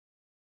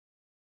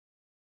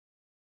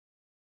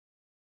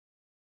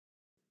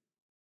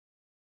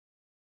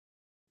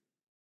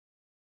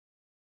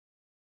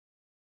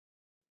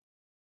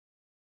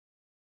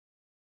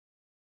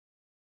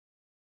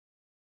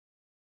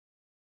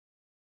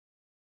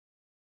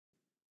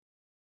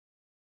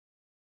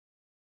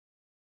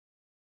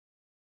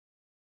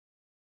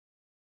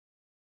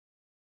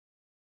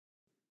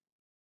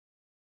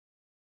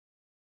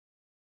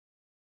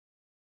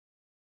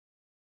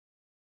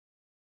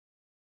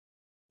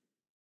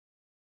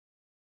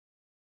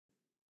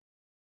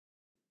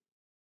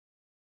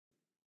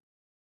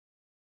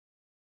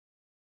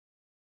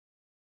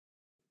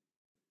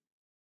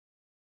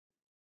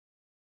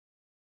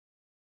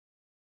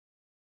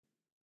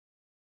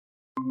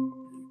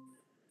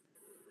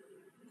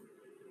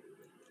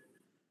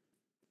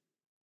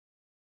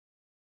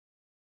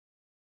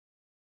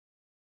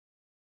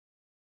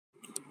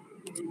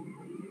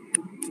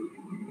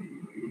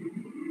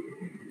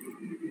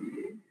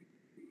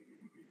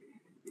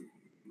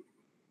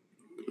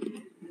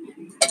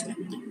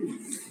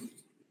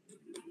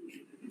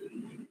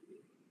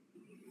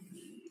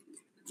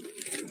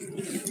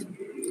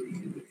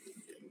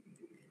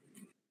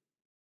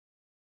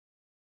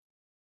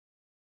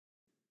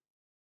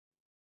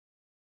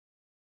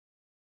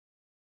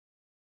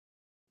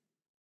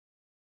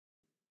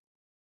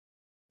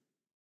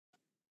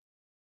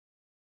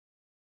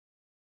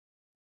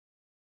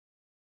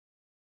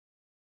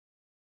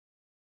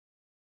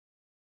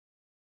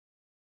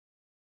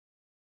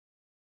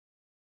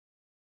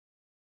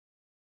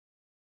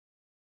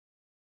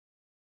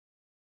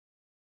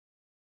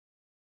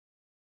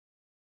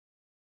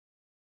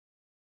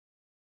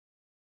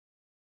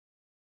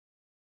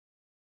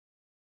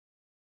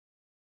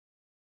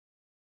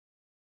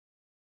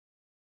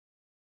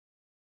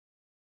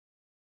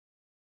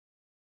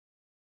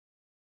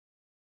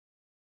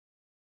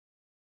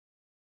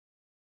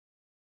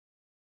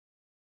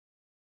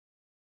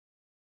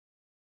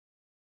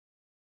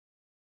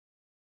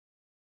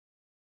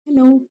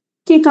Hello,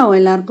 കേൾക്കാവോ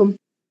എല്ലാവർക്കും?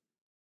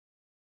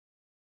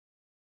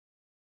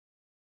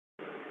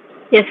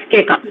 Yes,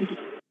 കേൾക്കാം.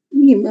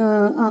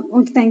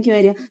 Okay, thank you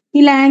Arya.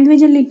 ഈ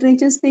ലാംഗ്വേജ് ആൻഡ്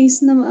ലിറ്ററേച്ചർ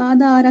സ്പേസ്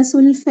അത് ആരാ,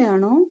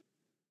 സുൽഫയാണോ?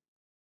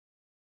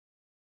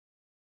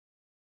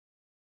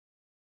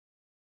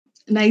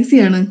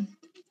 നൈസിയാണ്.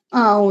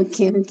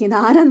 ഓക്കെ ഓക്കെ, ഇത്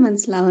ആരാന്ന്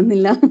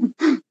മനസ്സിലാവുന്നില്ല.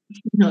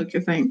 Okay,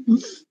 fine.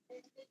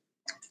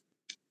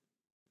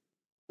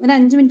 ഒരു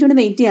 5 മിനിറ്റ്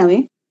കൂടെ വെയിറ്റ് ചെയ്യാവേ.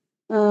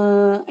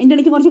 അതിന്റെ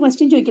ഇടയ്ക്ക് കുറച്ച്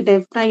ക്വസ്റ്റ്യൻ ചോദിക്കട്ടെ.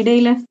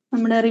 ഫ്രൈഡേയില്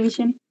നമ്മുടെ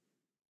റിവിഷൻ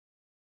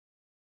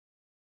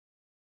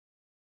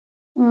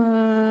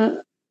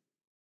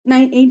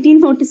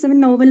 1847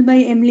 നോവൽ ബൈ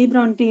എമിലി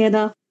ബ്രോൺട്ടി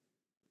ഏതാ?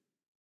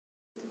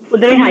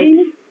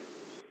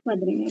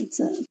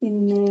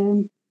 പിന്നെ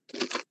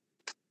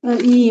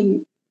ഈ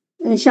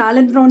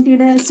ഷാർലറ്റ്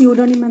ബ്രോൺട്ടിയുടെ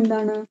സ്യൂഡോണിം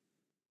എന്താണ്?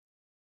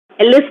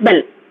 Ellis Bell.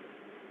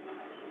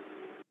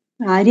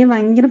 ആര്യ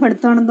ഭയങ്കര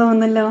പഠിത്തമാണെന്ന്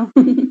തോന്നുന്നല്ലോ.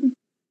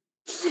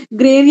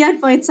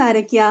 ഗ്രേവ്യാർഡ് പോയറ്റ്സ്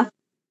ആരൊക്കെയാ?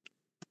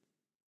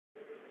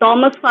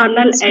 Thomas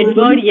Parnell,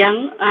 Edward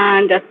Young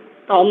and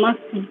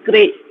Thomas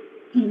Gray.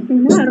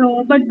 പിന്നെ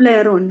റോബർട്ട്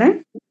ബ്ലെയറും ഉണ്ട്.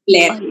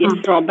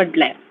 Robert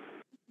Blair.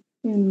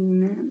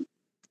 പിന്നെ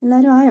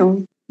എല്ലാരും ആയോ?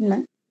 ഇല്ല,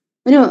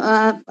 ഒരു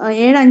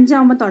 7:05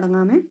 ആവുമ്പോ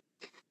തുടങ്ങാമേ.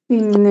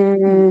 പിന്നെ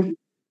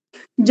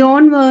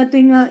ജോൺ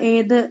വേർത്തിങ്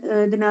ഏത്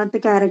ഇതിനകത്ത്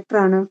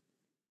ക്യാരക്ടറാണ്?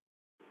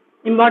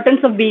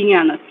 Importance of being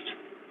honest.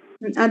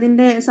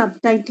 അതിന്റെ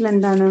സബ് ടൈറ്റിൽ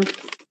എന്താണ്?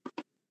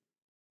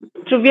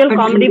 Trivial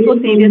comedy for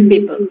serious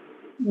people.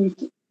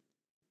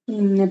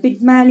 പിന്നെ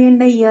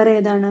പിഗ്മാലിയന്റെ ഇയർ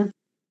ഏതാണ്?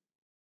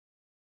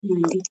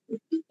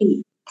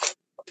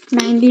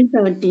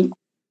 1913.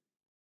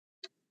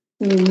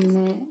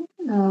 പിന്നെ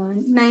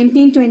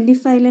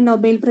 1925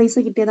 നൊബേൽ പ്രൈസ്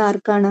കിട്ടിയത്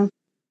ആർക്കാണ്?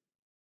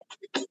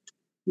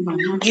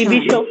 GB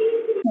show.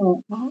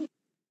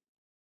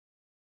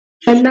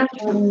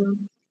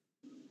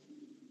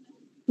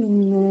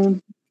 പിന്നെ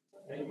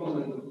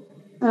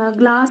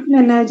ഗ്ലാസ്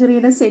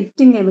മെനാജറിയുടെ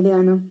സെറ്റിംഗ്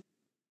എവിടെയാണ്?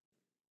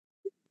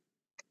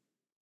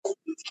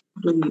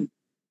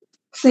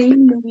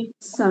 സെയിന്റ്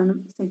ലൂയിസ് ആണ്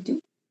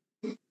സെറ്റിംഗ്.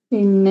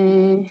 പിന്നെ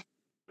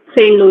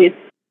സെയിന്റ് ലൂയിസ്.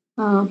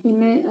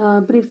 പിന്നെ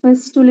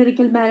പ്രിഫസ് ടു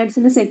ലിറിക്കൽ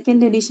ബാലഡ്സിന്റെ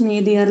സെക്കൻഡ് എഡിഷൻ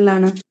ഏത്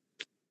ഇയറിലാണ്?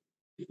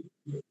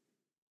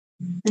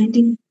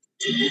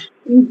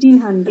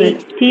 1800.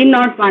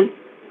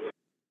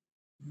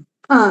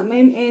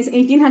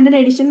 1800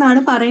 എഡിഷൻ എന്നാണ്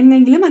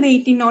പറയുന്നെങ്കിലും അത്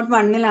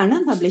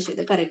 1801 പബ്ലിഷ്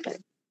ചെയ്തത്. കറക്റ്റ്.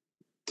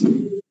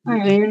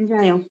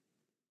 7:05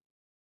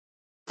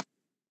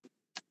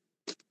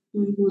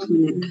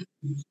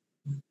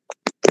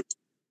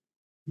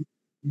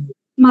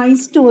 മൈ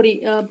സ്റ്റോറി,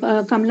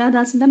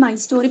 കമലാദാസിന്റെ മൈ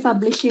സ്റ്റോറി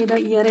പബ്ലിഷ് ചെയ്ത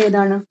ഇയർ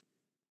ഏതാണ്?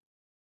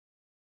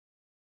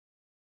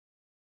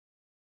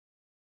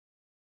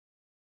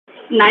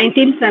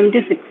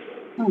 1976.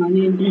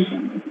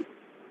 1976.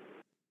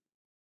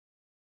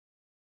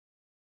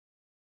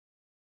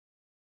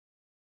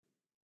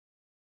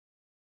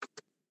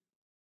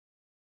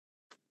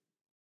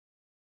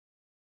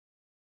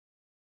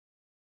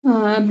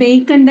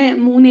 ബേക്കന്റെ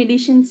 3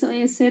 എഡിഷൻസ്,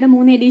 എസ്സേയുടെ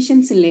 3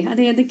 എഡിഷൻസ് ഇല്ലേ,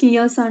 അത് ഏതൊക്കെ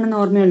ഇയേഴ്സ് ആണെന്ന്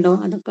ഓർമ്മയുണ്ടോ?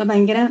 അതൊക്കെ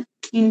ഭയങ്കര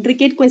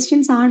ഇൻട്രിക്കേറ്റ്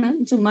ക്വസ്റ്റ്യൻസ് ആണ്,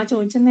 ചുമ്മാ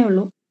ചോദിച്ചെന്നേ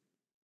ഉള്ളൂ.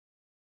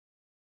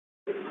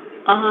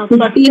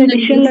 First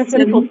edition is in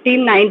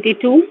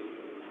 1592,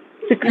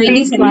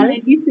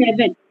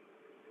 1612.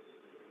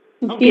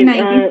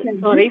 1597.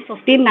 Sorry,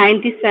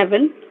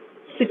 1597,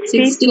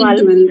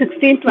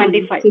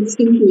 1612,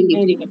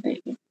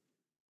 1625.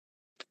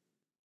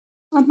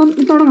 അപ്പം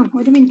തുടങ്ങാം.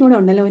 1 മിനിറ്റ് കൂടെ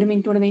ഉണ്ടല്ലോ, 1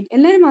 മിനിറ്റ് കൂടെ വെയിറ്റ്.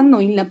 എല്ലാവരും വന്നോ?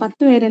 ഇല്ല,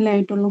 10 പേരല്ലേ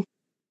ആയിട്ടുള്ളൂ.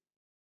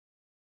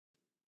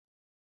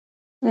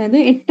 അതായത്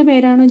 8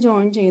 പേരാണ്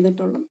ജോയിൻ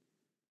ചെയ്തിട്ടുള്ളത്.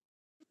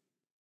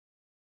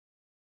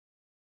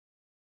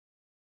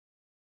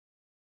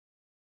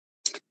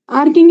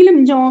 ആർക്കെങ്കിലും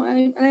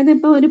അതായത്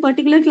ഇപ്പൊ ഒരു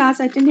പെർട്ടിക്കുലർ ക്ലാസ്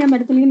അറ്റൻഡ് ചെയ്യാൻ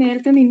പറ്റത്തില്ലെങ്കിൽ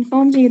നേരത്തെ ഒന്ന്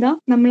ഇൻഫോം ചെയ്താൽ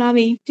നമ്മൾ ആ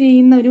വെയിറ്റ്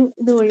ചെയ്യുന്ന ഒരു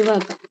ഇത്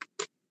ഒഴിവാക്കാം.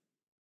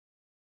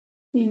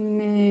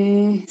 പിന്നെ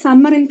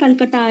സമ്മർ ഇൻ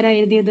കൽക്കട്ട ആരാ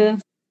എഴുതിയത്?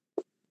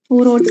 Who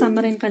wrote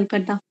summer in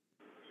Calcutta?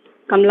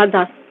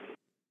 Kamala Das.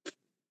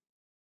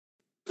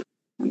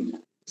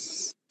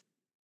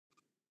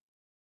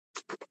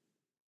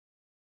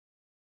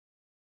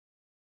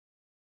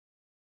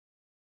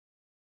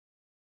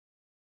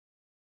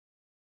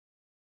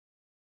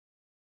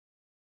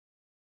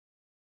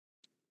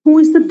 Who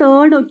is the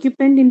third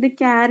occupant in the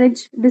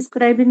carriage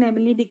described in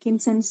Emily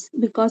Dickinson's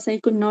Because I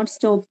Could Not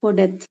Stop for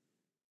Death?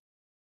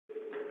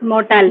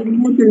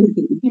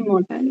 Mortality.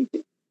 Immortality.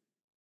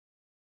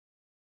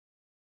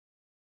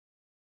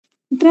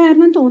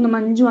 ഇത്രയായിരുന്നു തോന്നുന്നു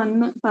മഞ്ജു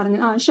അന്ന് പറഞ്ഞു.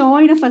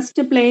 ഷോയുടെ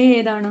ഫസ്റ്റ് പ്ലേ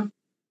ഏതാണ്?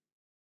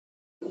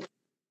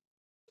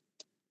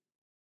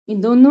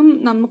 ഇതൊന്നും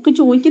നമുക്ക്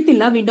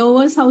ചോദിക്കത്തില്ല,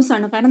 വിഡോവേഴ്സ് ഹൗസ്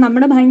ആണ്. കാരണം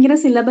നമ്മുടെ ഭയങ്കര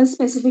സിലബസ്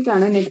സ്പെസിഫിക്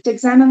ആണ്. നെറ്റ്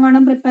എക്സാം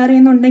എങ്ങാനും പ്രിപ്പയർ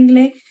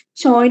ചെയ്യുന്നുണ്ടെങ്കിലേ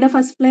ഷോയുടെ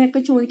ഫസ്റ്റ് പ്ലേ ഒക്കെ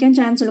ചോദിക്കാൻ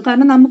ചാൻസ് ഉള്ളൂ.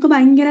 കാരണം നമുക്ക്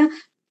ഭയങ്കര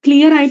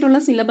ക്ലിയർ ആയിട്ടുള്ള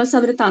സിലബസ്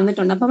അവർ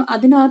തന്നിട്ടുണ്ട്. അപ്പം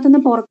അതിനകത്തുനിന്ന്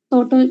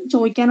പുറത്തോട്ട്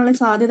ചോദിക്കാനുള്ള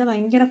സാധ്യത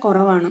ഭയങ്കര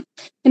കുറവാണ്.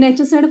 പിന്നെ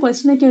HSIയുടെ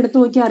ക്വസ്റ്റ്യൻ ഒക്കെ എടുത്തു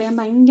നോക്കിയാൽ അറിയാം,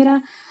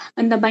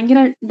 ഭയങ്കര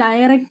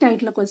ഡയറക്റ്റ്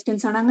ആയിട്ടുള്ള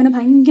ക്വസ്റ്റ്യൻസ് ആണ്. അങ്ങനെ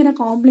ഭയങ്കര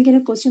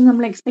കോംപ്ലിക്കേറ്റഡ് ക്വസ്റ്റ്യൻ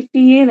നമ്മൾ എക്സ്പെക്ട്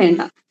ചെയ്യേ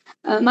വേണ്ട.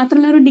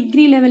 മാത്രമല്ല ഒരു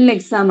ഡിഗ്രി ലെവലിലെ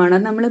എക്സാം ആണ്.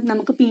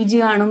 നമുക്ക് PG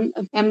കാണും,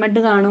 MEd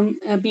കാണും,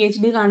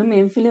 PhD കാണും,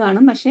 MPhil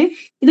കാണും. പക്ഷെ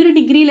ഇതൊരു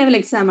ഡിഗ്രി ലെവൽ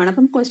എക്സാം ആണ്.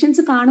 അപ്പം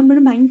ക്വസ്റ്റ്യൻസ്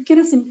കാണുമ്പോഴും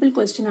ഭയങ്കര സിമ്പിൾ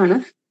ക്വസ്റ്റ്യൻ ആണ്.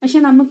 പക്ഷെ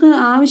നമുക്ക്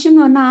ആവശ്യം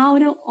എന്ന് പറഞ്ഞാൽ ആ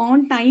ഒരു ഓൺ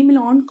ടൈമിൽ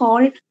ഓൺ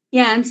കോൾ ഈ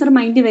ആൻസർ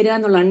മൈൻഡ് വരിക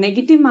എന്നുള്ളതാണ്.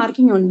 നെഗറ്റീവ്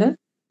മാർക്കിംഗ് ഉണ്ട്.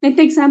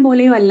 നെറ്റ് എക്സാം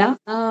പോലെയോ അല്ല.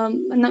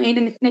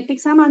 നെറ്റ്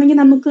എക്സാം ആണെങ്കിൽ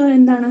നമുക്ക്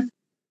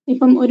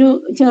ഇപ്പം ഒരു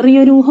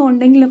ചെറിയൊരു ഊഹം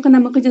ഉണ്ടെങ്കിലൊക്കെ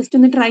നമുക്ക് ജസ്റ്റ്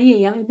ഒന്ന് ട്രൈ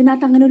ചെയ്യാം.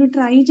 ഇതിനകത്ത് അങ്ങനെ ഒരു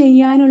ട്രൈ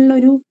ചെയ്യാനുള്ള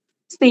ഒരു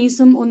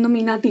സ്പേസും ഒന്നും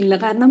ഇതിനകത്തില്ല.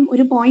 കാരണം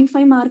ഒരു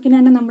 0.5 മാർക്കിന്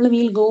തന്നെ നമ്മൾ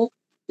വിൽ ഗോ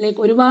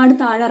ഒരുപാട്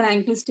താഴെ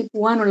റാങ്ക് ലിസ്റ്റ്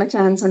പോകാനുള്ള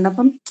ചാൻസ് ഉണ്ട്.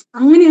 അപ്പം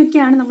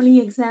അങ്ങനെയൊക്കെയാണ് നമ്മൾ ഈ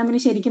എക്സാമിന്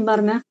ശരിക്കും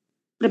പറഞ്ഞാൽ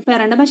പ്രിപ്പയർ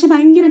ചെയ്യേണ്ടത്. പക്ഷെ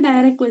ഭയങ്കര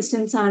ഡയറക്റ്റ്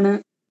ക്വസ്റ്റ്യൻസ് ആണ്,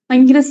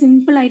 ഭയങ്കര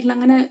സിമ്പിൾ ആയിട്ടുള്ള,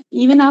 അങ്ങനെ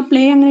ഈവൻ ആ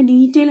പ്ലേ അങ്ങനെ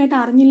ഡീറ്റെയിൽ ആയിട്ട്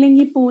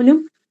അറിഞ്ഞില്ലെങ്കിൽ പോലും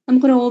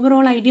നമുക്കൊരു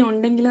ഓവറോൾ ഐഡിയ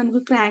ഉണ്ടെങ്കിൽ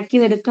നമുക്ക് ക്രാക്ക്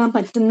ചെയ്തെടുക്കാൻ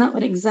പറ്റുന്ന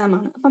ഒരു എക്സാം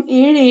ആണ്. അപ്പം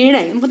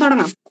 7 നമുക്ക്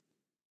തുടങ്ങാം.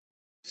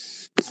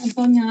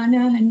 അപ്പൊ ഞാൻ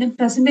എന്റെ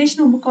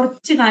പ്രസന്റേഷന് മുമ്പ്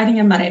കുറച്ച് കാര്യം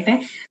ഞാൻ പറയട്ടെ.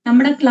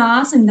 നമ്മുടെ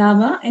ക്ലാസ്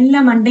ഉണ്ടാവുക എല്ലാ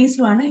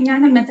മൺഡേയ്സിലുമാണ്. ഞാൻ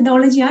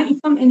മെത്തഡോളജിയാ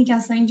ഇപ്പം എനിക്ക്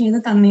അസൈൻ ചെയ്ത്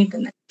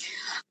തന്നേക്കുന്നത്.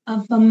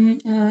 അപ്പം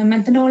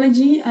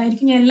മെത്തഡോളജി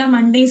ആയിരിക്കും എല്ലാ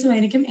മൺഡേയ്സും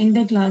ആയിരിക്കും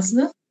എന്റെ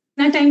ക്ലാസ്.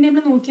 ഞാൻ ടൈം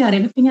ടേബിൾ നോക്കി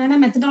അറിയാം. ഇപ്പൊ ഞാൻ ആ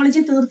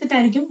മെത്തഡോളജി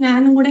തീർത്തിട്ടായിരിക്കും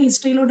ഞാനും കൂടെ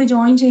ഹിസ്റ്ററിയിലോട്ട്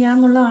ജോയിൻ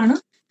ചെയ്യാന്നുള്ളതാണ്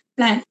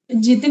പ്ലാൻ.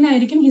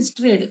 ജിത്തിനായിരിക്കും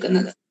ഹിസ്റ്ററി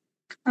എടുക്കുന്നത്.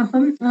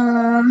 അപ്പം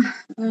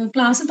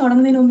ക്ലാസ്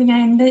തുടങ്ങുന്നതിന് മുമ്പ്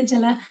ഞാൻ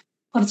എന്റെ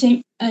കുറച്ച്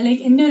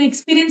എന്റെ ഒരു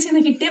എക്സ്പീരിയൻസിൽ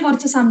നിന്ന് കിട്ടിയ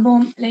കുറച്ച്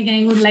സംഭവം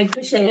I would like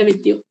to share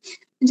with you.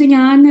 എന്നുവെച്ചാൽ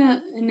ഞാൻ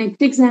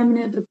നെറ്റ്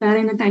എക്സാമിന് പ്രിപ്പയർ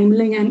ചെയ്യുന്ന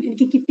ടൈമിൽ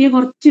എനിക്ക് കിട്ടിയ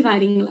കുറച്ച്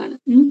കാര്യങ്ങളാണ്.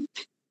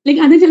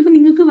 അത് ചിലപ്പോൾ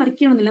നിങ്ങൾക്ക് വർക്ക്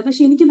ചെയ്യണമെന്നില്ല,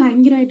 പക്ഷെ എനിക്ക്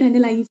ഭയങ്കരമായിട്ട്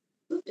എന്റെ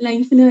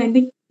ലൈഫിൽ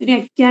എന്റെ ഒരു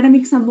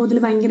അക്കാഡമിക് സംഭവത്തിൽ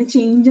ഭയങ്കര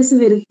ചേഞ്ചസ്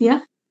വരുത്തിയ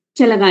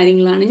ചില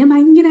കാര്യങ്ങളാണ്. ഞാൻ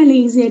ഭയങ്കര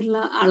ലേസി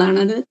ആയിട്ടുള്ള ആളാണ്.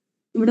 അത്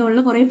ഇവിടെ ഉള്ള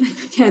കുറെ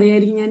പേർക്കൊക്കെ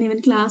അറിയായിരിക്കും. ഞാൻ ഇവൻ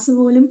ക്ലാസ്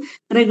പോലും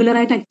റെഗുലർ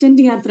ആയിട്ട് അറ്റൻഡ്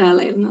ചെയ്യാത്ത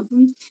ആളായിരുന്നു.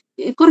 അപ്പം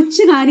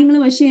കുറച്ച് കാര്യങ്ങൾ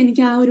പക്ഷെ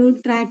എനിക്ക് ആ ഒരു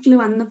ട്രാക്കിൽ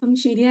വന്നപ്പം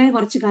ശരിയായ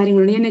കുറച്ച്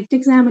കാര്യങ്ങളുണ്ട്.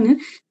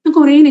 ഞാൻ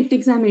കുറേ നെറ്റ്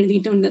എക്സാം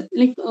എഴുതിയിട്ടുണ്ട്.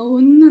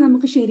 ഒന്നും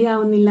നമുക്ക്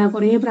ശരിയാവുന്നില്ല,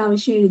 കുറേ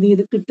പ്രാവശ്യം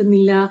എഴുതിയത്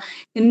കിട്ടുന്നില്ല.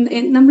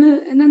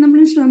 നമ്മൾ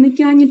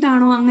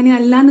ശ്രമിക്കാഞ്ഞിട്ടാണോ അങ്ങനെ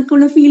അല്ല എന്നൊക്കെ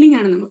ഉള്ള ഫീലിംഗ്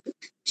ആണ് നമുക്ക്.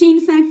 പക്ഷെ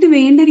ഇൻഫാക്ട്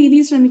വേണ്ട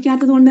രീതിയിൽ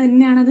ശ്രമിക്കാത്തത് കൊണ്ട്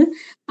തന്നെയാണത്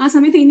ആ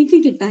സമയത്ത് എനിക്ക്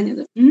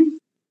കിട്ടാഞ്ഞത്.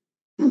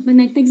 അപ്പൊ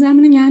നെറ്റ്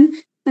എക്സാമിന് ഞാൻ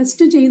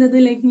ഫസ്റ്റ് ചെയ്തത്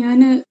ഞാൻ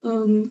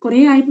കുറെ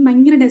ആയപ്പോൾ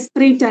ഭയങ്കര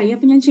ഡെസ്പറേറ്റ് ആയി.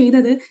 അപ്പൊ ഞാൻ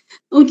ചെയ്തത്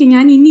ഓക്കെ,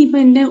 ഞാൻ ഇനിയിപ്പോ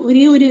എന്റെ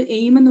ഒരേ ഒരു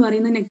എയിം എന്ന്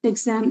പറയുന്നത് നെറ്റ്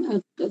എക്സാം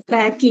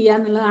ക്രാക്ക് ചെയ്യുക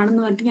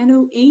എന്നുള്ളതാണെന്ന് പറഞ്ഞിട്ട്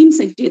ഞാനൊരു എയിം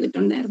സെറ്റ്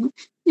ചെയ്തിട്ടുണ്ടായിരുന്നു.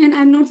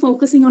 I'm not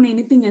focusing on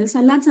anything else.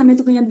 അല്ലാത്ത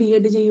സമയത്തൊക്കെ ഞാൻ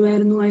BEd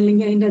ചെയ്യുമായിരുന്നു,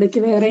 അല്ലെങ്കിൽ അതിന്റെ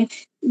ഇടയ്ക്ക്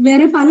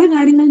വേറെ പല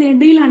കാര്യങ്ങളുടെ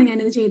ഇടയിലാണ്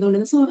ഞാനിത്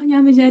ചെയ്തുകൊണ്ടിരുന്നത്. സോ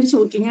ഞാൻ വിചാരിച്ചു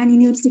ഓക്കെ, ഞാൻ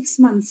ഇനി ഒരു 6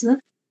 months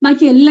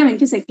ബാക്കി എല്ലാം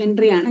എനിക്ക്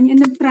സെക്കൻഡറി ആണ്.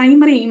 എന്റെ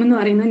പ്രൈമറി എയിം എന്ന്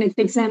പറയുന്നത്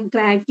നെറ്റ് എക്സാം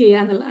ക്രാക്ക്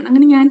ചെയ്യുക എന്നുള്ളതാണ്.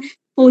 അങ്ങനെ ഞാൻ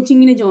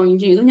കോച്ചിങ്ങിന് ജോയിൻ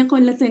ചെയ്തു. ഞാൻ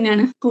കൊല്ലത്ത്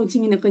തന്നെയാണ്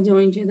കോച്ചിങ്ങിനൊക്കെ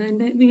ജോയിൻ ചെയ്തത്.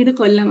 എന്റെ വീട്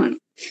കൊല്ലമാണ്.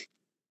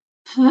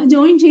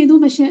 ജോയിൻ ചെയ്തു.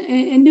 പക്ഷെ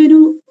എന്റെ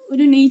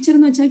ഒരു നേച്ചർ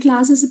എന്ന് വെച്ചാൽ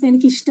ക്ലാസ്സസ് ഇപ്പൊ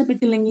എനിക്ക്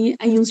ഇഷ്ടപ്പെട്ടില്ലെങ്കിൽ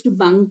I use to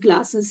bunk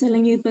classes.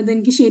 അല്ലെങ്കിൽ ഇപ്പൊ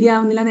എനിക്ക്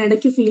ശരിയാവുന്നില്ല എന്ന്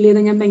ഇടയ്ക്ക് ഫീൽ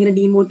ചെയ്താൽ ഞാൻ ഭയങ്കര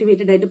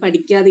ഡീമോട്ടിവേറ്റഡ് ആയിട്ട്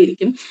പഠിക്കാതെ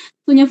ഇരിക്കും.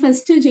 സോ ഞാൻ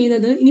ഫസ്റ്റ്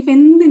ചെയ്തത്, ഇനിയിപ്പോ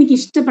എനിക്ക്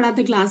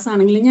ഇഷ്ടപ്പെടാത്ത ക്ലാസ്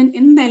ആണെങ്കിലും ഞാൻ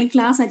എന്തായാലും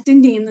ക്ലാസ്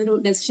അറ്റൻഡ് ചെയ്യുന്ന ഒരു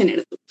ഡെസിഷൻ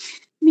എടുത്തു.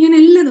 ഞാൻ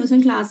എല്ലാ ദിവസവും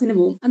ക്ലാസ്സിന്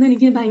പോകും.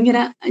 അതെനിക്ക് ഭയങ്കര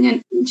ഞാൻ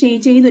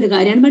ചെയ്തൊരു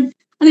കാര്യമാണ്. ബട്ട്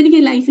അതെനിക്ക്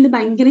ലൈഫിൽ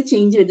ഭയങ്കര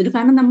ചേഞ്ച് എടുത്തിട്ട്.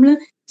 കാരണം നമ്മൾ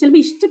ചിലപ്പോൾ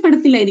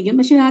ഇഷ്ടപ്പെടത്തില്ലായിരിക്കും,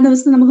 പക്ഷെ ആ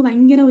ദിവസം നമുക്ക്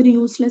ഭയങ്കര ഒരു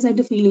യൂസ്ലെസ്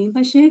ആയിട്ട് ഫീൽ ചെയ്യും.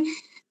 പക്ഷെ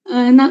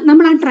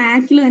നമ്മൾ ആ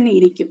ട്രാക്കിൽ തന്നെ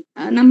ഇരിക്കും.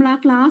 നമ്മൾ ആ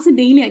ക്ലാസ്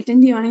ഡെയിലി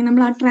അറ്റൻഡ് ചെയ്യുവാണെങ്കിൽ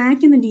നമ്മൾ ആ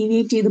ട്രാക്കിൽ നിന്ന്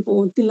ഡീവിയേറ്റ് ചെയ്ത്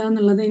പോകത്തില്ല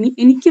എന്നുള്ളത്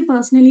എനിക്ക്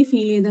പേഴ്സണലി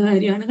ഫീൽ ചെയ്ത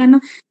കാര്യമാണ്.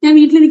 കാരണം ഞാൻ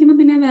വീട്ടിലിരിക്കുമ്പോൾ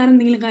പിന്നെ വേറെ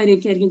എന്തെങ്കിലും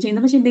കാര്യമൊക്കെ ആയിരിക്കും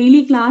ചെയ്യുന്നത്. പക്ഷെ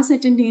ഡെയിലി ക്ലാസ്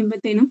അറ്റൻഡ്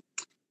ചെയ്യുമ്പോഴത്തേനും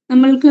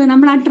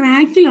നമ്മൾ ആ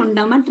ട്രാക്കിൽ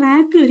ഉണ്ടാവും. ആ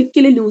ട്രാക്ക്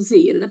ഒരിക്കലും ലൂസ്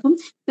ചെയ്യരുത്. അപ്പം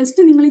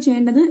ഫസ്റ്റ് നിങ്ങൾ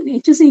ചെയ്യേണ്ടത്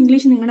HSC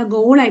ഇംഗ്ലീഷ് നിങ്ങളുടെ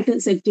ഗോളായിട്ട്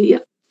സെറ്റ്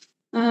ചെയ്യുക.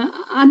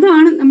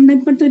 അതാണ് നമ്മുടെ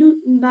ഇപ്പോഴത്തെ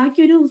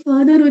ബാക്കി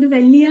ഫർദർ ഒരു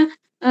വലിയ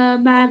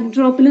ബാക്ക്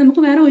ഡ്രോപ്പിൽ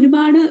നമുക്ക് വേറെ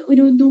ഒരുപാട്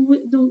ഒരു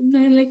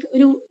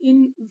ഇൻ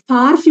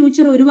ഫാർ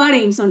ഫ്യൂച്ചർ ഒരുപാട്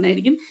എയിംസ്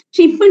ഉണ്ടായിരിക്കും.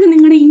 പക്ഷെ ഇപ്പോഴും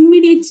നിങ്ങളുടെ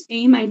ഇമ്മീഡിയറ്റ്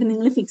എയിം ആയിട്ട്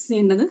നിങ്ങൾ ഫിക്സ്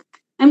ചെയ്യേണ്ടത്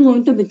I am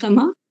going to become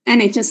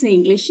HSC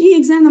English. ഈ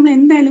എക്സാം നമ്മൾ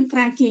എന്തായാലും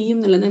ക്രാക്ക് ചെയ്യും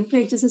എന്നുള്ളത്. നമുക്ക്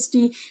HSST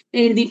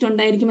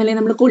എഴുതിയിട്ടുണ്ടായിരിക്കും,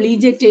 അല്ലെങ്കിൽ നമ്മൾ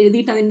കൊളീജിയറ്റ്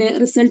എഴുതിയിട്ട് അതിന്റെ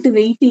റിസൾട്ട്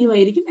വെയിറ്റ്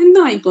ചെയ്യുമായിരിക്കും,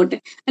 എന്തോ ആയിക്കോട്ടെ.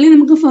 അല്ലെങ്കിൽ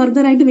നമുക്ക്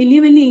ഫർദർ ആയിട്ട് വലിയ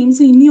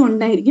എയിംസ് ഇനിയും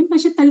ഉണ്ടായിരിക്കും.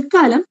 പക്ഷെ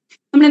തൽക്കാലം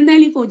നമ്മൾ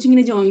എന്തായാലും ഈ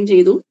കോച്ചിങ്ങിന് ജോയിൻ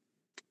ചെയ്തു.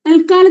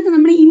 തൽക്കാലത്ത്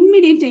നമ്മുടെ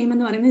ഇമ്മീഡിയറ്റ് എയിം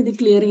എന്ന് പറയുന്നത് ഇത്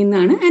ക്ലിയർ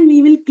ചെയ്യുന്നതാണ്. And we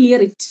will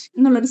clear it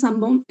എന്നുള്ളൊരു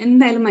സംഭവം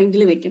എന്തായാലും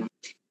മൈൻഡിൽ വെക്കണം.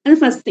 അത്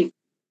ഫസ്റ്റ് തിങ്.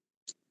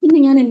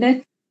 പിന്നെ ഞാൻ എന്റെ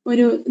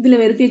ഇതിൽ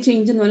വരുത്തിയ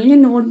ചേഞ്ച് എന്ന് പറഞ്ഞാൽ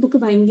ഞാൻ നോട്ട്ബുക്ക്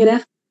ഭയങ്കര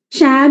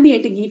ഷാബി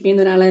ആയിട്ട് കീപ്പ്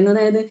ചെയ്യുന്ന ഒരാളായിരുന്നു.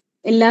 അതായത്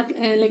എല്ലാ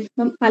ലൈക്ക്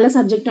ഇപ്പം പല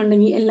സബ്ജക്ട്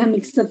ഉണ്ടെങ്കിൽ എല്ലാം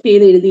മിക്സപ്പ്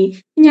ചെയ്ത് എഴുതി.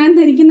 ഞാൻ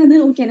ധരിക്കുന്നത്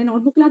ഓക്കെ എന്റെ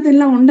നോട്ട്ബുക്കിനകത്ത്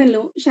എല്ലാം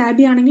ഉണ്ടല്ലോ,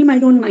 ഷാബി ആണെങ്കിൽ ഐ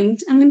ഡോണ്ട്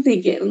മൈൻഡ്,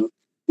 അങ്ങനത്തെയൊക്കെയായിരുന്നു.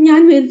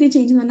 ഞാൻ വരുത്തിയ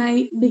ചേഞ്ച് എന്ന് പറഞ്ഞാൽ I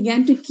began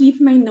to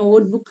keep my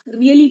notebook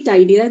really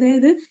tidy.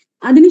 അതായത്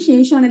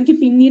അതിനുശേഷമാണ് എനിക്ക്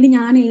പിന്നീട്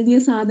ഞാൻ എഴുതിയ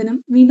സാധനം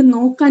വീണ്ടും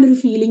നോക്കാനൊരു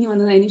ഫീലിംഗ്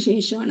വന്നത് അതിന്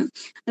ശേഷമാണ്.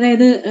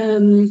 അതായത്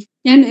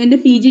ഞാൻ എന്റെ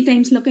PG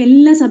ടൈംസിലൊക്കെ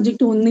എല്ലാ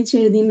സബ്ജക്റ്റും ഒന്നിച്ച്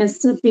എഴുതി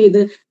മെസ്സപ്പ്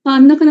ചെയ്ത്, അപ്പൊ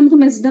അന്നൊക്കെ നമുക്ക്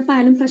മെസ്ഡപ്പ്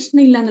ആയാലും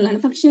പ്രശ്നമില്ല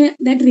എന്നുള്ളതാണ്. പക്ഷെ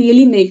that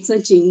really makes A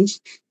change.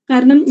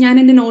 കാരണം ഞാൻ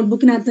എന്റെ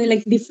നോട്ട്ബുക്കിനകത്ത്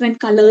ലൈക്ക് ഡിഫറെന്റ്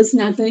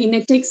കളേഴ്സിനകത്ത് ഈ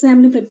നെറ്റ്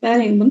എക്സാമിന് പ്രിപ്പയർ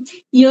ചെയ്യുമ്പം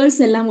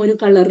ഇയേഴ്സ് എല്ലാം ഒരു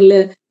കളറിൽ,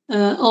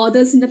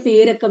 ഓതേഴ്സിന്റെ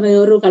പേരൊക്കെ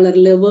വേറൊരു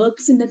കളറിൽ,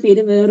 വർക്ക്സിന്റെ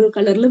പേര് വേറൊരു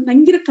കളറിൽ,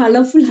 ഭയങ്കര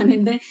കളർഫുൾ ആണ്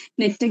എന്റെ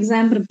നെറ്റ്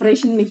എക്സാം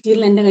പ്രിപ്പറേഷൻ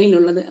മെറ്റീരിയൽ എന്റെ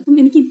കയ്യിലുള്ളത്. അപ്പം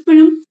എനിക്ക്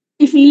ഇപ്പോഴും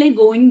I feel like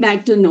going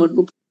back to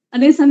notebook.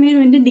 അതേസമയം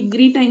എന്റെ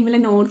ഡിഗ്രി ടൈമിലെ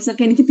നോട്ട്സ്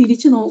ഒക്കെ എനിക്ക്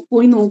തിരിച്ചു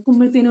പോയി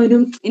നോക്കുമ്പോഴത്തേനും ഒരു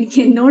എനിക്ക്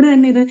എന്നോട്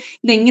തന്നെ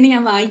ഇതെങ്ങനെ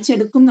ഞാൻ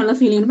വായിച്ചെടുക്കും എന്നുള്ള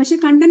ഫീലിംഗ്. പക്ഷെ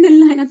കണ്ടന്റ്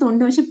എല്ലാം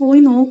അതിനകത്തുണ്ട്, പക്ഷെ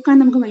പോയി നോക്കാൻ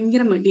നമുക്ക്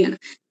ഭയങ്കര മടിയാണ്.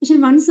 പക്ഷെ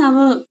once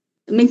our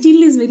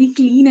material is very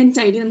clean and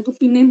tidy, നമുക്ക്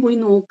പിന്നെയും പോയി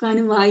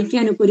നോക്കാനും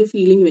വായിക്കാനും ഒക്കെ ഒരു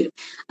ഫീലിംഗ് വരും.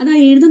 അത്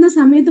എഴുതുന്ന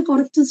സമയത്ത്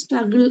കുറച്ച്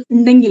സ്ട്രഗിൾ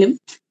ഉണ്ടെങ്കിലും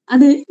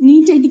അത്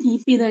നീറ്റായിട്ട്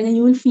കീപ്പ് ചെയ്ത് കഴിഞ്ഞാൽ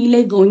you will feel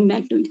like going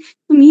back to it.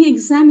 അപ്പം ഈ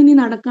എക്സാം ഇനി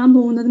നടക്കാൻ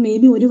പോകുന്നത് മേ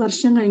ബി 1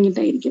 വർഷം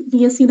കഴിഞ്ഞിട്ടായിരിക്കും.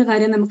 PSCയുടെ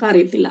കാര്യം നമുക്ക്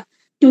അറിയത്തില്ല.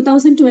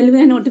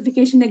 2012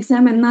 നോട്ടിഫിക്കേഷൻ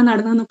എക്സാം എന്നാ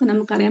നടന്നതെന്നൊക്കെ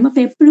നമുക്കറിയാം.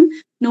 അപ്പൊ എപ്പോഴും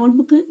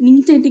നോട്ട്ബുക്ക്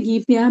നീറ്റായിട്ട്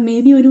കീപ്പ് ചെയ്യുക. മേ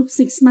ബി ഒരു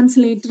 6 months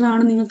ലേറ്റർ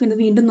ആണ് നിങ്ങൾക്ക് ഇത്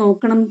വീണ്ടും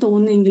നോക്കണം എന്ന്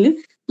തോന്നുന്നെങ്കിൽ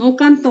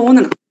നോക്കാൻ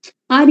തോന്നണം.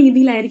 ആ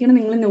രീതിയിലായിരിക്കണം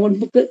നിങ്ങൾ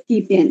നോട്ട്ബുക്ക്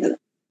കീപ്പ് ചെയ്യേണ്ടത്.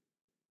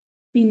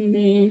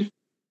 പിന്നെ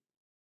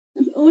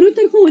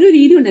ഓരോരുത്തർക്കും ഓരോ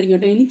രീതി ഉണ്ടായിരിക്കും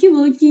കേട്ടോ. എനിക്ക്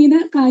വർക്ക് ചെയ്ത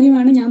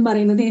കാര്യമാണ് ഞാൻ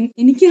പറയുന്നത്.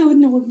 എനിക്ക് ആ ഒരു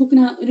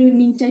നോട്ട്ബുക്കിന് ഒരു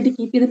നീറ്റായിട്ട്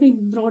കീപ്പ് ചെയ്തപ്പോൾ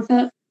it brought a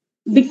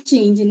big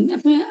change.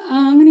 അപ്പൊ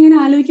അങ്ങനെ ഞാൻ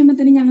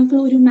ആലോചിക്കുമ്പോഴത്തേനും ഞങ്ങൾക്ക്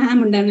ഒരു മാം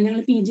ഉണ്ടായിരുന്നു,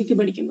 ഞങ്ങൾ PGക്ക്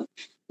പഠിക്കുമ്പോൾ,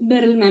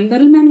 ബെറിൽ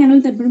മാം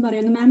ഞങ്ങൾക്ക് എപ്പോഴും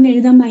പറയുന്നു മാമിന്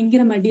എഴുതാൻ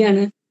ഭയങ്കര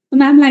മടിയാണ്. അപ്പൊ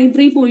മാം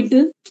ലൈബ്രറി പോയിട്ട്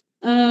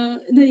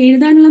ഇത്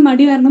എഴുതാനുള്ള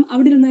മടി കാരണം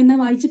അവിടെ ഇരുന്ന് തന്നെ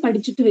വായിച്ച്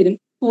പഠിച്ചിട്ട് വരും.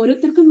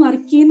 ഓരോരുത്തർക്കും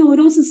വർക്ക് ചെയ്യുന്ന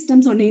ഓരോ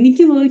സിസ്റ്റംസ് ഉണ്ട്.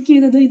 എനിക്ക് വർക്ക്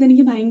ചെയ്തത്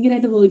ഇതെനിക്ക്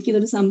ഭയങ്കരമായിട്ട് വർക്ക് ചെയ്ത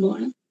ഒരു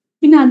സംഭവമാണ്.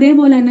 പിന്നെ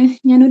അതേപോലെ തന്നെ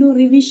ഞാനൊരു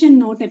റിവിഷൻ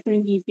നോട്ട്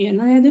എപ്പോഴും കീപ്പ്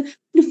ചെയ്യണം. അതായത്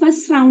ഒരു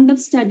ഫസ്റ്റ് റൗണ്ട്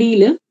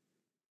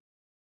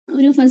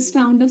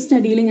ഓഫ്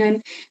സ്റ്റഡിയിൽ ഞാൻ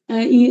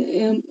ഈ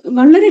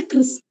വളരെ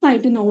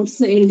ക്രിസ്പായിട്ട്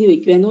നോട്ട്സ് എഴുതി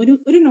വെക്കുമായിരുന്നു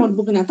ഒരു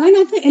നോട്ട്ബുക്കിനകത്ത്.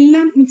 അതിനകത്ത്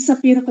എല്ലാം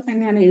മിക്സപ്പ് ചെയ്തൊക്കെ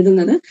തന്നെയാണ്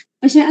എഴുതുന്നത്.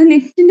 പക്ഷെ അത്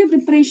നെറ്റിന്റെ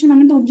പ്രിപ്പറേഷൻ,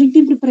 അങ്ങനത്തെ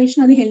ഒബ്ജക്റ്റീവ് പ്രിപ്പറേഷൻ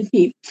അത് ഹെൽപ്പ്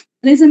ചെയ്യും.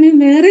 അതേസമയം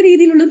വേറെ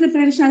രീതിയിലുള്ള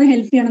പ്രിപ്പറേഷൻ അത്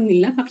ഹെൽപ്പ്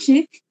ചെയ്യണമെന്നില്ല. പക്ഷെ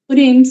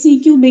ഒരു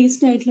MCQ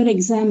ബേസ്ഡ് ആയിട്ടുള്ള ഒരു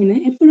എക്സാമിന്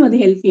എപ്പോഴും അത്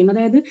ഹെൽപ്പ് ചെയ്യും.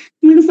 അതായത്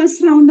നമ്മൾ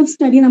ഫസ്റ്റ് റൗണ്ട് ഓഫ്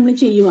സ്റ്റഡി നമ്മൾ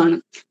ചെയ്യുവാണ്,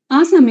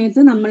 ആ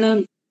സമയത്ത് നമ്മൾ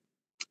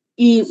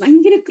ഈ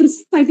ഭയങ്കര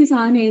ക്രിസ്പായിട്ട്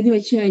സാധനം എഴുതി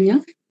വെച്ച് കഴിഞ്ഞാൽ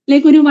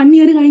ലൈക്ക് ഒരു 1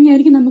 year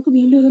കഴിഞ്ഞായിരിക്കും നമുക്ക്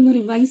വീണ്ടും ഇതൊന്ന്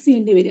റിവൈസ്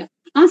ചെയ്യേണ്ടി വരിക.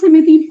 ആ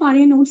സമയത്ത് ഈ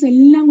പഴയ നോട്ട്സ്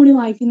എല്ലാം കൂടി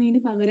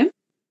വായിക്കുന്നതിന് പകരം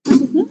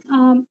നമുക്ക്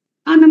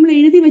നമ്മൾ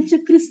എഴുതി വെച്ച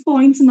ക്രിസ്പ്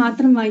പോയിന്റ്സ്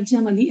മാത്രം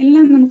വായിച്ചാൽ മതി,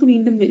 എല്ലാം നമുക്ക്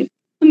വീണ്ടും വരും.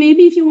 May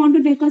be if you want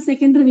to take a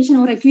second revision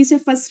or at least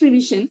a first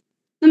revision,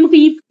 നമുക്ക്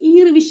ഈ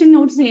റിവിഷൻ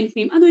നോട്ട്സ് ഹെൽപ്പ്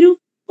ചെയ്യും.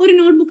 ഒരു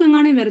നോട്ട്ബുക്ക്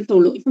അങ്ങാണേ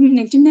വരത്തുള്ളൂ. ഇപ്പം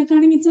നെറ്റിന്റെ ഒക്കെ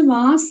ആണെങ്കിൽ ഇറ്റ്സ് എ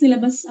വാസ്റ്റ്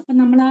സിലബസ്. അപ്പൊ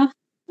നമ്മൾ ആ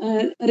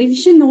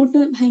റിവിഷൻ നോട്ട്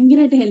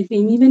ഭയങ്കരമായിട്ട് ഹെൽപ്പ്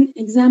ചെയ്യും. ഈവൻ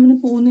എക്സാമിന്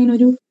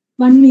പോകുന്നതിനൊരു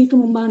 1 week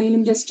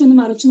മുമ്പാണെങ്കിലും ജസ്റ്റ് ഒന്ന്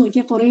മറിച്ച്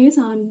നോക്കിയാൽ കുറേ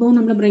സംഭവം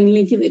നമ്മുടെ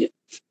ബ്രെയിനിലേക്ക് വരും.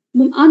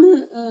 അപ്പം അത്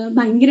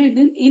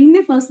ഭയങ്കരമായിട്ട്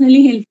എന്നെ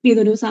പേഴ്സണലി ഹെൽപ്പ്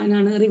ചെയ്തൊരു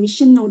സാധനമാണ്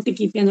റിവിഷൻ നോട്ട്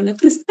കീപ്പ് ചെയ്യാന്നുള്ളത്.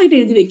 ക്രിസ്പായിട്ട്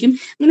എഴുതി വെക്കും.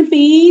 അങ്ങനെ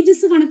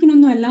പേജസ്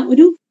കണക്കിനൊന്നും അല്ല,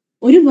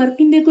 ഒരു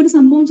വർക്കിന്റെ ഒക്കെ ഒരു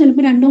സംഭവം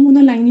ചിലപ്പോൾ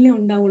 2-3 ലൈനിലേ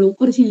ഉണ്ടാവുള്ളൂ.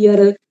 കുറച്ച്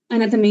ഇയർ,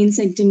 അതിനകത്ത് മെയിൻ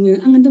സെറ്റിങ്,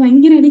 അങ്ങനത്തെ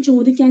ഭയങ്കരമായിട്ട്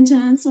ചോദിക്കാൻ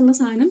ചാൻസ് ഉള്ള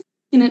സാധനം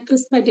ഇങ്ങനെ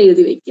ക്രിസ്പായിട്ട്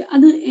എഴുതി വെക്കുക.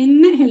 അത്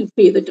എന്നെ ഹെൽപ്പ്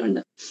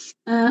ചെയ്തിട്ടുണ്ട്.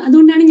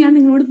 അതുകൊണ്ടാണ് ഞാൻ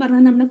നിങ്ങളോട്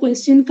പറഞ്ഞത് നമ്മുടെ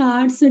ക്വസ്റ്റ്യൻ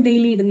കാർഡ്സ്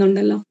ഡെയിലി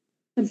ഇടുന്നുണ്ടല്ലോ.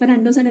 ഇപ്പൊ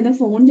 2 ദിവസമായിട്ട് എന്റെ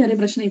ഫോൺ ചെറിയ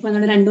പ്രശ്നം, ഇപ്പൊ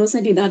അങ്ങനെ 2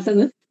 ദിവസമായിട്ട്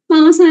ഇടാത്തത്. അപ്പൊ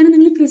ആ സാധനം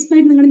നിങ്ങൾ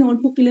ക്രിസ്പായിട്ട് നിങ്ങളുടെ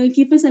നോട്ട്ബുക്കിൽ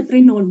കീപ്പ് എ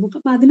സെപ്പറേറ്റ് നോട്ട്ബുക്ക്.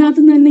 അപ്പൊ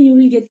അതിനകത്ത് നിന്ന് തന്നെ you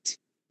will get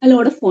a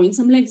lot of points.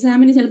 നമ്മൾ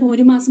എക്സാമിന് ചിലപ്പോൾ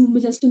 1 മാസം മുമ്പ്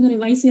ജസ്റ്റ് ഒന്ന്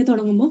റിവൈസ് ചെയ്ത്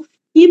തുടങ്ങുമ്പോൾ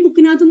ഈ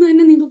ബുക്കിനകത്ത് നിന്ന്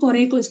തന്നെ നിങ്ങൾക്ക്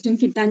കുറെ ക്വസ്റ്റ്യൻ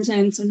കിട്ടാൻ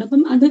ചാൻസ് ഉണ്ട്.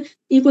 അപ്പം അത്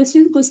ഈ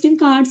ക്വസ്റ്റ്യൻ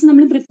കാർഡ്സ്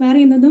നമ്മൾ പ്രിപ്പയർ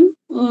ചെയ്യുന്നതും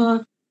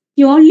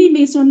purely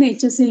based on the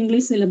HSC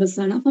English syllabus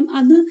ആണ്. അപ്പം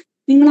അത്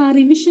നിങ്ങൾ ആ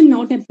റിവിഷൻ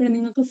നോട്ട് എപ്പോഴും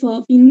നിങ്ങൾക്ക്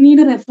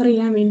പിന്നീട് റെഫർ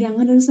ചെയ്യാൻ വേണ്ടി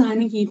അങ്ങനെ ഒരു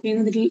സാധനം കീപ്പ്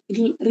ചെയ്യുന്നത്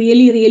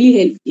റിയലി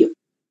ഹെൽപ്പ് ചെയ്യും.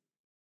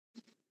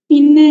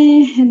 പിന്നെ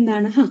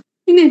എന്താണ്,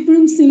 പിന്നെ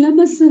എപ്പോഴും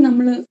സിലബസ്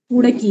നമ്മൾ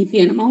കൂടെ കീപ്പ്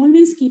ചെയ്യണം.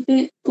 Always keep a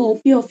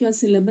copy of your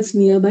syllabus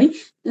nearby.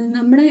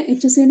 നമ്മുടെ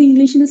HSCയുടെ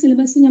ഇംഗ്ലീഷിന്റെ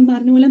സിലബസ് ഞാൻ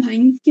പറഞ്ഞ പോലെ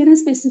ഭയങ്കര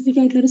സ്പെസിഫിക്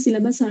ആയിട്ടുള്ള ഒരു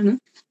സിലബസ് ആണ്.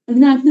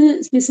 അതിനകത്ത്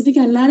സ്പെസിഫിക്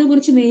അല്ലാതെ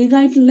കുറച്ച്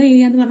വേഗമായിട്ടുള്ള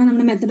ഏരിയ എന്ന് പറഞ്ഞാൽ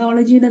നമ്മുടെ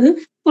മെത്തഡോളജിയുടേത്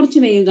കുറച്ച്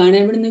വേഗമാണ്.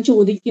 എവിടെ നിന്ന്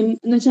ചോദിക്കും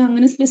എന്ന് വെച്ചാൽ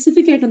അങ്ങനെ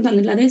സ്പെസിഫിക് ആയിട്ടൊന്നും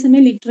തന്നില്ല.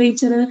 അതേസമയം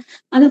ലിറ്ററേച്ചർ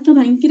അതൊക്കെ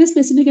ഭയങ്കര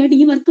സ്പെസിഫിക് ആയിട്ട്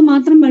ഈ വർക്ക്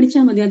മാത്രം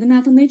പഠിച്ചാൽ മതി,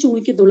 അതിനകത്തുനിന്നേ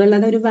ചോദിക്കത്തുള്ളൂ,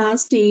 അല്ലാതെ ഒരു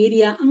വാസ്റ്റ്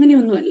ഏരിയ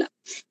അങ്ങനെയൊന്നുമല്ല.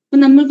 അപ്പൊ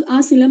നമ്മൾ ആ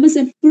സിലബസ്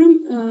എപ്പോഴും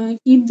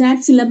keep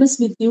that syllabus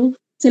with you.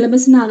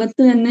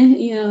 സിലബസിനകത്ത് തന്നെ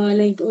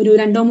ലൈക്ക് ഒരു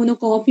 2-3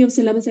 കോപ്പി ഓഫ്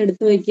സിലബസ്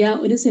എടുത്ത് വെക്കുക.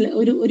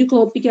 ഒരു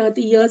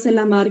കോപ്പിക്കകത്ത് ഇയേഴ്സ്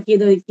എല്ലാം മാർക്ക്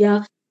ചെയ്ത് വെക്കുക.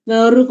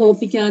 വേറൊരു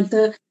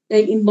കോപ്പിക്കകത്ത്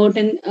ലൈക്ക്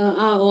ഇമ്പോർട്ടൻറ്റ്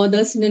ആ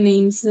ഓതേഴ്സിന്റെ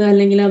നെയിംസ്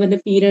അല്ലെങ്കിൽ അവരുടെ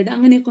പീരീഡ്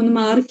അങ്ങനെയൊക്കെ ഒന്ന്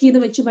മാർക്ക് ചെയ്ത്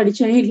വെച്ച്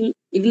പഠിച്ചു കഴിഞ്ഞാൽ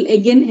it will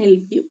again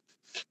help you.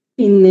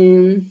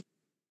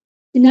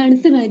 പിന്നെ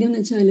അടുത്ത കാര്യം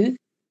എന്ന് വെച്ചാല്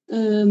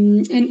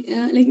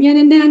ലൈക്ക് ഞാൻ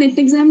എൻ്റെ ആ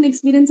നെറ്റ് എക്സാമിന്റെ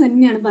എക്സ്പീരിയൻസ്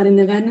തന്നെയാണ്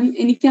പറയുന്നത്. കാരണം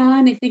എനിക്ക് ആ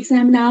നെറ്റ്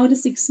എക്സാമിന്റെ ആ ഒരു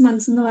 6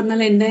 months എന്ന്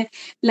പറഞ്ഞാൽ എൻ്റെ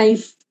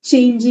ലൈഫ്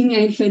ചേഞ്ചിങ്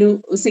ആയിട്ടുള്ളൊരു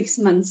 6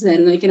 months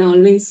ആയിരുന്നു. I can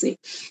always say.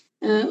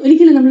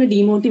 ഒരിക്കലും നമ്മൾ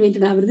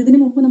ഡീമോട്ടിവേറ്റഡ് ആവരുത്. ഇതിനു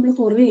മുമ്പ് നമ്മൾ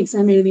കുറേ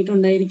എക്സാം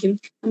എഴുതിയിട്ടുണ്ടായിരിക്കും.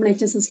 നമ്മൾ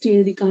HSST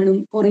എഴുതി കാണും,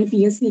 കുറേ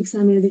PSC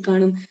എക്സാം എഴുതി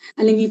കാണും,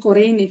 അല്ലെങ്കിൽ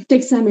കുറേ നെറ്റ്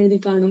എക്സാം എഴുതി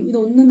കാണും.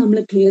 ഇതൊന്നും നമ്മൾ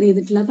ക്ലിയർ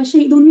ചെയ്തിട്ടില്ല. പക്ഷെ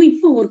ഇതൊന്നും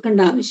ഇപ്പൊ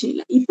ഓർക്കേണ്ട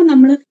ആവശ്യമില്ല. ഇപ്പൊ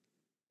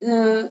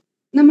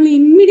നമ്മൾ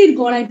ഇമ്മീഡിയറ്റ്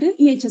ഗോളായിട്ട്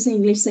ഈ HSC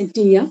ഇംഗ്ലീഷ് സെറ്റ്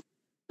ചെയ്യുക.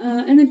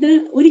 എന്നിട്ട്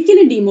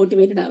ഒരിക്കലും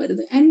ഡീമോട്ടിവേറ്റഡ്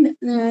ആവരുത്. ആൻഡ്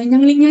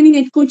ഞാൻ ഈ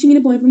നെറ്റ്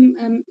കോച്ചിങ്ങിന് പോയപ്പം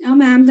ആ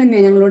മാം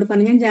തന്നെയാണ് ഞങ്ങളോട്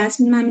പറഞ്ഞു. ഞാൻ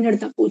ജാസ്മിൻ മാമിന്റെ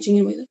അടുത്താണ്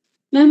കോച്ചിങ്ങിന് പോയത്.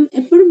 മാം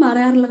എപ്പോഴും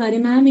പറയാറുള്ള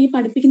കാര്യം, മാം ഈ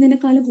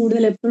പഠിപ്പിക്കുന്നതിനേക്കാൾ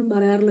കൂടുതൽ എപ്പോഴും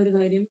പറയാറുള്ള ഒരു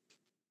കാര്യം,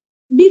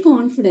 ബി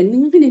കോൺഫിഡൻറ്റ്.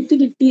 നിങ്ങൾക്ക് നെറ്റ്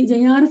കിട്ടി,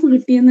 JRF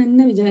കിട്ടിയെന്ന്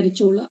തന്നെ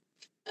വിചാരിച്ചോളൂ.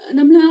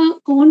 നമ്മൾ ആ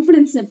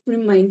കോൺഫിഡൻസ്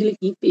എപ്പോഴും മൈൻഡിൽ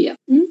കീപ്പ് ചെയ്യാം.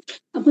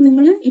 അപ്പൊ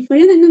നിങ്ങൾ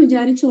ഇപ്പോഴേ തന്നെ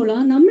വിചാരിച്ചോളൂ,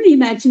 നമ്മൾ ഈ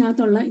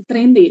ബാച്ചിനകത്തുള്ള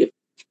ഇത്രയും പേരും,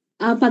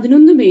 ആ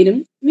 11 പേരും,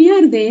 we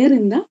are there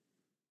in the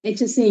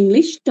HSC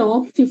English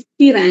top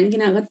 50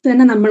 റാങ്കിനകത്ത്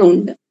തന്നെ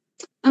നമ്മളുണ്ട്.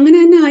 അങ്ങനെ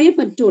തന്നെ ആയേ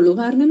പറ്റുള്ളൂ.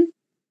 കാരണം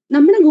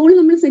നമ്മുടെ ഗോൾ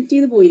നമ്മൾ സെറ്റ്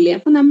ചെയ്ത് പോയില്ലേ.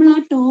 അപ്പൊ നമ്മൾ ആ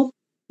ടോപ്പ്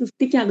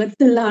 50ക്ക്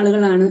അകത്തുള്ള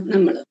ആളുകളാണ്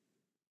നമ്മൾ.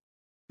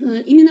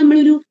 ഇനി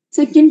നമ്മളൊരു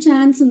സെക്കൻഡ്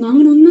ചാൻസ് ഒന്നും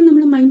അങ്ങനെ ഒന്നും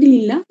നമ്മുടെ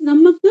മൈൻഡിലില്ല.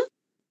 നമുക്ക്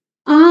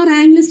ആ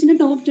റാങ്ക് ലിസ്റ്റിന്റെ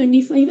ടോപ്പ്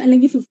 25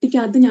 അല്ലെങ്കിൽ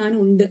 50ക്കകത്ത്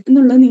ഞാനുണ്ട്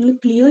എന്നുള്ളത് നിങ്ങൾ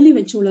ക്ലിയർലി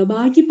വെച്ചോളൂ.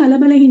 ബാക്കി പല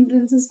പല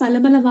ഹിൻഡ്രൻസസ്, പല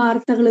പല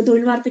വാർത്തകൾ,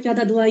 തൊഴിൽ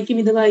വാർത്തയ്ക്കകത്ത് അത് വായിക്കും,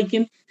 ഇത്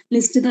വായിക്കും,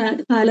 ലിസ്റ്റ്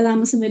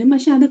കാലതാമസം വരും.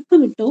 പക്ഷെ അതൊക്കെ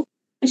വിട്ടോ.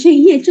 പക്ഷെ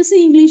ഈ HSC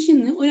ഇംഗ്ലീഷിൽ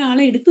നിന്ന്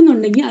ഒരാളെ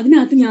എടുക്കുന്നുണ്ടെങ്കിൽ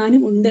അതിനകത്ത്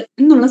ഞാനും ഉണ്ട്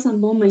എന്നുള്ള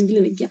സംഭവം മൈൻഡിൽ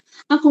വെക്കുക.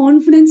 ആ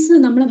കോൺഫിഡൻസ്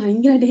നമ്മളെ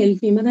ഭയങ്കരമായിട്ട്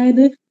ഹെൽപ്പ് ചെയ്യും.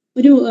 അതായത്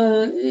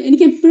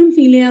എനിക്ക് എപ്പോഴും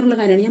ഫീൽ ചെയ്യാറുള്ള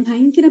കാര്യമാണ്, ഞാൻ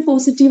ഭയങ്കര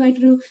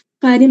പോസിറ്റീവായിട്ടൊരു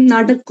കാര്യം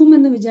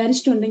നടക്കുമെന്ന്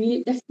വിചാരിച്ചിട്ടുണ്ടെങ്കിൽ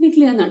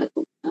ഡെഫിനറ്റ്ലി അത്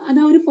നടക്കും. അത്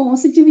ആ ഒരു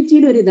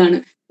പോസിറ്റിവിറ്റിയുടെ ഒരു ഇതാണ്.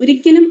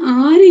 ഒരിക്കലും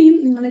ആരെയും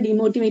നിങ്ങളെ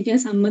ഡീമോട്ടിവേറ്റ്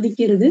ചെയ്യാൻ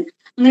സമ്മതിക്കരുത്.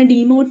 അങ്ങനെ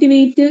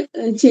ഡീമോട്ടിവേറ്റ്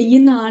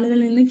ചെയ്യുന്ന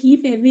ആളുകളിൽ നിന്ന്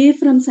keep away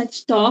from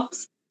such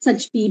talks,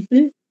 such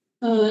people.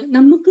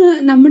 നമുക്ക്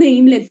നമ്മുടെ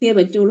എയിമിൽ എത്തിയേ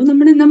പറ്റുള്ളൂ.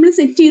 നമ്മൾ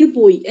സെറ്റ് ചെയ്ത്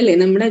പോയി അല്ലെ.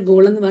 നമ്മുടെ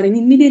ഗോൾ എന്ന്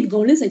പറയുന്നത് immediate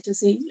goal is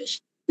HSC English.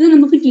 ഇത്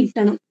നമുക്ക്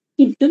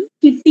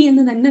കിട്ടി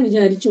എന്ന് തന്നെ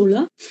വിചാരിച്ചോളുക.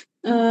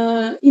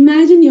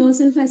 Imagine your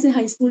self as A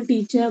high school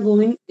teacher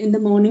going in the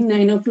morning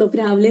 9 o'clock,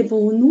 രാവിലെ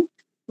പോകുന്നു,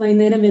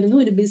 വൈകുന്നേരം വരുന്നു,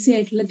 ഒരു ബിസി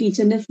ആയിട്ടുള്ള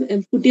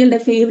കുട്ടികളുടെ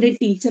ഫേവറേറ്റ്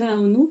ടീച്ചർ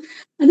ആവുന്നു.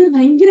 അത്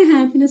ഭയങ്കര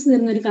ഹാപ്പിനെസ്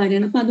തരുന്ന ഒരു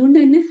കാര്യമാണ്. അപ്പൊ അതുകൊണ്ട്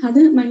തന്നെ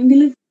അത്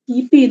മൈൻഡിൽ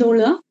കീപ്പ്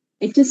ചെയ്തോളുക.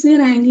 HSC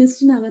റാങ്ക്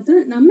ലിസ്റ്റിനകത്ത്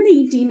നമ്മുടെ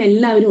ഈ ടീം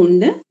എല്ലാവരും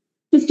ഉണ്ട്,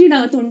 50യുടെ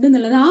അകത്തുണ്ട്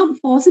എന്നുള്ളത് ആ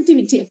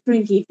പോസിറ്റിവിറ്റി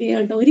എപ്പോഴും കീപ്പ് ചെയ്യുക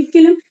കേട്ടോ.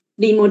 ഒരിക്കലും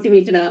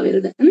ഡീമോട്ടിവേറ്റഡ്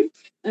ആവരുത്.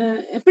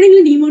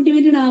 എപ്പോഴെങ്കിലും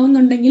ഡീമോട്ടിവേറ്റഡ്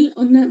ആവുന്നുണ്ടെങ്കിൽ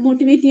ഒന്ന്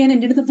മോട്ടിവേറ്റ് ചെയ്യാൻ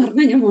എൻ്റെ അടുത്ത്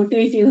പറഞ്ഞാൽ ഞാൻ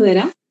മോട്ടിവേറ്റ് ചെയ്ത്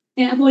തരാം.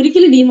 അപ്പൊ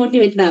ഒരിക്കലും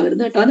ഡീമോട്ടിവേറ്റഡ്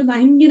ആവരുത് കേട്ടോ. അത്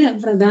ഭയങ്കര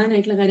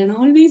പ്രധാനമായിട്ടുള്ള കാര്യമാണ്.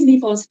 Always be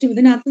positive.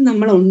 ഇതിനകത്ത്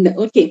നമ്മളുണ്ട്.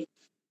 ഓക്കെ.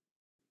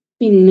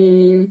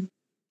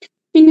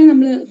 പിന്നെ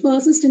നമ്മൾ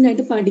പെർസിസ്റ്റന്റ്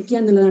ആയിട്ട് പഠിക്കുക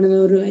എന്നുള്ളതാണ്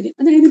വേറൊരു കാര്യം.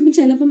 അതായത് ഇപ്പം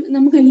ചിലപ്പം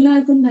നമുക്ക്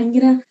എല്ലാവർക്കും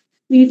ഭയങ്കര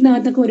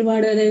വീട്ടിനകത്തൊക്കെ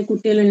ഒരുപാട്, അതായത്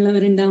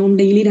കുട്ടികളുള്ളവരുണ്ടാവും,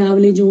 ഡെയിലി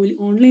രാവിലെ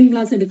ഓൺലൈൻ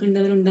ക്ലാസ്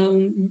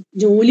എടുക്കേണ്ടവരുണ്ടാവും,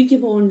 ജോലിക്ക്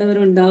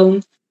പോകേണ്ടവരുണ്ടാവും,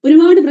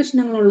 ഒരുപാട്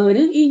പ്രശ്നങ്ങളുള്ളവർ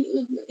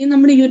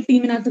നമ്മുടെ ഈ ഒരു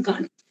ടീമിനകത്ത്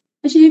കാണും.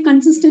 പക്ഷേ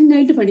കൺസിസ്റ്റന്റ്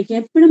ആയിട്ട് പഠിക്കുക.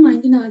 എപ്പോഴും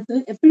മൈൻഡിനകത്ത്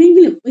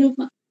എപ്പോഴെങ്കിലും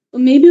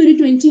മേ ബി ഒരു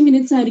 20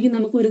 minutes ആയിരിക്കും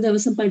നമുക്ക് ഒരു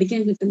ദിവസം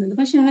പഠിക്കാൻ കിട്ടുന്നത്.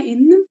 പക്ഷെ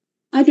എന്നും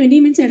ആ 20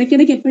 minutes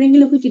ഇടയ്ക്കിടയ്ക്ക്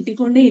എപ്പോഴെങ്കിലും ഒക്കെ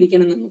കിട്ടിക്കൊണ്ടേ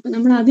ഇരിക്കണം നമുക്ക്.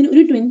 നമ്മൾ അതിന്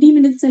ഒരു 20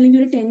 minutes അല്ലെങ്കിൽ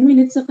ഒരു 10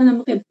 minutes ഒക്കെ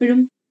നമുക്ക് എപ്പോഴും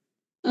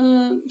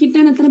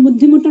കിട്ടാൻ അത്ര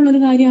ബുദ്ധിമുട്ടുള്ള ഒരു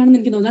കാര്യമാണെന്ന്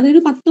എനിക്ക് തോന്നുന്നു.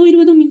 അതായത്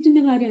 10-20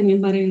 മിനിറ്റിന്റെ കാര്യമാണ്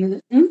ഞാൻ പറയുന്നത്.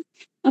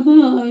 അപ്പോൾ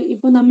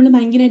ഇപ്പൊ നമ്മൾ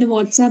ഭയങ്കരമായിട്ട്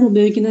വാട്സാപ്പ്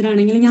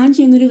ഉപയോഗിക്കുന്നവരാണെങ്കിൽ ഞാൻ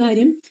ചെയ്യുന്നൊരു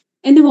കാര്യം,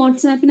 എന്റെ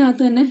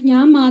വാട്സാപ്പിനകത്ത് തന്നെ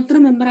ഞാൻ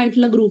മാത്രം മെമ്പർ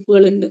ആയിട്ടുള്ള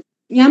ഗ്രൂപ്പുകളുണ്ട്.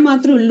 ഞാൻ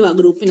മാത്രമേ ഉള്ളൂ ആ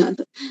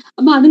ഗ്രൂപ്പിനകത്ത്.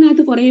 അപ്പൊ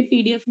അതിനകത്ത് കുറെ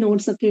PDF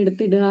നോട്ട്സ് ഒക്കെ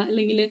എടുത്തിടുക,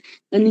 അല്ലെങ്കിൽ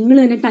നിങ്ങൾ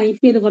തന്നെ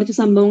ടൈപ്പ് ചെയ്ത് കുറച്ച്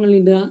സംഭവങ്ങൾ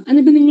ഇടുക.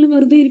 എന്നിട്ട് നിങ്ങൾ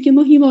വെറുതെ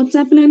ഇരിക്കുമ്പോൾ ഈ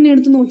വാട്സാപ്പിൽ തന്നെ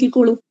എടുത്ത്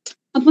നോക്കിക്കോളൂ.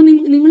 അപ്പൊ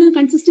നിങ്ങൾ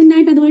കൺസിസ്റ്റന്റ്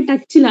ആയിട്ട് അതുമായി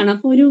ടച്ചിലാണ്.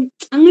 അപ്പൊ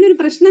അങ്ങനെ ഒരു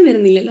പ്രശ്നം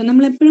വരുന്നില്ലല്ലോ.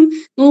 നമ്മളെപ്പോഴും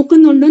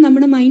നോക്കുന്നുണ്ട്,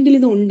 നമ്മുടെ മൈൻഡിൽ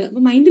ഇതുണ്ട്.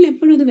 അപ്പൊ മൈൻഡിൽ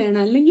എപ്പോഴും ഇത്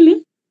വേണം, അല്ലെങ്കിൽ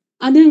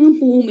അത് അങ്ങ്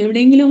പോവും,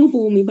 എവിടെയെങ്കിലും അങ്ങ്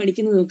പോവും ഈ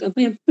പഠിക്കുന്നതൊക്കെ.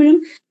 അപ്പൊ എപ്പോഴും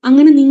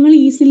അങ്ങനെ നിങ്ങൾ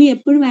ഈസിലി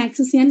എപ്പോഴും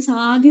ആക്സസ് ചെയ്യാൻ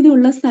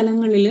സാധ്യതയുള്ള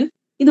സ്ഥലങ്ങളിൽ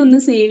ഇതൊന്ന്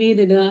സേവ്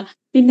ചെയ്തിടുക.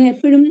 പിന്നെ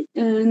എപ്പോഴും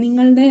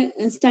നിങ്ങളുടെ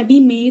സ്റ്റഡി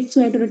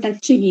മേറ്റ്സുമായിട്ടൊരു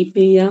ടച്ച് കീപ്പ്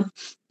ചെയ്യുക.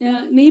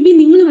 മേ ബി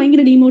നിങ്ങൾ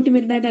ഭയങ്കര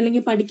ഡീമോട്ടിവേറ്റഡ് ആയിട്ട്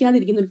അല്ലെങ്കിൽ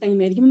പഠിക്കാതിരിക്കുന്ന ഒരു ടൈം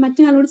ആയിരിക്കും.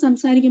 മറ്റേ ആളോട്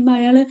സംസാരിക്കുമ്പോൾ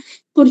അയാള്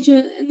കുറച്ച്,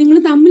 നിങ്ങൾ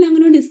തമ്മിൽ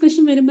അങ്ങനെ ഒരു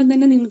ഡിസ്കഷൻ വരുമ്പോൾ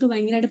തന്നെ നിങ്ങൾക്ക്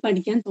ഭയങ്കരമായിട്ട്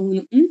പഠിക്കാൻ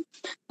തോന്നും.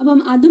 അപ്പം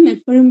അതും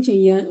എപ്പോഴും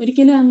ചെയ്യുക.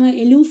 ഒരിക്കലും അങ്ങ്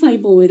എലൂഫായി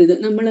പോകരുത്.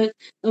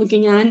 ഓക്കെ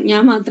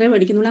ഞാൻ മാത്രമേ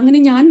പഠിക്കുന്നുള്ളൂ,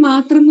 അങ്ങനെ ഞാൻ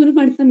മാത്രം ഒരു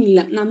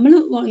പഠിത്തമില്ല.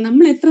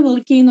 നമ്മൾ എത്ര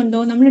വർക്ക്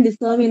ചെയ്യുന്നുണ്ടോ, നമ്മൾ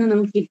ഡിസേർവ് ചെയ്യുന്നത്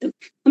നമുക്ക് കിട്ടും.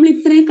 നമ്മൾ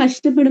ഇത്രയും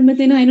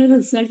കഷ്ടപ്പെടുമ്പോഴത്തേനും അതിനൊരു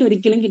റിസൾട്ട്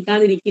ഒരിക്കലും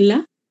കിട്ടാതിരിക്കില്ല.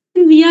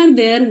 V are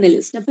there in the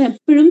list. അപ്പൊ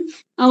എപ്പോഴും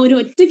ആ ഒരു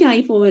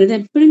ഒറ്റയ്ക്കായി പോകരുത്.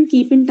 എപ്പോഴും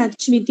keep in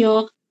touch with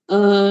your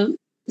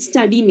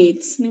study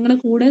mates. നിങ്ങളുടെ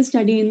കൂടെ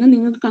സ്റ്റഡി ചെയ്യുന്ന,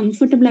 നിങ്ങൾക്ക്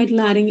കംഫർട്ടബിൾ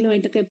ആയിട്ടുള്ള ആരെങ്കിലും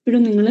ആയിട്ടൊക്കെ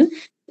എപ്പോഴും നിങ്ങൾ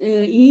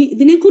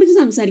ഇതിനെക്കുറിച്ച്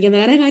സംസാരിക്കുക.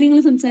 വേറെ കാര്യങ്ങൾ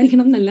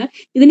സംസാരിക്കണം എന്നല്ല,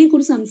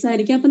 ഇതിനെക്കുറിച്ച്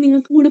സംസാരിക്കുക. അപ്പൊ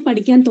നിങ്ങൾക്ക് കൂടെ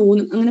പഠിക്കാൻ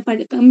തോന്നും. അങ്ങനെ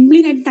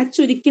കംപ്ലീറ്റ് ആയിട്ട് ടച്ച്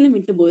ഒരിക്കലും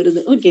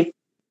വിട്ടുപോകരുത്. ഓക്കെ.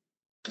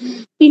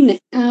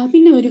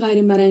 പിന്നെ ഒരു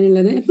കാര്യം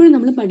പറയാനുള്ളത്, എപ്പോഴും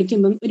നമ്മൾ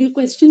പഠിക്കുമ്പം ഒരു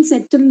ക്വസ്റ്റ്യൻ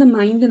സെറ്ററിന്റെ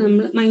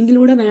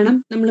മൈൻഡിലൂടെ വേണം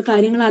നമ്മൾ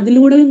കാര്യങ്ങൾ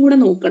അതിലൂടെയും കൂടെ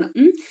നോക്കണം.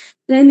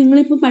 അതായത്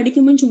നിങ്ങളിപ്പോ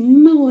പഠിക്കുമ്പോൾ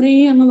ചുമ്മാ കുറെ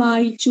അങ്ങ്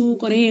വായിച്ചു,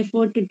 കുറെ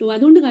എഫേർട്ട് ഇട്ടു,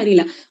 അതുകൊണ്ട്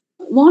കാര്യമില്ല.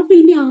 വാട്ട്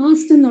വിൽ ബി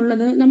ആസ്ഡ്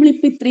എന്നുള്ളത്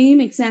നമ്മളിപ്പോൾ ഇത്രയും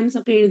എക്സാംസ്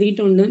ഒക്കെ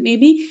എഴുതിയിട്ടുണ്ട്. മേ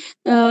ബി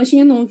പക്ഷെ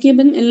ഞാൻ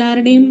നോക്കിയപ്പം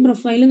എല്ലാവരുടെയും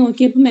പ്രൊഫൈൽ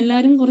നോക്കിയപ്പം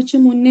എല്ലാവരും കുറച്ച്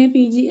മുന്നേ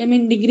PG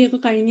ഡിഗ്രി ഒക്കെ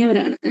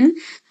കഴിഞ്ഞവരാണ്.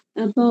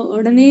 അപ്പോൾ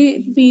ഉടനെ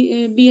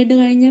BEd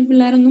കഴിഞ്ഞ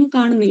പിള്ളേരൊന്നും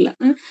കാണുന്നില്ല.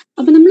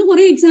 അപ്പൊ നമ്മൾ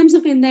കുറെ എക്സാംസ്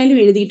ഒക്കെ എന്തായാലും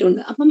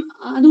എഴുതിയിട്ടുണ്ട്. അപ്പം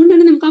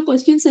അതുകൊണ്ടാണ് നമുക്ക് ആ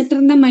ക്വസ്റ്റ്യൻ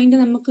സെറ്ററിന്റെ മൈൻഡ്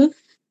നമുക്ക്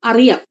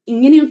അറിയാം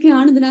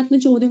ഇങ്ങനെയൊക്കെയാണ് ഇതിനകത്ത്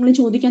ചോദ്യങ്ങൾ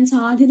ചോദിക്കാൻ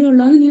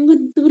സാധ്യതയുള്ളതെന്ന് നിങ്ങൾക്ക്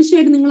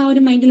തീർച്ചയായിട്ടും നിങ്ങൾ ആ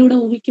ഒരു മൈൻഡിലൂടെ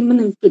ഊഹിക്കുമ്പോൾ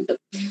നിങ്ങൾക്ക് കിട്ടും.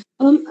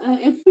 അപ്പം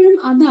എപ്പോഴും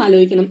അത്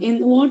ആലോചിക്കണം.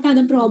 What are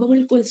the probable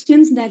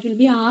questions that will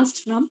be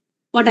ആസ്ഡ് from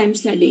what I M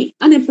studying.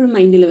 അത് എപ്പോഴും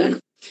മൈൻഡിൽ വേണം.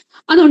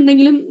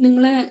 അതുണ്ടെങ്കിലും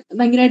നിങ്ങളെ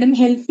ഭയങ്കരമായിട്ടും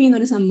ഹെൽപ്പ്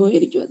ചെയ്യുന്ന ഒരു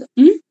സംഭവമായിരിക്കും അത്.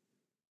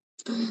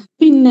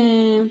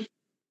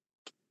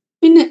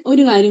 പിന്നെ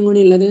ഒരു കാര്യം കൂടി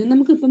ഉള്ളത്,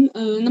 നമുക്കിപ്പം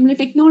നമ്മൾ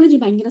ടെക്നോളജി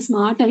ഭയങ്കര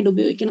സ്മാർട്ടായിട്ട്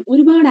ഉപയോഗിക്കണം.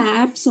 ഒരുപാട്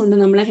ആപ്സ് ഉണ്ട്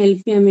നമ്മളെ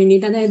ഹെൽപ്പ് ചെയ്യാൻ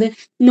വേണ്ടിയിട്ട്. അതായത്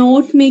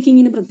നോട്ട്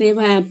മേക്കിങ്ങിന് പ്രത്യേക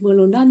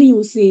ആപ്പുകളുണ്ട്, അത്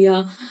യൂസ്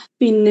ചെയ്യുക.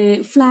 പിന്നെ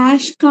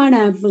ഫ്ലാഷ് കാർഡ്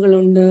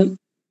ആപ്പുകളുണ്ട്.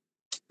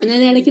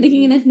 അതായത് ഇടയ്ക്കിടയ്ക്ക്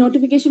ഇങ്ങനെ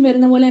നോട്ടിഫിക്കേഷൻ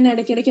വരുന്ന പോലെ തന്നെ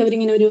ഇടയ്ക്കിടയ്ക്ക്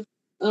അവരിങ്ങനെ ഒരു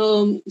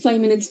 5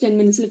 minutes 10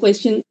 minutes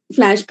question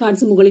flash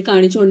cards മുകളിൽ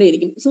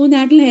കാണിച്ചുകൊണ്ടേയിരിക്കും. So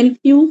that will help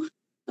you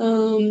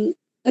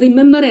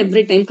remember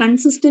every time.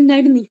 Consistent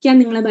ആയിട്ട് നിൽക്കാൻ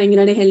നിങ്ങളെ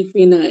ഭയങ്കരമായിട്ട് ഹെൽപ്പ്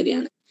ചെയ്യുന്ന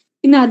കാര്യമാണ്.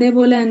 പിന്നെ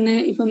അതേപോലെ തന്നെ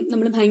ഇപ്പം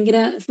നമ്മൾ ഭയങ്കര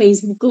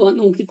ഫേസ്ബുക്ക്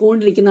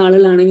നോക്കിക്കൊണ്ടിരിക്കുന്ന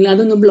ആളുകളാണെങ്കിൽ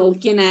അതൊന്ന് ബ്ലോക്ക്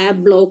ചെയ്യാൻ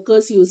ആപ്പ്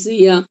ബ്ലോക്കേഴ്സ് യൂസ്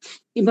ചെയ്യുക.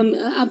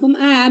 അപ്പം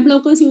ആ ആപ്പ്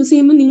ബ്ലോക്കേഴ്സ് യൂസ്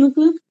ചെയ്യുമ്പോൾ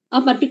നിങ്ങൾക്ക്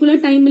ആ പർട്ടിക്കുലർ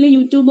ടൈമിൽ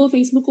യൂട്യൂബോ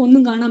ഫേസ്ബുക്കോ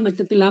ഒന്നും കാണാൻ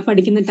പറ്റത്തില്ല ആ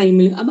പഠിക്കുന്ന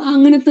ടൈമിൽ. അപ്പൊ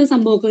അങ്ങനത്തെ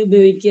സംഭവമൊക്കെ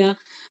ഉപയോഗിക്കുക.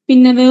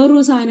 പിന്നെ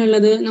വേറൊരു സാധനം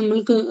ഉള്ളത്,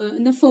 നമ്മൾക്ക്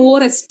എന്താ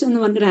ഫോറസ്റ്റ് എന്ന്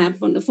പറഞ്ഞൊരു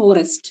ആപ്പ് ഉണ്ട്.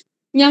 ഫോറസ്റ്റ്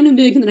ഞാൻ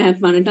ഉപയോഗിക്കുന്ന ഒരു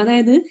ആപ്പാണ് കേട്ടോ.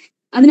 അതായത്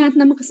അതിനകത്ത്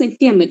നമുക്ക് സെറ്റ്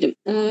ചെയ്യാൻ പറ്റും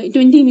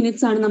 20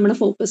 minutes ആണ് നമ്മുടെ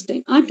ഫോക്കസ്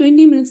ടൈം. ആ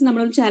 20 minutes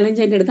നമ്മളൊരു ചാലഞ്ച്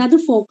ആയിട്ട് എടുത്ത് അത്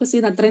ഫോക്കസ്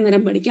ചെയ്ത് അത്രയും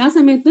നേരം പഠിക്കുക. ആ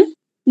സമയത്ത്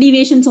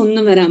ഡീവിയേഷൻസ്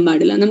ഒന്നും വരാൻ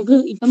പാടില്ല. നമുക്ക്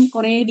ഇപ്പം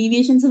കുറെ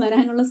ഡീവിയേഷൻസ്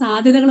വരാനുള്ള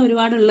സാധ്യതകൾ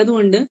ഒരുപാട് ഉള്ളത്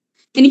കൊണ്ട്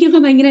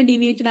എനിക്കൊക്കെ ഭയങ്കര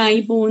ഡീവിയേറ്റഡ് ആയി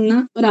പോകുന്ന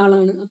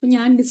ഒരാളാണ്. അപ്പൊ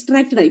ഞാൻ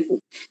ഡിസ്ട്രാക്റ്റഡ് ആയി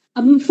പോകും.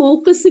 അപ്പം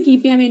ഫോക്കസ്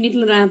കീപ്പ് ചെയ്യാൻ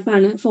വേണ്ടിയിട്ടുള്ള ഒരു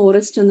ആപ്പാണ്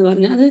ഫോറസ്റ്റ് എന്ന്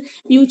പറഞ്ഞാൽ. അത്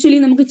മ്യൂച്വലി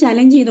നമുക്ക്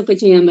ചലഞ്ച് ചെയ്തൊക്കെ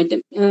ചെയ്യാൻ പറ്റും.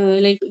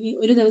 ലൈക്ക്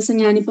ഒരു ദിവസം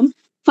ഞാനിപ്പം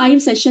 5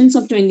 sessions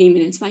of 20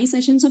 minutes 5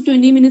 sessions of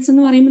 20 minutes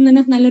എന്ന് പറയുമ്പോൾ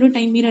തന്നെ നല്ലൊരു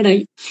ടൈം പീരീഡ്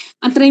ആയി.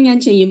 അത്രയും ഞാൻ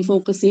ചെയ്യും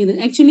ഫോക്കസ് ചെയ്ത്.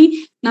 ആക്ച്വലി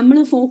നമ്മൾ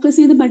ഫോക്കസ്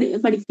ചെയ്ത്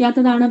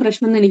പഠിക്കാത്തതാണ്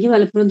പ്രശ്നം എന്ന് എനിക്ക്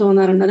പലപ്പോഴും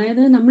തോന്നാറുണ്ട്.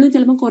 അതായത് നമ്മൾ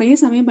ചിലപ്പോൾ കുറേ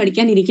സമയം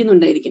പഠിക്കാൻ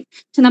ഇരിക്കുന്നുണ്ടായിരിക്കും,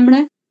 പക്ഷെ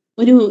നമ്മുടെ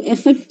ഒരു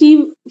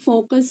എഫക്റ്റീവ്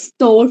ഫോക്കസ്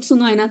തോട്ട്സ്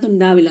ഒന്നും അതിനകത്ത്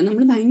ഉണ്ടാവില്ല.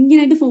 നമ്മൾ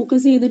ഭയങ്കരമായിട്ട്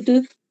ഫോക്കസ് ചെയ്തിട്ട്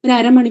ഒരു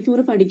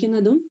അരമണിക്കൂർ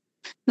പഠിക്കുന്നതും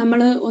നമ്മൾ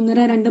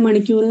 1.5-2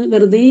 മണിക്കൂർ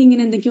വെറുതെ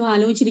ഇങ്ങനെ എന്തൊക്കെയോ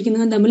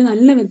ആലോചിച്ചിരിക്കുന്നതും തമ്മിൽ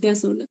നല്ല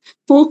വ്യത്യാസമുണ്ട്.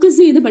 ഫോക്കസ്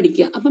ചെയ്ത്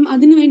പഠിക്കുക. അപ്പം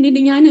അതിന്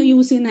വേണ്ടിയിട്ട് ഞാൻ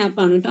യൂസ് ചെയ്യുന്ന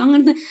ആപ്പാണ് കേട്ടോ.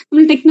 അങ്ങനത്തെ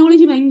നമ്മൾ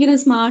ടെക്നോളജി ഭയങ്കര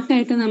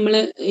സ്മാർട്ടായിട്ട് നമ്മൾ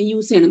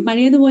യൂസ് ചെയ്യണം.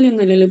 പഴയതുപോലെ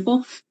ഒന്നുമല്ലല്ലോ. ഇപ്പോൾ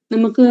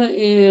നമുക്ക്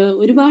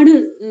ഒരുപാട്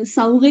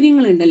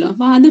സൗകര്യങ്ങളുണ്ടല്ലോ.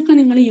 അപ്പൊ അതൊക്കെ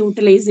നിങ്ങൾ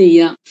യൂട്ടിലൈസ്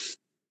ചെയ്യുക.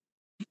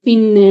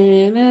 പിന്നെ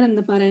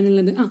വേറെന്താ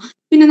പറയാനുള്ളത്?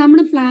 പിന്നെ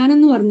നമ്മുടെ പ്ലാൻ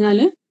എന്ന്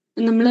പറഞ്ഞാല്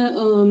നമ്മൾ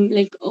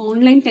ലൈക്ക്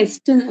ഓൺലൈൻ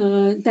ടെസ്റ്റ്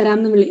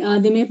തരാമെന്ന്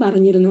ആദ്യമേ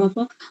പറഞ്ഞിരുന്നു.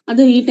 അപ്പോൾ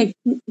അത് ഈ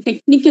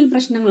ടെക്നിക്കൽ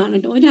പ്രശ്നങ്ങളാണ്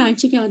കേട്ടോ.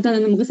 ഒരാഴ്ചക്കകത്ത് അത്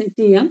നമുക്ക്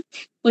സെറ്റ് ചെയ്യാം.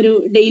 ഒരു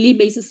ഡെയിലി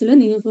ബേസിസിൽ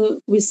നിങ്ങൾക്ക്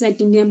ക്വിസ്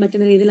അറ്റൻഡ് ചെയ്യാൻ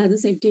പറ്റുന്ന രീതിയിൽ അത്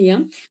സെറ്റ്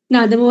ചെയ്യാം. പിന്നെ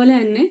അതുപോലെ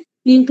തന്നെ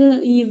നിങ്ങൾക്ക്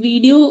ഈ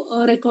വീഡിയോ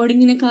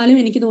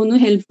റെക്കോർഡിങ്ങിനെക്കാളും എനിക്ക്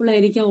തോന്നുന്നു ഹെൽപ്ഫുൾ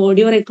ആയിരിക്കും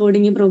ഓഡിയോ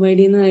റെക്കോർഡിങ് പ്രൊവൈഡ്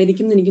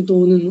ചെയ്യുന്നതായിരിക്കും എന്ന് എനിക്ക്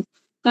തോന്നുന്നു.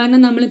 കാരണം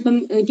നമ്മളിപ്പം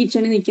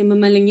കിച്ചണിൽ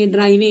നിൽക്കുമ്പം അല്ലെങ്കിൽ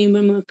ഡ്രൈവ്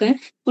ചെയ്യുമ്പം ഒക്കെ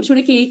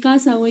കുറച്ചുകൂടെ കേൾക്കാൻ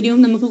സൗകര്യവും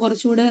നമുക്ക്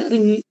കുറച്ചുകൂടെ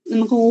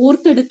നമുക്ക്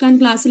ഓർത്തെടുക്കാൻ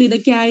ക്ലാസ്സിൽ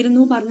ഇതൊക്കെ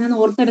ആയിരുന്നു പറഞ്ഞാൽ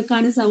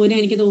ഓർത്തെടുക്കാനും സൗകര്യം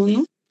എനിക്ക്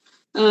തോന്നുന്നു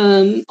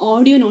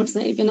ഓഡിയോ നോട്ട്സ്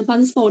ആയിരിക്കും. അപ്പൊ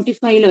അത്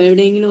സ്പോട്ടിഫൈയിലോ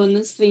എവിടെയെങ്കിലും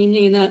ഒന്ന് സ്ട്രീം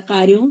ചെയ്യുന്ന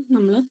കാര്യവും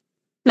നമ്മൾ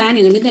പ്ലാൻ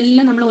ചെയ്യുന്നുണ്ട്.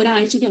 ഇതെല്ലാം നമ്മൾ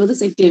ഒരാഴ്ചക്കകത്ത്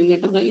സെറ്റ് ചെയ്യും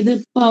കേട്ടോ.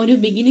 ഇതിപ്പോ ഒരു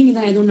ബിഗിനിങ്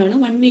ഇതായതുകൊണ്ടാണ്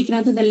 1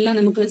 വീക്കിനകത്ത് ഇതെല്ലാം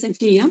നമുക്ക്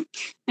സെറ്റ് ചെയ്യാം.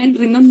 And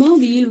remember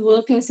will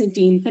work as a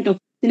team കേട്ടോ.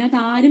 ഇതിനകത്ത്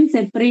ആരും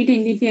സെപ്പറേറ്റ്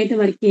എൻറ്റിറ്റി ആയിട്ട്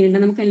വർക്ക് ചെയ്യേണ്ട.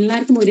 നമുക്ക്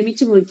എല്ലാവർക്കും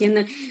ഒരുമിച്ച് വർക്ക്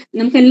ചെയ്യുന്ന,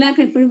 നമുക്ക്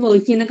എല്ലാവർക്കും എപ്പോഴും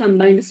വർക്ക് ചെയ്യുന്ന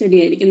കമ്പൈൻഡ് സ്റ്റഡി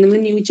ആയിരിക്കും. നമ്മൾ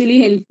മ്യൂച്വലി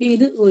ഹെൽപ്പ്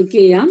ചെയ്ത് വർക്ക്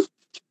ചെയ്യാം.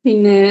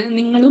 പിന്നെ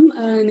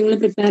നിങ്ങൾ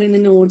പ്രിപ്പയർ ചെയ്യുന്ന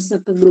നോട്ട്സ്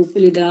ഒക്കെ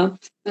ഗ്രൂപ്പിൽ ഇടുക.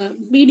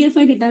 PDF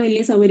ആയിട്ട് ഇട്ടാൽ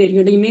വലിയ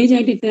സൗകര്യമായിരിക്കും കേട്ടോ. ഇമേജ്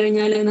ആയിട്ട് ഇട്ട്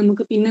കഴിഞ്ഞാൽ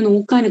നമുക്ക് പിന്നെ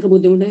നോക്കാനൊക്കെ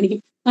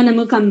ബുദ്ധിമുട്ടായിരിക്കും. അത്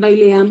നമുക്ക് കമ്പൈൽ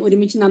ചെയ്യാം.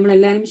 ഒരുമിച്ച്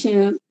നമ്മളെല്ലാവരും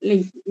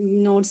ലൈക്ക്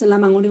നോട്ട്സ്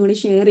എല്ലാം അങ്ങോട്ടും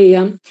ഇങ്ങോട്ടും ഷെയർ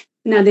ചെയ്യാം.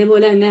 പിന്നെ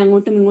അതേപോലെ തന്നെ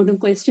അങ്ങോട്ടും ഇങ്ങോട്ടും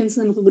ക്വസ്റ്റ്യൻസ്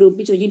നമുക്ക്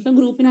ഗ്രൂപ്പിൽ ചോദിക്കും. ഇപ്പം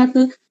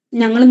ഗ്രൂപ്പിനകത്ത്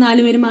ഞങ്ങൾ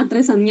 4 പേര്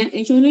മാത്രമേ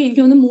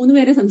എനിക്ക് തോന്നുന്നു 3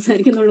 പേരെ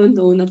സംസാരിക്കുന്നുള്ളൂ എന്ന്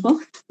തോന്നുന്നു. അപ്പോൾ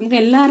നമുക്ക്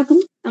എല്ലാവർക്കും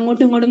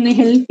അങ്ങോട്ടും ഇങ്ങോട്ടും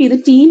ഹെൽപ്പ് ചെയ്ത്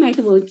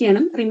ടീമായിട്ട് വർക്ക്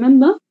ചെയ്യണം.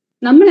 റിമെമ്പർ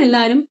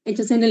നമ്മളെല്ലാവരും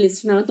HSN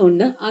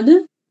ലിസ്റ്റിനകത്തുണ്ട്.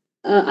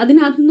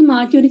 അതിനകത്തുനിന്ന്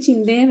മാറ്റി ഒരു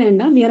ചിന്തയെ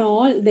വേണ്ട. We are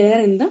all there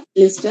in the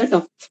list കേട്ടോ.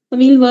 അപ്പൊ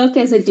will work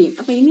as a team.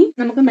 അപ്പൊ ഇനി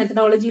നമുക്ക്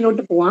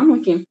മെത്തഡോളജിയിലോട്ട് പോവാം.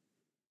 ഓക്കെ,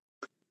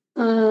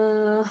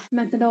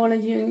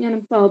 മെത്തഡോളജി ഞാൻ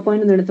പവർ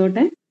പോയിന്റ് ഒന്ന്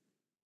എടുത്തോട്ടെ.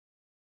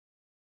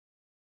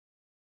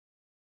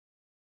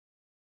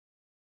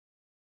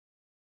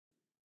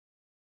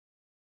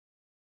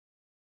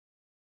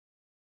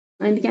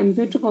 അതിന്റെ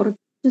കമ്പ്യൂട്ടർ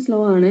കുറച്ച് സ്ലോ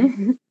ആണ്.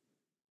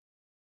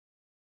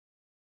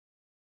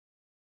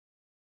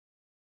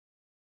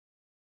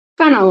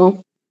 കാണാവോ?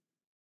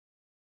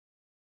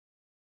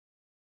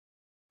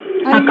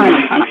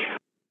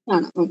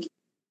 കാണാം. ഓക്കെ.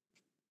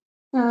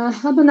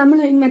 അപ്പൊ നമ്മൾ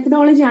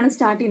മെത്തഡോളജി ആണ്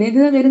സ്റ്റാർട്ട് ചെയ്യുന്നത്.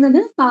 ഇത് വരുന്നത്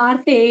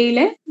പാർട്ട്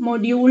എയിലെ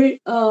മൊഡ്യൂൾ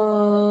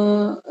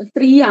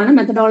 3 ആണ്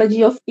മെത്തഡോളജി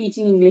ഓഫ്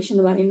ടീച്ചിങ് ഇംഗ്ലീഷ്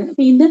എന്ന് പറയുന്നത്.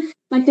 അപ്പൊ ഇത്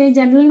മറ്റേ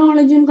ജനറൽ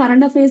നോളജും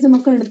കറണ്ട് അഫയേഴ്സും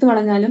ഒക്കെ എടുത്തു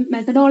കളഞ്ഞാലും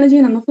മെത്തഡോളജി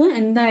നമുക്ക്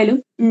എന്തായാലും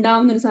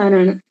ഉണ്ടാവുന്ന ഒരു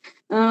സാധനമാണ്.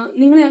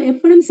 നിങ്ങൾ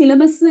എപ്പോഴും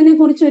സിലബസിനെ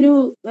കുറിച്ചൊരു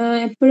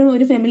എപ്പോഴും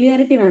ഒരു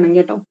ഫെമിലിയാരിറ്റി വേണം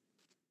കേട്ടോ.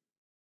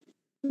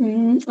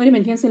 ഒരു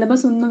മിനിറ്റ്, ഞാൻ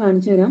സിലബസ് ഒന്ന്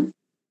കാണിച്ചു തരാം.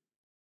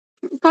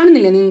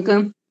 കാണുന്നില്ലേ നിങ്ങൾക്ക്?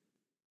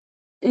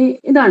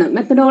 ഇതാണ്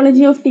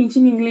methodology of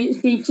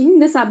teaching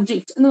the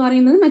subject എന്ന്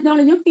പറയുന്നത്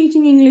മെത്തഡോളജി ഓഫ്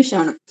ടീച്ചിങ് ഇംഗ്ലീഷ്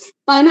ആണ്.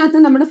 അപ്പൊ അതിനകത്ത്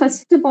നമ്മുടെ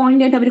ഫസ്റ്റ്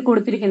പോയിന്റ് ആയിട്ട് അവർ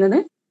കൊടുത്തിരിക്കുന്നത്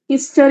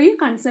history,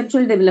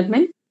 conceptual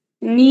development,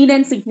 need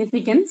and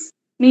significance,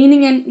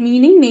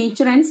 meaning,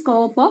 nature and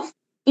scope of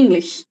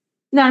English.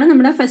 ഇതാണ്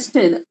നമ്മുടെ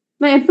ഫസ്റ്റ് ഇത്.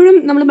 അപ്പൊ എപ്പോഴും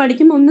നമ്മൾ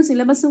പഠിക്കുമ്പോൾ ഒന്ന്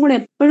സിലബസും കൂടെ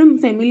എപ്പോഴും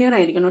ഫെമിലിയർ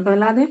ആയിരിക്കണം കേട്ടോ.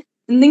 അല്ലാതെ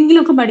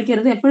എന്തെങ്കിലുമൊക്കെ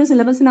പഠിക്കരുത്. എപ്പോഴും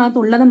സിലബസിനകത്ത്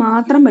ഉള്ളത്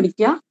മാത്രം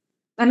പഠിക്കുക.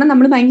 കാരണം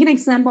നമ്മൾ ഭയങ്കര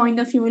എക്സാം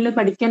പോയിന്റ് ഓഫ് വ്യൂവിൽ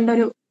പഠിക്കേണ്ട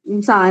ഒരു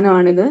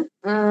സാധനമാണിത്.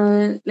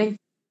 ലൈക്ക്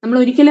നമ്മൾ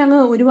ഒരിക്കലും അങ്ങ്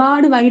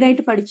ഒരുപാട്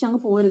വൈഡായിട്ട് പഠിച്ച് അങ്ങ്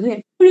പോരുത്.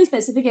 എപ്പോഴും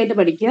സ്പെസിഫിക് ആയിട്ട്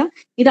പഠിക്കുക.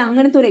 ഇത്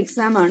അങ്ങനത്തെ ഒരു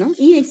എക്സാം ആണ്.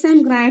 ഈ എക്സാം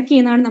ക്രാക്ക്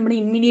ചെയ്യുന്നതാണ് നമ്മുടെ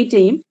ഇമ്മീഡിയറ്റ്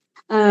എയിം.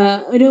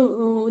 ഒരു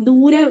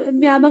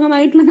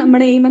ദൂരവ്യാപകമായിട്ടുള്ള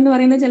നമ്മുടെ എയിം എന്ന്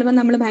പറയുന്നത് ചിലപ്പോൾ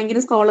നമ്മൾ ഭയങ്കര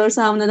സ്കോളേഴ്സ്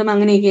ആവുന്നതും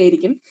അങ്ങനെയൊക്കെ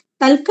ആയിരിക്കും.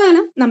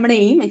 തൽക്കാലം നമ്മുടെ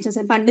എയിം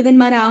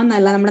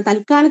പണ്ഡിതന്മാരാവുന്നതല്ല. നമ്മുടെ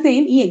തൽക്കാലത്തെ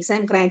എയിം ഈ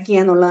എക്സാം ക്രാക്ക്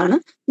ചെയ്യുക എന്നുള്ളതാണ്.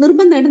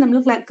 നിർബന്ധമായിട്ട് നമ്മൾ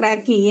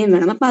ക്രാക്ക് ചെയ്യുകയും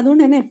വേണം. അപ്പൊ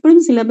അതുകൊണ്ട് തന്നെ എപ്പോഴും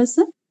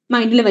സിലബസ്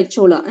മൈൻഡിൽ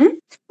വെച്ചോളുക.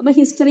 അപ്പൊ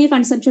history,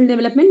 conceptual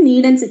development,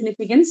 need and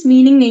significance,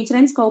 meaning, nature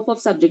and scope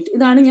of subject.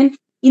 ഇതാണ് ഞാൻ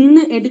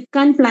ഇന്ന്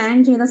എടുക്കാൻ പ്ലാൻ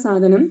ചെയ്ത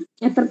സാധനം.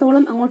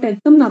 എത്രത്തോളം അങ്ങോട്ട്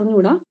എത്തും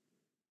എന്നറിഞ്ഞൂടാ.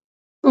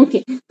 ഓക്കെ,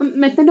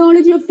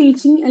 മെത്തഡോളജി ഓഫ്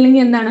ടീച്ചിങ് അല്ലെങ്കിൽ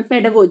എന്താണ്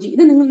പെഡഗോജി,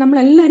 ഇത്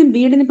നമ്മളെല്ലാവരും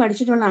B എഡിന്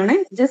പഠിച്ചിട്ടുള്ളതാണ്.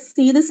 Just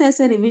see this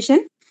as A revision.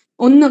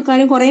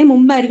 കാര്യം കുറെ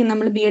മുമ്പായിരിക്കും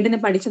നമ്മൾ ബി എഡിന്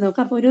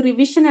പഠിച്ചതൊക്കെ. അപ്പൊ ഒരു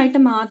റിവിഷൻ ആയിട്ട്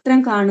മാത്രം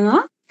കാണുക.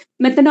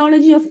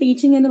 മെത്തഡോളജി ഓഫ്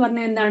ടീച്ചിങ് എന്ന്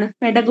പറഞ്ഞാൽ എന്താണ്?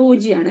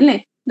 പെഡഗോജി ആണ് അല്ലെ?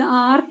 ദ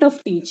ആർട്ട് ഓഫ്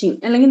ടീച്ചിങ്,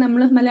 അല്ലെങ്കിൽ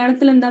നമ്മൾ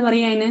മലയാളത്തിൽ എന്താ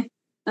പറയാ അതിന്?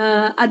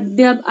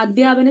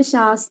 അധ്യാപന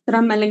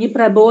ശാസ്ത്രം അല്ലെങ്കിൽ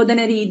പ്രബോധന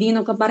രീതി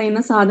എന്നൊക്കെ പറയുന്ന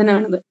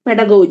സാധനമാണിത്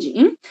പെഡഗോജി.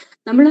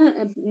 നമ്മൾ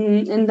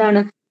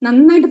എന്താണ്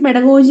നന്നായിട്ട്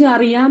പെഡഗോജി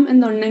അറിയാം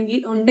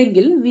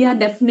ഉണ്ടെങ്കിൽ V R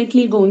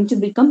definitely going to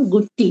become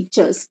good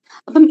teachers.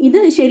 അപ്പം ഇത്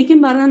ശരിക്കും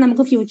പറഞ്ഞാൽ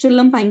നമുക്ക്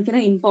ഫ്യൂച്ചറിലും ഭയങ്കര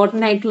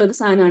ഇമ്പോർട്ടന്റ് ആയിട്ടുള്ള ഒരു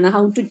സാധനമാണ്.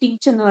 ഹൗ ടു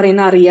ടീച്ച് എന്ന്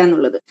പറയുന്നത്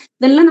അറിയാന്നുള്ളത്.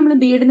 ഇതെല്ലാം നമ്മൾ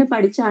ബി എഡിന്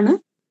പഠിച്ചാണ്.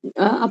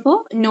 അപ്പോ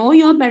നോ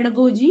യുവർ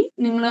പെഡഗോജി,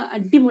 നിങ്ങൾ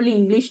അടിപൊളി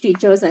ഇംഗ്ലീഷ്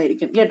ടീച്ചേഴ്സ്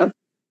ആയിരിക്കും കേട്ടോ.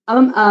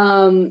 അപ്പം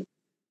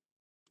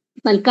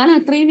തൽക്കാലം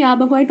അത്രയും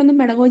വ്യാപകമായിട്ടൊന്നും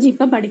പെഡഗോജി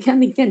ഇപ്പൊ പഠിക്കാൻ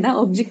നിൽക്കണ്ട.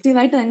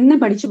 ഒബ്ജക്റ്റീവായിട്ട് തന്നെ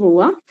പഠിച്ചു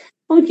പോവാം.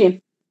 ഓക്കെ,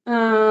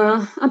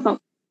 അപ്പം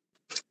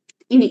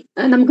ഇനി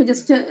നമുക്ക്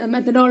just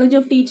methodology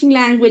of teaching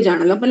language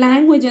ആണല്ലോ. അപ്പൊ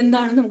ലാംഗ്വേജ്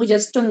എന്താണെന്ന് നമുക്ക്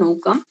ജസ്റ്റ് ഒന്ന്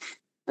നോക്കാം.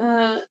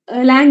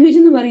 ലാംഗ്വേജ്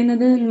എന്ന്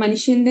പറയുന്നത്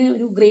മനുഷ്യന്റെ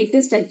ഒരു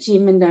ഗ്രേറ്റസ്റ്റ്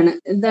അച്ചീവ്മെന്റ് ആണ്.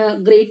 The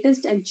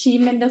greatest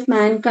achievement of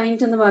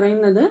mankind എന്ന്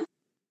പറയുന്നത്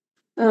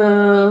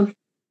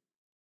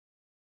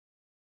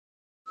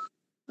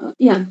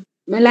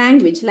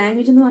ലാംഗ്വേജ്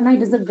എന്ന് പറഞ്ഞാൽ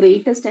it is the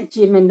greatest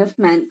achievement of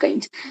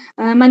mankind.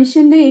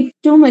 മനുഷ്യന്റെ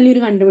ഏറ്റവും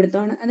വലിയൊരു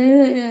കണ്ടുപിടുത്തമാണ്.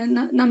 അതായത്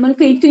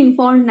നമ്മൾക്ക് ഏറ്റവും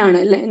ഇമ്പോർട്ടന്റ് ആണ്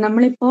അല്ലെ.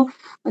 നമ്മളിപ്പോ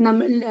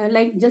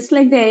just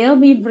like the air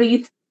we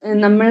breathe,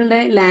 നമ്മളുടെ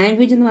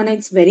ലാംഗ്വേജ് എന്ന് പറഞ്ഞാൽ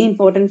it's very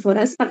important for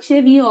us. പക്ഷേ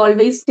we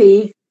always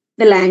take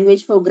the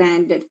language for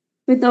granted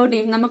without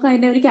നമുക്ക്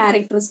അതിന്റെ ഒരു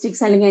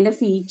ക്യാരക്ടറിസ്റ്റിക്സ് അല്ലെങ്കിൽ അതിന്റെ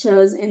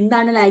ഫീച്ചേഴ്സ്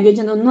എന്താണ്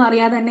ലാംഗ്വേജ് എന്നൊന്നും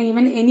അറിയാതെ തന്നെ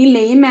even any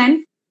layman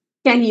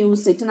can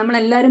use it.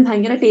 നമ്മളെല്ലാവരും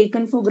ഭയങ്കര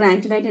ടേക്കൺ ഫോർ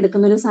ഗ്രാൻറ്റഡ് ആയിട്ട്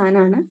എടുക്കുന്ന ഒരു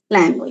സാധനമാണ്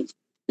ലാംഗ്വേജ്.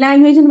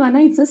 ലാംഗ്വേജ് എന്ന്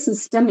പറഞ്ഞാൽ it's a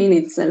system in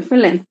itself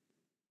അല്ലേ.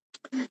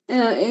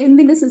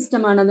 എന്തിന്റെ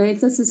സിസ്റ്റം ആണത്?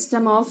 It's a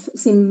system of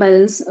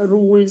symbols,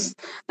 rules.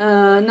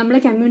 നമ്മളെ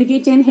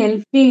കമ്മ്യൂണിക്കേറ്റ് ചെയ്യാൻ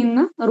ഹെൽപ്പ്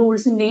ചെയ്യുന്ന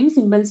റൂൾസിന്റെയും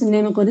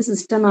സിംബൽസിന്റെയും ഒക്കെ ഒരു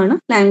സിസ്റ്റമാണ്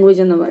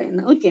ലാംഗ്വേജ് എന്ന്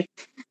പറയുന്നത്. ഓക്കെ,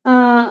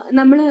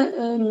 നമ്മള്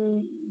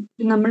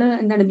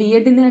എന്താണ് ബി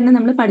എഡിന് തന്നെ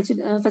നമ്മൾ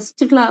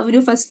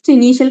ഫസ്റ്റ്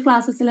ഇനീഷ്യൽ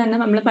ക്ലാസ്സസിൽ തന്നെ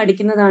നമ്മൾ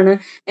പഠിക്കുന്നതാണ്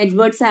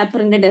എഡ്വേർഡ്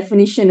സാപ്പറിന്റെ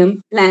ഡെഫിനിഷനും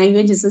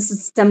language is a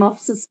system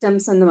of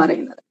systems എന്ന്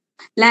പറയുന്നത്.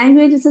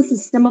 Language is a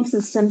system of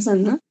systems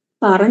എന്ന്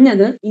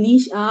പറഞ്ഞത്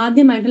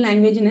ആദ്യമായിട്ട്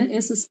ലാംഗ്വേജിന്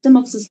സിസ്റ്റം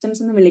ഓഫ് സിസ്റ്റംസ്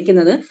എന്ന്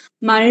വിളിക്കുന്നത്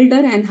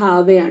മൾഡർ ആൻഡ്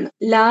ഹാവേ ആണ്.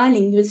 ലാ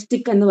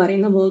ലിംഗ്വിസ്റ്റിക് എന്ന്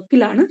പറയുന്ന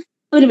വർക്കിലാണ്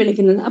അവർ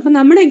വിളിക്കുന്നത്. അപ്പൊ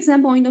നമ്മുടെ എക്സാം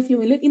പോയിന്റ് ഓഫ്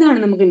വ്യൂവിൽ ഇതാണ്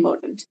നമുക്ക്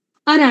ഇമ്പോർട്ടൻറ്റ്.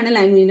 ആരാണ്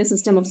ലാംഗ്വേജിന്റെ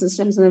സിസ്റ്റം ഓഫ്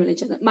സിസ്റ്റംസ് എന്ന്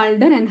വിളിച്ചത്?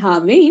 മൾഡർ ആൻഡ്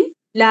ഹാവേ ഇൻ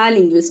ലാ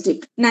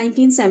ലിംഗ്വിസ്റ്റിക്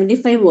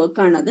 1975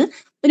 വർക്കാണത്.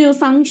 ഒരു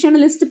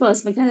ഫങ്ഷണലിസ്റ്റ്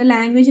പെർസ്പെക്റ്റീവ്, അത്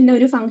ലാംഗ്വേജിന്റെ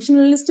ഒരു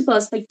ഫങ്ഷണലിസ്റ്റ്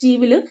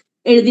പെർസ്പെക്റ്റീവിൽ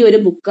എഴുതിയ ഒരു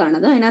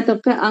ബുക്കാണത്.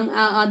 അതിനകത്തൊക്കെ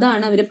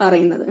അതാണ് അവർ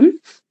പറയുന്നത്.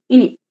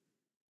 ഇനി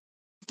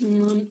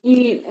ഈ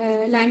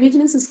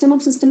ലാംഗ്വേജിനെ സിസ്റ്റം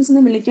ഓഫ് സിസ്റ്റംസ്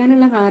എന്ന്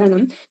വിളിക്കാനുള്ള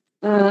കാരണം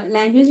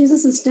language is A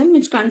system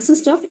which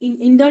consist of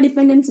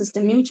ഇന്റർഡിപെൻഡന്റ്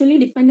system, mutually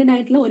dependent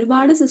ആയിട്ടുള്ള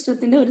ഒരുപാട്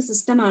സിസ്റ്റത്തിന്റെ ഒരു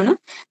സിസ്റ്റമാണ്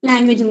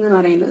ലാംഗ്വേജ് എന്ന്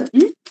പറയുന്നത്.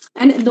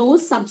 And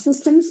those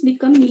subsystems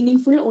become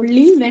meaningful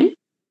only when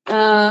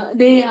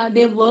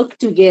they work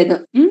together.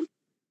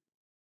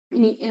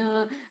 ഇനി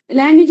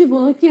ലാംഗ്വേജ്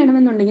വർക്ക്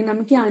ചെയ്യണമെന്നുണ്ടെങ്കിൽ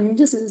നമുക്ക്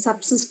 5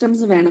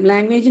 സബ്സിസ്റ്റംസ് വേണം.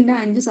 ലാംഗ്വേജിന്റെ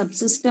 5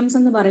 സബ്സിസ്റ്റംസ്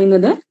എന്ന്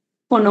പറയുന്നത്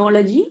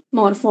phonology,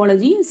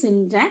 morphology,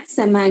 syntax,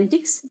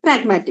 semantics,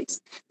 pragmatics.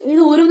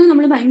 ഇത് ഓരോന്നും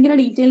നമ്മൾ ഭയങ്കര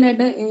ഡീറ്റെയിൽഡ്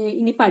ആയിട്ട്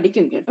ഇനി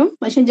പഠിക്കും കേട്ടോ.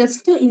 പക്ഷെ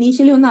ജസ്റ്റ്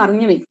ഇനീഷ്യലി ഒന്ന്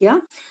അറിഞ്ഞു വെക്കുക.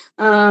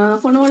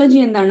 ഫോണോളജി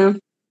എന്താണ്?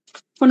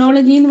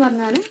 ഫോണോളജി എന്ന്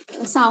പറഞ്ഞാൽ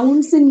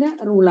സൗണ്ട്സിന്റെ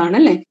റൂളാണ്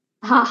അല്ലെ.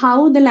 How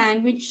the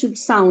language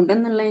should sound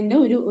എന്നുള്ളതിന്റെ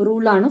ഒരു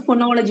റൂളാണ്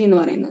ഫോണോളജി എന്ന്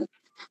പറയുന്നത്.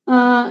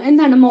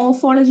 എന്താണ്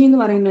മോർഫോളജി എന്ന്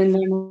പറയുന്നത്?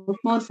 എന്താണ്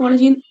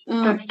മോർഫോളജി?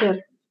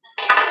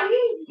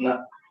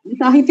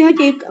 സാഹിത്യ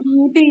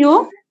മ്യൂട്ട് ചെയ്യോ?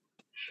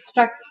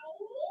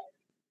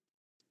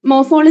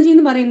 മോർഫോളജി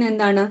എന്ന് പറയുന്നത്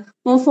എന്താണ്?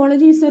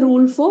 Morphology is a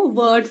rule for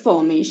word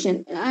formation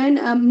and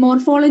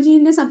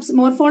മോർഫോളജിന്റെ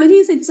morphology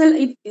is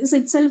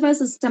itself a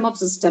system of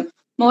system.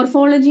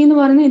 Morphology എന്ന്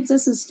പറയുന്നത് it's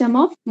a system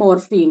of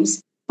morphemes.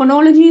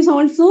 Phonology is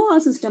also a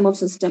system of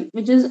system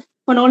which is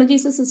phonology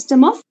is a system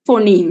of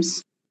phonemes.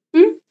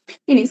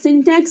 ഇനി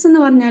syntax എന്ന്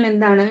പറഞ്ഞാൽ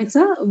എന്താണ്?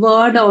 It's a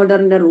word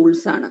ഓർഡറിന്റെ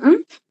rules ആണ്.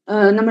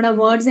 നമ്മുടെ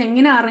words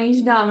എങ്ങനെ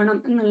അറേഞ്ച്ഡ് ആവണം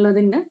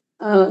എന്നുള്ളതിന്റെ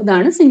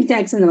ഇതാണ്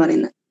സിൻടാക്സ് എന്ന്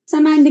പറയുന്നത്.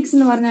 സെമാൻറ്റിക്സ്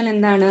എന്ന് പറഞ്ഞാൽ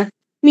എന്താണ്?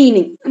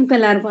 മീനിങ്. നമുക്ക്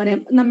എല്ലാവർക്കും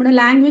അറിയാം, നമ്മുടെ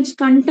ലാംഗ്വേജ്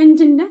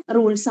കണ്ടന്റിന്റെ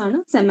റൂൾസ് ആണ്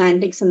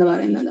സെമാൻറ്റിക്സ് എന്ന്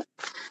പറയുന്നത്.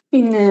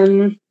 പിന്നെ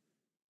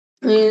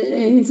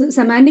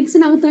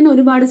സെമാൻറ്റിക്സിനകത്ത് തന്നെ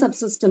ഒരുപാട് സബ്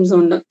സിസ്റ്റംസ്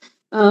ഉണ്ട്.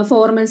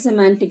 ഫോർമൽ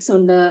സെമാൻറ്റിക്സ്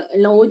ഉണ്ട്,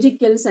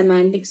 ലോജിക്കൽ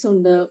സെമാൻറ്റിക്സ്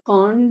ഉണ്ട്,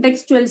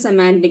 കോണ്ടെക്സ്റ്റുവൽ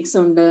സെമാൻറ്റിക്സ്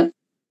ഉണ്ട്,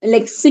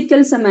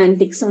 ലെക്സിക്കൽ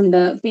സെമാൻറ്റിക്സ്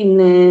ഉണ്ട്,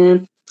 പിന്നെ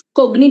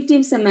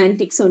കൊഗ്നിറ്റീവ്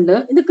സെമാൻറ്റിക്സ് ഉണ്ട്.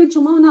 ഇതൊക്കെ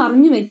ചുമ്മാ ഒന്ന്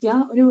അറിഞ്ഞു വെക്കുക.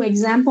 ഒരു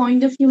exam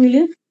point of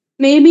വ്യൂവില്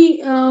may be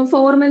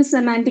formal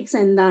semantics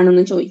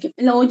എന്താണെന്ന് ചോദിക്കും.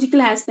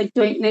 ലോജിക്കൽ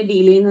ആസ്പെക്ട്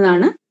ഡീൽ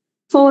ചെയ്യുന്നതാണ്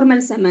formal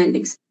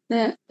semantics.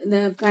 The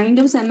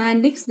kind of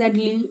semantics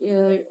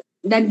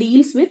that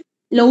deals with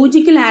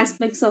logical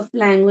aspects of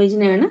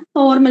ലാംഗ്വേജിനെയാണ്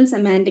formal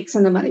semantics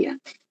എന്ന് പറയുക.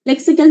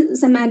 ലെക്സിക്കൽ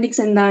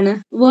സെമാൻറ്റിക്സ് എന്താണ്?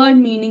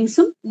 വേർഡ്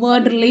മീനിങ്സും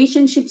വേർഡ്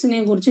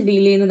റിലേഷൻഷിപ്സിനെ കുറിച്ച്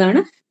ഡീൽ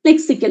ചെയ്യുന്നതാണ്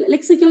ലെക്സിക്കൽ.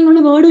 ലെക്സിക്കൽ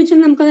എന്നുള്ള word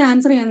വെച്ചാൽ നമുക്കത്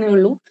ആൻസർ ചെയ്യാനേ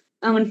ഉള്ളൂ.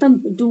 അങ്ങനത്തെ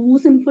ടു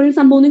സിമ്പിൾ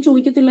സംഭവം ഒന്നും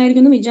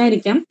ചോദിക്കത്തില്ലായിരിക്കും എന്ന്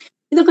വിചാരിക്കാം.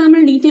 ഇതൊക്കെ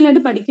നമ്മൾ ഡീറ്റെയിൽ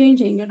ആയിട്ട് പഠിക്കുകയും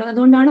ചെയ്യും കേട്ടോ.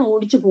 അതുകൊണ്ടാണ്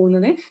ഓടിച്ചു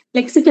പോകുന്നത്.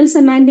 ലെക്സിക്കൽ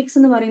സെമാൻറ്റിക്സ്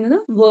എന്ന് പറയുന്നത്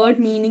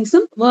വേർഡ്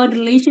മീനിങ്സും വേർഡ്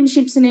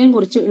റിലേഷൻഷിപ്സിനെയും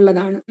കുറിച്ച്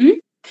ഉള്ളതാണ്.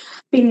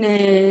 പിന്നെ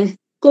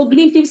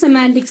കൊഗ്നേറ്റീവ്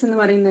സെമാൻറ്റിക്സ് എന്ന്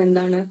പറയുന്നത്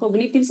എന്താണ്?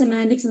 കൊഗ്നേറ്റീവ്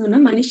സെമാൻറ്റിക്സ് എന്ന്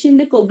പറഞ്ഞാൽ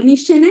മനുഷ്യന്റെ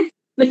കൊഗ്നിഷനെ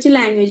വെച്ച്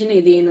ലാംഗ്വേജിനെ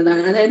ഇത്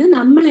ചെയ്യുന്നതാണ്. അതായത്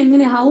നമ്മൾ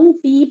എങ്ങനെ, how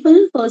people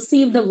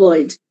perceive the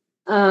world,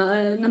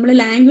 നമ്മുടെ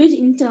language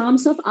in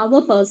terms of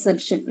our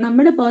perception,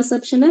 നമ്മുടെ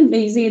പെർസെപ്ഷനെ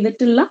ബേസ്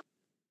ചെയ്തിട്ടുള്ള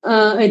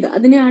ഇത്,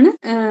 അതിനെയാണ്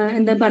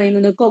എന്താ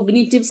പറയുന്നത്,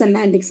 കൊഗ്നേറ്റീവ്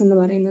സെമാൻറ്റിക്സ് എന്ന്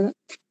പറയുന്നത്.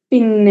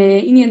 പിന്നെ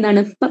ഇനി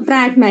എന്താണ്?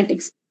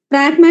 പ്രാഗ്മാറ്റിക്സ്.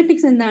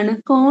 പ്രാഗ്മാറ്റിക്സ് എന്താണ്?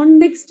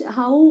 Context,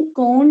 how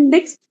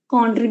context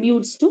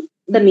contributes to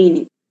the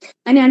meaning,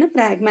 അതിനെയാണ്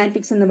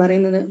പ്രാഗ്മാറ്റിക്സ് എന്ന്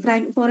പറയുന്നത്.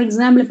 ഫോർ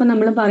എക്സാമ്പിൾ ഇപ്പൊ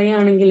നമ്മൾ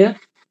പറയുകയാണെങ്കിൽ,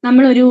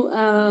 നമ്മളൊരു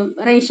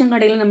റേഷൻ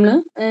കടയിൽ നമ്മൾ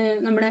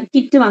നമ്മുടെ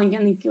കിറ്റ്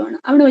വാങ്ങിക്കാൻ നിൽക്കുവാണ്.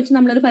 അവിടെ വെച്ച്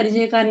നമ്മളൊരു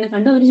പരിചയക്കാരനെ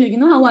കണ്ട് അവർ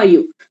ചോദിക്കുന്നു ഹൗ ആർ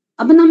യു.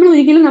 അപ്പൊ നമ്മൾ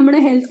ഒരിക്കലും നമ്മുടെ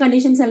ഹെൽത്ത്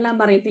കണ്ടീഷൻസ് എല്ലാം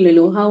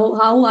പറയത്തില്ലല്ലോ.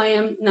 ഹൗ ഐ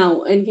ആം നൗ,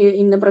 എനിക്ക്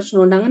ഇന്ന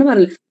പ്രശ്നമുണ്ട്, അങ്ങനെ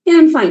പറയില്ല. ഐ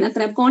ആം ഫൈൻ,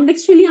 അത്ര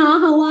കോണ്ടെക്സ്ച്വലി ആ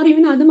ഹൗ ആർ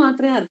യുവിന് അത്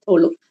മാത്രമേ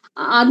അർത്ഥമുള്ളൂ.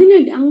 അതിന്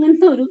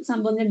അങ്ങനത്തെ ഒരു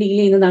സംഭവം ഡീൽ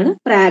ചെയ്യുന്നതാണ്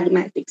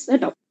പ്രാഗ്മാറ്റിക്സ്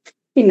കേട്ടോ.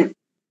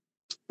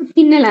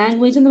 പിന്നെ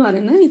ലാംഗ്വേജ് എന്ന്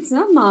പറയുന്നത് it's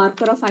A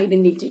marker of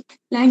identity.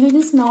 Language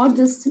is not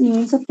just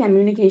means of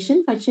communication,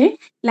 പക്ഷേ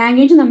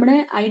ലാംഗ്വേജ് നമ്മുടെ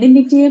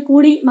ഐഡന്റിറ്റിയെ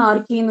കൂടി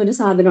മാർക്ക് ചെയ്യുന്ന ഒരു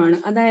സാധനമാണ്.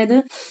 അതായത്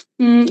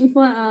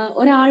ഇപ്പൊ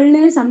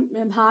ഒരാളുടെ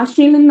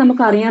ഭാഷയിൽ നിന്ന്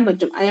നമുക്ക് അറിയാൻ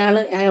പറ്റും അയാൾ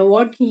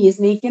what he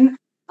is. We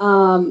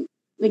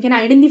can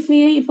identify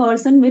A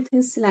person with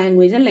his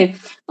language അല്ലേ.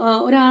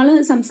 ഒരാള്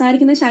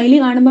സംസാരിക്കുന്ന ശൈലി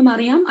കാണുമ്പം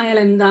അറിയാം അയാൾ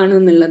എന്താണ്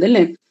എന്നുള്ളത്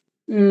അല്ലേ.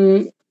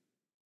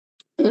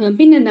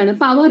 പിന്നെന്താണ്?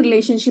 Power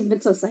relationship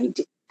with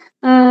society.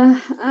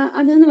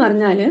 അതെന്ന്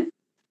പറഞ്ഞാല്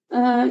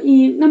ഈ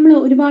നമ്മൾ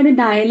ഒരുപാട്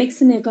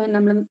ഡയലക്ട്സിനെയൊക്കെ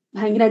നമ്മൾ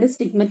ഭയങ്കരമായിട്ട്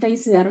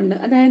സ്റ്റിഗ്മറ്റൈസ് ചെയ്യാറുണ്ട്.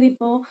 അതായത്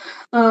ഇപ്പോ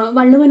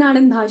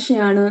വള്ളുവനാടൻ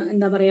ഭാഷയാണ്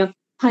എന്താ പറയാ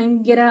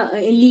ഭയങ്കര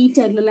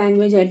എലീറ്റ് ആയിട്ടുള്ള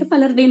ലാംഗ്വേജ് ആയിട്ട്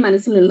പലരുടെയും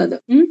മനസ്സിലുള്ളത്.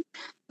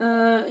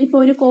 ഇപ്പൊ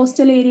ഒരു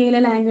കോസ്റ്റൽ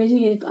ഏരിയയിലെ ലാംഗ്വേജ്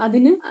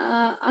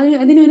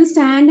അതിനൊരു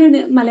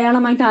സ്റ്റാൻഡേർഡ്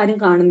മലയാളമായിട്ട്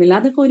ആരും കാണുന്നില്ല.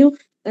 അതൊക്കെ ഒരു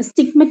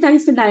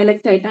സ്റ്റിഗ്മറ്റൈസ്ഡ്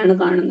ഡയലക്റ്റ് ആയിട്ടാണ്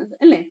കാണുന്നത്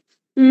അല്ലേ.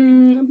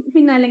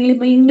 പിന്നെ അല്ലെങ്കിൽ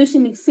ഇപ്പൊ ഇംഗ്ലീഷ്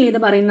മിക്സ് ചെയ്ത്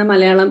പറയുന്ന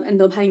മലയാളം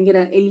എന്തോ ഭയങ്കര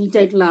എലീറ്റ്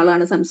ആയിട്ടുള്ള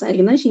ആളാണ്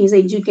സംസാരിക്കുന്നത്, ഷീസ്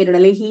എഡ്യൂക്കേറ്റഡ്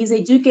അല്ലെങ്കിൽ ഹീസ്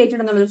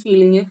എഡ്യൂക്കേറ്റഡ് എന്നുള്ളൊരു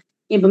ഫീലിംഗ്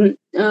ഇപ്പം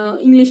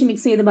ഇംഗ്ലീഷ്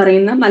മിക്സ് ചെയ്ത്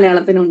പറയുന്ന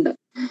മലയാളത്തിനുണ്ട്.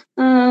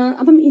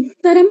 അപ്പം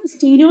ഇത്തരം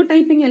സ്റ്റീരിയോ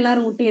ടൈപ്പിംഗ് എല്ലാം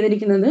റൂട്ട്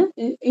ചെയ്തിരിക്കുന്നത്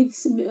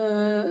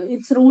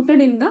it's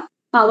rooted in the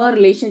power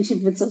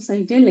relationship with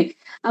society അല്ലേ.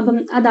 അപ്പം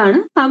അതാണ്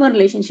പവർ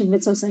റിലേഷൻഷിപ്പ്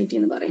വിത്ത് സൊസൈറ്റി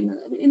എന്ന്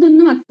പറയുന്നത്.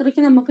 ഇതൊന്നും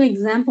അത്രയ്ക്ക് നമുക്ക്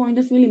exam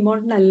point of view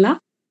important അല്ല.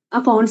 ആ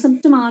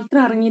കോൺസെപ്റ്റ് മാത്രം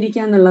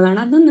അറിഞ്ഞിരിക്കുക എന്നുള്ളതാണ്.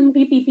 അത് നമുക്ക്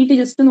ഈ PPT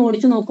ജസ്റ്റ് ഒന്ന്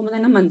ഓടിച്ചു നോക്കുമ്പോൾ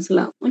തന്നെ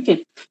മനസ്സിലാവും. Okay,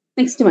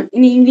 next one.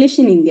 ഇനി English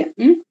in India.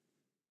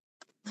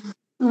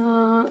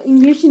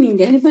 English in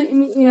India ഇപ്പൊ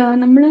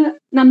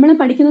നമ്മൾ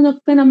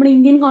പഠിക്കുന്നതൊക്കെ നമ്മുടെ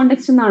ഇന്ത്യൻ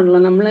കോണ്ടെക്സ്റ്റ് എന്നാണല്ലോ.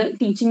 നമ്മൾ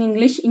ടീച്ചിങ്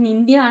ഇംഗ്ലീഷ് ഇൻ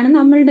ഇന്ത്യ ആണ്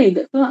നമ്മളുടെ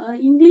ഇത്. ഇപ്പൊ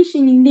ഇംഗ്ലീഷ്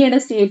ഇൻ ഇന്ത്യയുടെ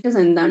സ്റ്റേറ്റസ്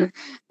എന്താണ്?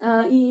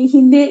 ഈ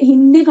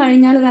ഹിന്ദി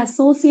കഴിഞ്ഞാൽ ഒരു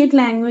അസോസിയേറ്റ്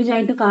ലാംഗ്വേജ്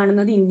ആയിട്ട്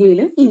കാണുന്നത്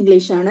ഇന്ത്യയിൽ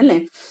ഇംഗ്ലീഷ് ആണ് അല്ലെ.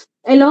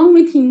 Along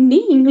with Hindi,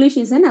 English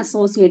is an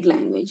associate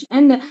language.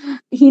 And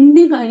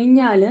Hindi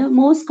കഴിഞ്ഞാൽ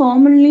മോസ്റ്റ്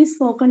കോമൺലി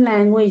സ്പോക്കൺ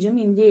ലാംഗ്വേജും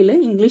ഇന്ത്യയിൽ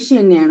ഇംഗ്ലീഷ്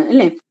തന്നെയാണ്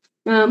അല്ലെ.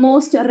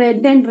 Most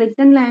red and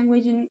written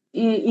language in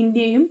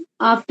ഇന്ത്യയും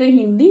ആഫ്റ്റർ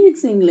ഹിന്ദി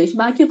ഇറ്റ്സ് ഇംഗ്ലീഷ്.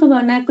 ബാക്കിയൊക്കെ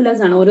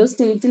വെർണാക്കുലേഴ്സ് ആണ്. ഓരോ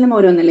സ്റ്റേറ്റിലും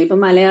ഓരോന്നല്ലേ. ഇപ്പൊ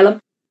മലയാളം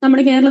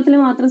നമ്മുടെ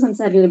കേരളത്തിൽ മാത്രം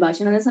സംസാരിക്കുന്ന ഒരു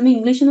ഭാഷയാണ്. അതേസമയം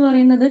ഇംഗ്ലീഷ് എന്ന്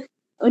പറയുന്നത്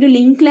ഒരു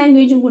ലിങ്ക്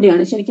ലാംഗ്വേജും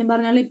കൂടിയാണ്. ശരിക്കും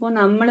പറഞ്ഞാൽ ഇപ്പോൾ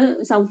നമ്മൾ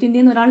സൗത്ത്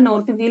ഇന്ത്യയിൽ നിന്ന് ഒരാൾ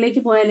നോർത്ത്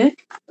ഇന്ത്യയിലേക്ക് പോയാൽ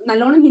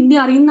നല്ലോണം ഹിന്ദി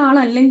അറിയുന്ന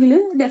ആളല്ലെങ്കിൽ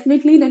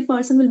definitely that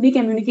person will be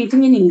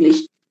communicating in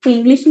English.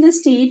 ഇംഗ്ലീഷിന്റെ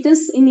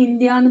status in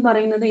India എന്ന്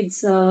പറയുന്നത്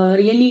it's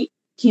really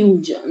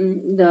huge.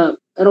 The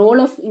role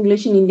of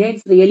English in India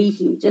it's really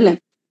huge അല്ലേ.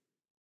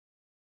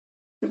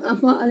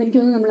 അപ്പൊ അതെനിക്ക്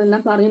തോന്നുന്നു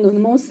നമ്മളെല്ലാം പറഞ്ഞു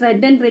തോന്നുന്നു. Most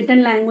red and written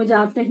language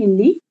after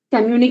Hindi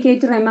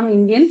communicator among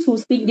Indians who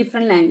speak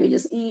different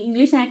languages.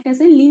 English act as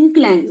a link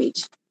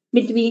language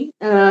between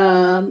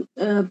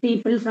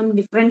people from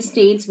different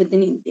states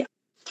within India.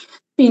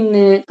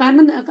 പിന്നെ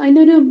കാരണം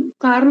അതിന്റെ ഒരു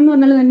കാരണം എന്ന്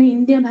പറഞ്ഞാൽ തന്നെ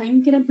ഇന്ത്യ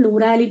ഭയങ്കര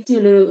പ്ലൂറാലിറ്റി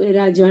ഉള്ള ഒരു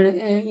രാജ്യമാണ്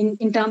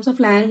in terms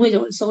of language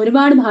also.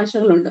 ഒരുപാട്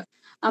ഭാഷകളുണ്ട്.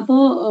 അപ്പോ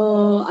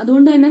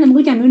അതുകൊണ്ട് തന്നെ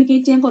നമുക്ക്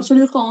കമ്മ്യൂണിക്കേറ്റ് ചെയ്യാൻ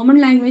കുറച്ചുകൂടി ഒരു കോമൺ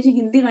ലാംഗ്വേജ്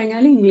ഹിന്ദി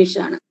കഴിഞ്ഞാൽ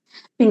ഇംഗ്ലീഷാണ്.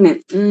 പിന്നെ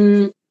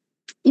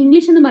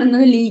ഇംഗ്ലീഷ് എന്ന്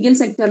പറയുന്നത് ലീഗൽ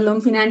സെക്ടറിലും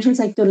ഫിനാൻഷ്യൽ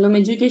സെക്ടറിലും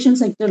എഡ്യൂക്കേഷൻ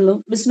സെക്ടറിലും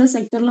ബിസിനസ്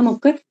സെക്ടറിലും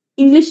ഒക്കെ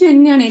ഇംഗ്ലീഷ്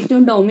തന്നെയാണ്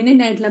ഏറ്റവും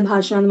ഡോമിനന്റ് ആയിട്ടുള്ള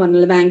ഭാഷ എന്ന്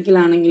പറഞ്ഞത്.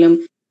 ബാങ്കിലാണെങ്കിലും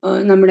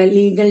നമ്മുടെ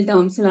ലീഗൽ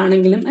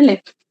ടേംസിലാണെങ്കിലും അല്ലെ.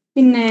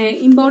 പിന്നെ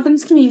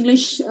ഇമ്പോർട്ടൻസ് ടു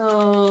ഇംഗ്ലീഷ്,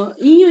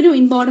 ഈ ഒരു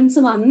ഇമ്പോർട്ടൻസ്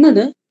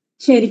വന്നത്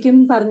ശരിക്കും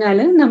പറഞ്ഞാൽ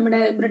നമ്മുടെ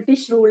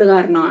ബ്രിട്ടീഷ് റൂള്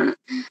കാരണമാണ്.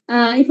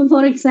 ഇപ്പം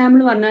ഫോർ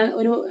എക്സാമ്പിൾ പറഞ്ഞാൽ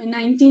ഒരു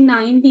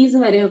 1990s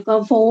വരെയൊക്കെ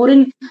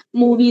ഫോറിൻ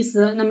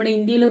മൂവീസ് നമ്മുടെ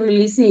ഇന്ത്യയിൽ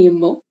റിലീസ്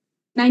ചെയ്യുമ്പോൾ,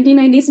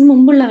 1990s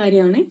മുമ്പുള്ള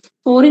കാര്യമാണ്,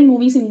 ഫോറിൻ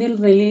മൂവീസ് ഇന്ത്യയിൽ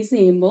റിലീസ്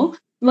ചെയ്യുമ്പോൾ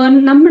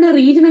നമ്മുടെ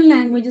റീജിയണൽ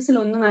ലാംഗ്വേജസിൽ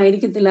ഒന്നും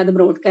ആയിരിക്കത്തില്ല അത്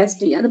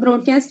ബ്രോഡ്കാസ്റ്റ് ചെയ്യുക. അത്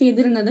ബ്രോഡ്കാസ്റ്റ്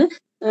ചെയ്തിരുന്നത്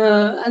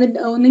അത്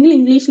ഒന്നെങ്കിൽ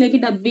ഇംഗ്ലീഷിലേക്ക്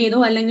ഡബ് ചെയ്തോ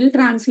അല്ലെങ്കിൽ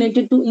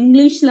ട്രാൻസ്ലേറ്റഡ് ടു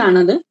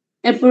ഇംഗ്ലീഷിലാണത്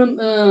എപ്പോഴും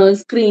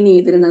സ്ക്രീൻ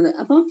ചെയ്തിരുന്നത്.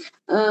 അപ്പോൾ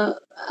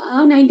ആ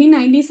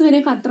 1990s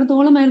വരെയൊക്കെ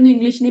അത്രത്തോളമായിരുന്നു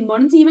ഇംഗ്ലീഷിന്റെ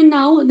importance. Even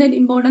now that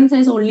importance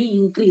has only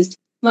increased.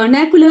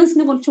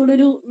 വെർണാക്കുലേഴ്സിന് കുറച്ചുകൂടെ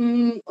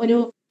ഒരു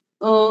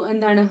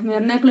എന്താണ്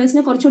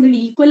വെർണാക്കുലേഴ്സിനെ കുറച്ചുകൂടി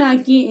ഈക്വൽ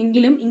ആക്കി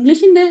എങ്കിലും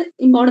ഇംഗ്ലീഷിന്റെ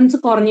ഇമ്പോർട്ടൻസ്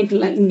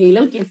കുറഞ്ഞിട്ടില്ല ഇന്ത്യയിൽ.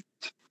 ഓക്കെ,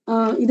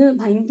 ഇത്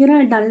ഭയങ്കര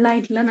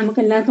ഡള്ളായിട്ടുള്ള നമുക്ക്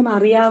എല്ലാവർക്കും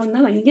അറിയാവുന്ന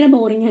ഭയങ്കര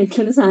ബോറിംഗ്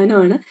ആയിട്ടുള്ള ഒരു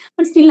സാധനമാണ്.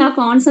 ബട്ട് സ്റ്റിൽ ആ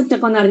കോൺസെപ്റ്റ്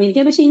ഒക്കെ ഒന്ന്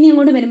അറിഞ്ഞിരിക്കുക. പക്ഷെ ഇനി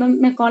അങ്ങോട്ട് വരുമ്പോൾ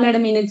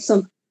മെക്കോളയുടെ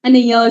മിനിറ്റ്സും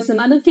അതിന്റെ ഇയേഴ്സും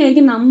അതൊക്കെ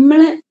ആയിരിക്കും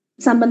നമ്മളെ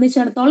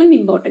സംബന്ധിച്ചിടത്തോളം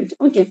ഇമ്പോർട്ടൻറ്റ്.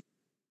 ഓക്കെ,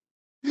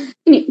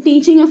 ഇനി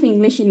teaching of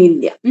English in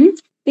India.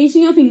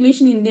 Teaching of English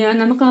in India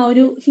നമുക്ക് ആ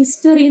ഒരു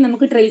ഹിസ്റ്ററി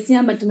നമുക്ക് ട്രേസ്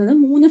ചെയ്യാൻ പറ്റുന്നത്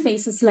 3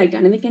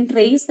 ഫേസസിലായിട്ടാണ്. We can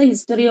trace the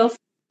history of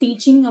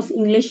teaching of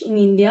English in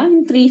India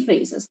in 3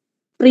 phases: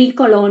 pre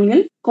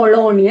colonial,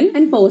 colonial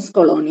and post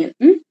colonial.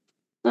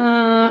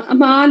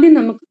 അപ്പൊ ആദ്യം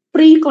നമുക്ക്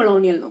പ്രീ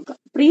കൊളോണിയൽ നോക്കാം.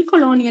 പ്രീ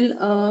കൊളോണിയൽ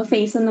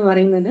ഫേസ് എന്ന്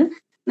പറയുന്നത്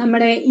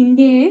നമ്മുടെ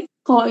ഇന്ത്യയെ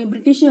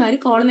ബ്രിട്ടീഷുകാർ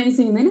കോളനൈസ്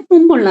ചെയ്യുന്നതിന്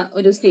മുമ്പുള്ള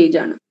ഒരു സ്റ്റേജ്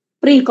ആണ്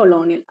പ്രീ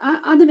കൊളോണിയൽ.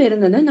 അത്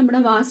വരുന്നത് നമ്മുടെ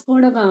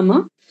വാസ്കോഡ ഗാമ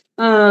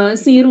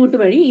സീ റൂട്ട്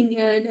വഴി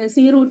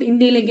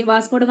ഇന്ത്യയിലേക്ക്,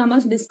 Vasco da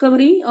Gama's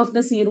discovery of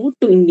the sea route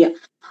to India.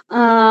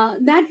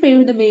 That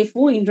paved the way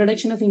for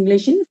introduction of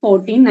English in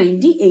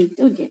 1498.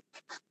 Okay,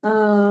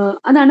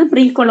 അതാണ്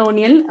പ്രീ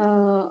കൊളോണിയൽ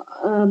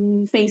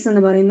ഫേസ്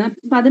എന്ന് പറയുന്നത്.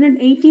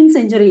 18th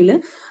സെഞ്ചുറിയിൽ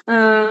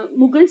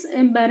മുഗൾസ്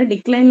എംപയർ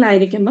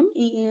ഡിക്ലൈനിലായിരിക്കുമ്പം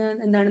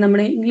എന്താണ്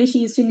നമ്മുടെ English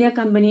East India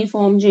Company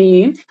form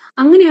ചെയ്യുകയും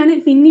അങ്ങനെയാണ്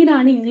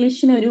പിന്നീടാണ്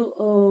ഇംഗ്ലീഷിനൊരു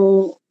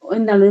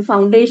എന്താണ് ഒരു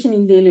ഫൗണ്ടേഷൻ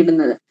ഇന്ത്യയിൽ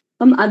ഇടുന്നത്.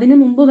 അപ്പം അതിനു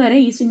മുമ്പ് വരെ,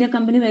 ഈസ്റ്റ് ഇന്ത്യ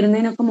കമ്പനി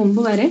വരുന്നതിനൊക്കെ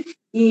മുമ്പ് വരെ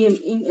ഈ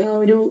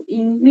ഒരു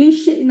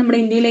ഇംഗ്ലീഷ് നമ്മുടെ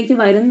ഇന്ത്യയിലേക്ക്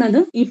വരുന്നത്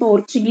ഈ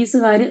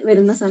പോർച്ചുഗീസുകാർ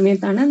വരുന്ന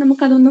സമയത്താണ്.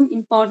 നമുക്കതൊന്നും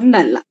ഇമ്പോർട്ടൻ്റ്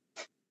അല്ല.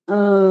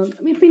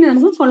 പിന്നെ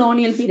നമുക്ക്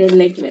കൊളോണിയൽ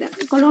പീരീഡിലേക്ക് വരാം.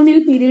 കൊളോണിയൽ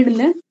പീരീഡിൽ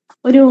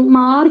ഒരു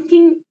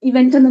മാർക്കിംഗ്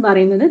ഇവന്റ് എന്ന്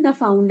പറയുന്നത് the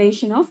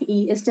foundation of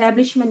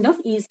establishment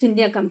of East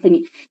India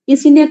Company.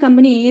 East India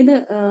Company ഏത്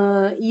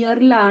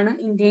ഇയറിലാണ്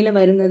ഇന്ത്യയിൽ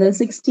വരുന്നത്?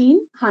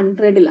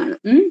 1600-ലാണ്.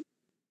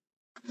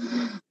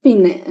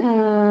 പിന്നെ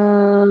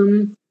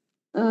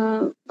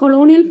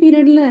കൊളോണിയൽ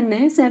പീരീഡിൽ തന്നെ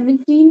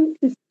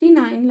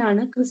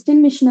 1759-ലാണ് ക്രിസ്ത്യൻ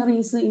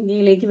മിഷണറീസ്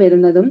ഇന്ത്യയിലേക്ക്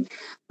വരുന്നതും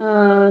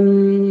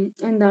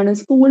എന്താണ്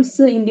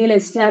സ്കൂൾസ് ഇന്ത്യയിൽ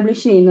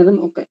എസ്റ്റാബ്ലിഷ് ചെയ്യുന്നതും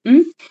ഒക്കെ.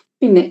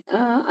 പിന്നെ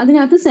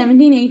അതിനകത്ത്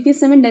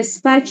 1787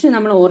 ഡെസ്പാച്ച്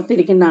നമ്മൾ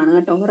ഓർത്തിരിക്കുന്നതാണ്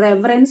കേട്ടോ.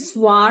 റെവറൻ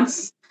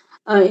സ്വാർട്സ്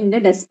ഇന്റെ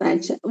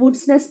ഡെസ്പാച്ച്.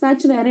 വുഡ്സ്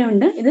ഡെസ്പാച്ച് വേറെ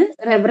ഉണ്ട്, ഇത്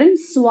റെവറൻ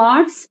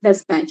സ്വാർട്സ്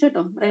ഡെസ്പാച്ച്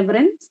കേട്ടോ.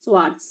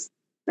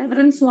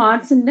 റെവറൻ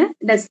സ്വാർട്സിന്റെ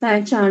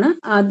ഡെസ്പാച്ച് ആണ്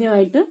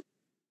ആദ്യമായിട്ട്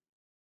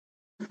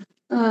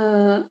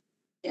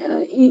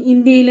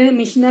ഇന്ത്യയില്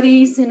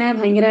മിഷണറീസിനെ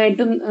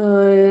ഭയങ്കരമായിട്ടും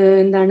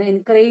എന്താണ്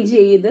എൻകറേജ്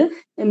ചെയ്ത്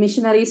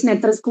മിഷണറീസിന്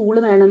എത്ര സ്കൂൾ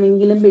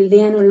വേണമെങ്കിലും ബിൽഡ്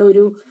ചെയ്യാനുള്ള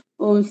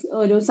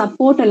ഒരു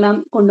സപ്പോർട്ട് എല്ലാം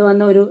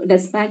കൊണ്ടുവന്ന ഒരു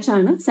ഡെസ്പാച്ച്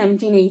ആണ്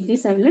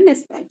 1787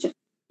 ഡെസ്പാച്ച്.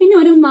 പിന്നെ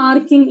ഒരു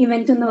മാർക്കിംഗ്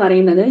ഇവന്റ് എന്ന്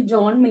പറയുന്നത്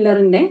ജോൺ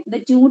മില്ലറിന്റെ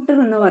ദ ട്യൂട്ടർ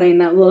എന്ന്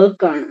പറയുന്ന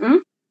വർക്കാണ്.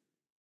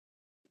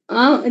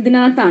 ആ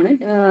ഇതിനകത്താണ്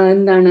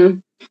എന്താണ്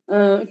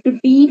to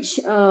teach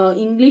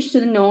English to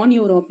the non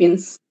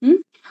Europeans.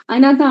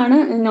 അതിനകത്താണ്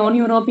നോൺ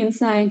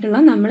യൂറോപ്യൻസ് ആയിട്ടുള്ള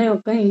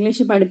നമ്മളെയൊക്കെ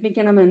ഇംഗ്ലീഷ്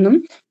പഠിപ്പിക്കണമെന്നും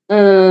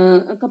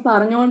ഒക്കെ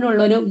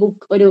പറഞ്ഞുകൊണ്ടുള്ള ഒരു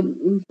ബുക്ക്, ഒരു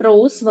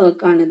പ്രോസ്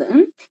വർക്കാണിത്.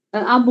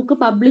 ആ ബുക്ക്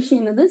പബ്ലിഷ്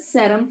ചെയ്യുന്നത്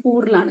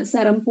സെറംപൂറിലാണ്.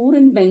 സെറംപൂർ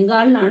ഇൻ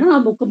ബംഗാളിലാണ് ആ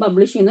ബുക്ക്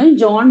പബ്ലിഷ് ചെയ്യുന്നത്.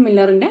 ജോൺ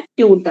മില്ലറിന്റെ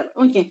ട്യൂട്ടർ.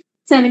 ഓക്കെ,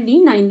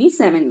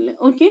 1797.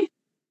 ഓക്കെ,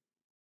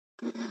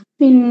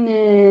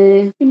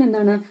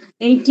 പിന്നെന്താണ്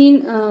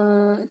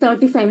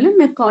 1835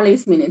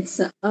 മെക്കോളേസ്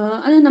മിനിറ്റ്സ്.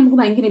 അത് നമുക്ക്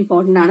ഭയങ്കര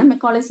ഇമ്പോർട്ടൻ്റ് ആണ്.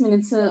 മെക്കോളേസ്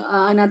മിനിറ്റ്സ്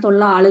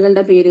അതിനകത്തുള്ള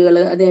ആളുകളുടെ പേരുകൾ,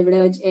 അത് എവിടെ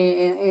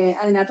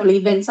അതിനകത്തുള്ള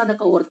ഇവന്റ്സ്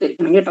അതൊക്കെ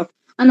ഓർത്തിരിക്കണം കേട്ടോ.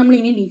 അത് നമ്മൾ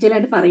ഇനി ഡീറ്റെയിൽ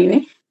ആയിട്ട് പറയുവേ.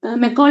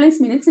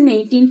 മെക്കോളേസ് മിനിറ്റ്സ് ഇൻ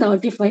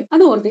 1835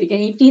 അത് ഓർത്തിരിക്കുക.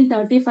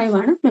 1835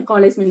 ആണ്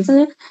മെക്കോളേസ് മിനിറ്റ്സ്.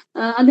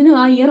 അതിന്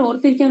ആ ഇയർ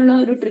ഓർത്തിരിക്കാനുള്ള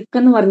ഒരു ട്രിക്ക്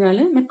എന്ന് പറഞ്ഞാൽ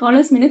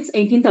മെക്കോളേസ് മിനിറ്റ്സ്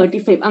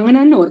 1835 അങ്ങനെ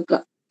തന്നെ ഓർക്കുക.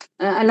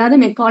 അല്ലാതെ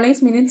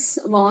മെക്കോളേസ് മിനിറ്റ്സ്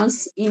വാസ്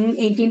ഇൻ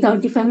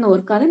 1835 എന്ന്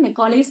ഓർക്കാതെ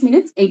മെക്കോളേസ്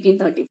മിനിറ്റ്സ്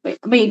 1835.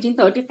 അപ്പൊ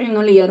 1835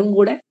 എന്നുള്ള ഇയറും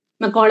കൂടെ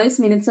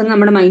മെക്കോളേസ് മിനിറ്റ്സ് എന്ന്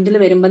നമ്മുടെ മൈൻഡിൽ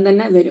വരുമ്പം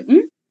തന്നെ വരും.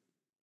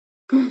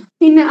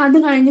 പിന്നെ അത്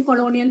കഴിഞ്ഞ്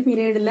കൊളോണിയൽ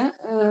പീരീഡിൽ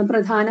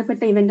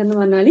പ്രധാനപ്പെട്ട ഇവന്റ് എന്ന്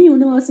പറഞ്ഞാൽ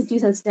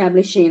യൂണിവേഴ്സിറ്റീസ്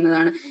എസ്റ്റാബ്ലിഷ്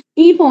ചെയ്യുന്നതാണ്.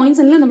 ഈ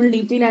പോയിന്റ്സ് എല്ലാം നമ്മൾ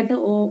ഡീറ്റെയിൽ ആയിട്ട്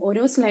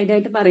ഓരോ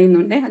സ്ലൈഡായിട്ട്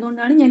പറയുന്നുണ്ട്.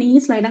 അതുകൊണ്ടാണ് ഞാൻ ഈ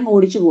സ്ലൈഡ് അങ്ങ്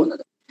ഓടിച്ചു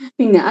പോകുന്നത്.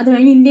 പിന്നെ അത്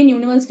കഴിഞ്ഞ് ഇന്ത്യൻ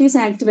യൂണിവേഴ്സിറ്റീസ്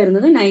ആക്ട്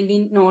വരുന്നത്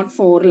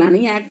 1904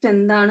 ഈ ആക്ട്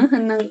എന്താണ്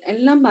എന്ന്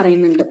എല്ലാം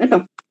പറയുന്നുണ്ട് കേട്ടോ.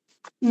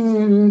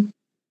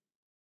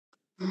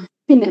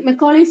 പിന്നെ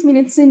മെക്കോളീസ്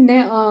മിനിറ്റ്സിന്റെ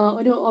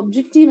ഒരു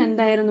ഒബ്ജക്റ്റീവ്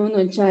എന്തായിരുന്നു എന്ന്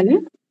വെച്ചാൽ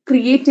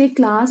create a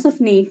class of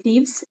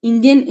natives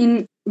Indian in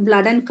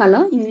blood and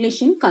colour,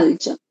 English in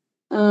culture.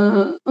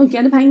 Okay,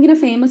 അത് ഭയങ്കര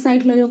ഫേമസ്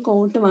ആയിട്ടുള്ള ഒരു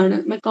കോട്ടുമാണ്.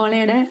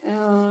 മെക്കോളയുടെ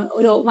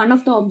ഒരു one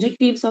of the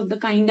objectives of the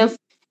kind of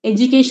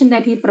education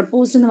that he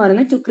proposed എന്ന്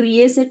പറയുന്നത് to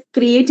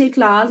create a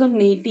class of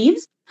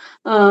natives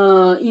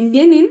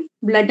Indian in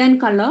blood and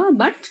colour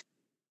but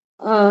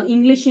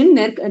English in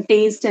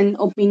taste and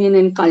opinion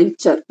and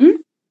culture.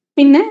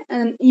 പിന്നെ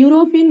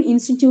European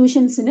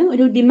ഇൻസ്റ്റിറ്റ്യൂഷൻസിന്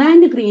ഒരു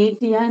demand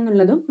create ചെയ്യുക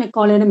എന്നുള്ളതും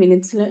മെക്കോളയുടെ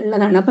മിനിറ്റ്സിൽ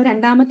ഉള്ളതാണ്. അപ്പൊ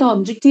രണ്ടാമത്തെ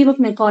objective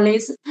of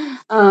Macaulay's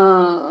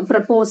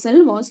proposal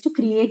was to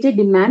create a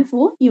demand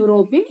for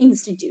European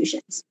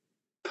institutions.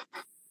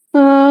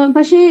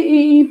 പക്ഷേ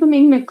ഇപ്പം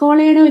ഈ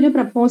മെക്കോളയുടെ ഒരു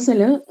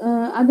പ്രപ്പോസല്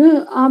അത്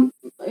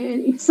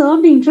it serve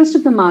the interest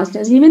of the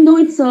masters. Even though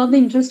it serve the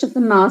interest of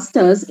the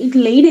masters,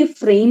 it laid a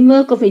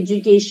framework of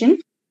education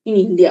in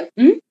India.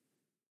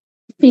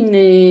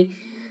 പിന്നെ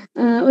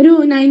ഒരു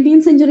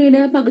 19th സെഞ്ചുറിയുടെ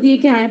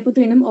പകുതിയൊക്കെ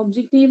ആയപ്പോഴത്തേനും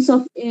objectives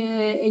of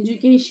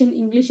education,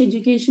 English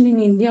education in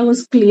India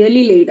was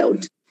clearly laid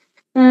out.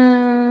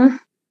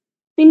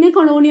 പിന്നെ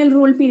colonial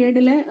rule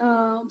പീരീഡിൽ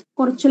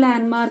കുറച്ച്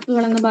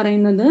ലാൻഡ്മാർക്കുകൾ എന്ന്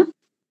പറയുന്നത്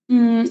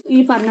ഈ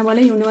പറഞ്ഞ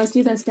പോലെ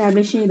യൂണിവേഴ്സിറ്റീസ്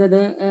എസ്റ്റാബ്ലിഷ്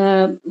ചെയ്തത്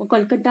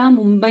കൊൽക്കത്ത,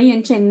 മുംബൈ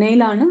ആൻഡ്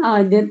ചെന്നൈയിലാണ്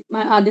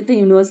ആദ്യത്തെ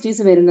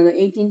യൂണിവേഴ്സിറ്റീസ് വരുന്നത്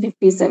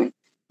 1857.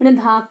 പിന്നെ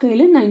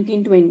ധാക്കയിൽ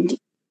 1920.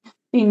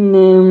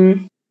 പിന്നെ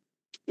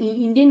ഈ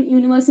ഇന്ത്യൻ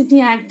യൂണിവേഴ്സിറ്റി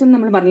ആക്ട്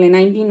നമ്മൾ പറഞ്ഞില്ലേ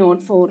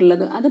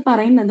 1904 അത്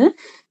പറയുന്നത്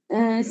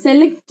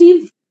selective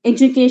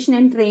education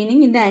and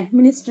training in the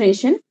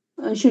administration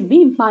should be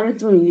imparted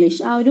through English.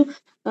 ആ ഒരു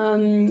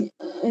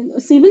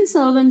സിവിൽ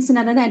സർവൻസിന്,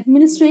 അതായത്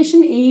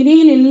അഡ്മിനിസ്ട്രേഷൻ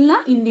ഏരിയയിലുള്ള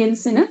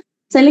ഇന്ത്യൻസിന്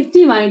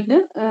സെലക്റ്റീവായിട്ട്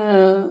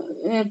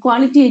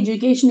quality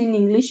education in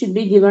English should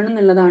be given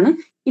എന്നുള്ളതാണ്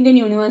ഇന്ത്യൻ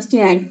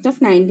യൂണിവേഴ്സിറ്റി ആക്ട്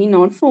ഓഫ്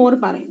 1904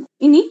 പറയുന്നത്.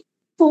 ഇനി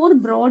 4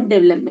 ബ്രോഡ്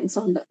ഡെവലപ്മെന്റ്സ്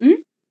ഉണ്ട്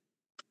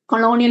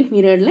കൊളോണിയൽ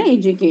പീരീഡിലെ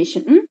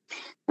എഡ്യൂക്കേഷൻ.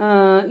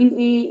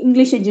 ഈ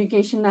ഇംഗ്ലീഷ്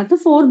എഡ്യൂക്കേഷനകത്ത്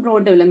 4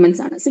 ബ്രോഡ്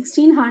ഡെവലപ്മെന്റ്സ് ആണ്.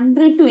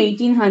 1600 to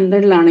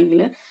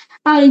 1800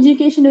 ആ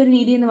എഡ്യൂക്കേഷന്റെ ഒരു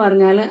രീതി എന്ന്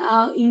പറഞ്ഞാൽ ആ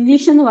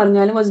ഇംഗ്ലീഷ് എന്ന്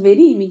പറഞ്ഞാൽ വാസ്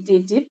വെരി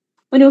ഇമിറ്റേറ്റീവ്.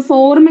 ഒരു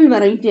ഫോർമൽ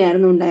വെറൈറ്റി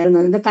ആയിരുന്നു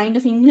ഉണ്ടായിരുന്നത്. The kind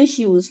of English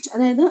used,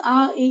 അതായത് ആ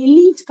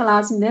എലീറ്റ്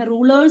ക്ലാസിന്റെ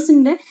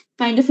റൂളേഴ്സിന്റെ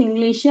കൈൻഡ് ഓഫ്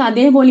ഇംഗ്ലീഷ്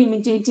അതേപോലെ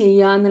ഇമിറ്റേറ്റ്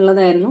ചെയ്യുക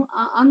എന്നുള്ളതായിരുന്നു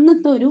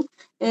അന്നത്തെ ഒരു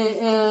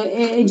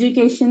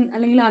എഡ്യൂക്കേഷൻ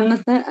അല്ലെങ്കിൽ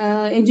അന്നത്തെ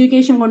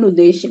എഡ്യൂക്കേഷൻ കൊണ്ട്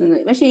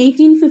ഉദ്ദേശിച്ചിരുന്നത്. പക്ഷെ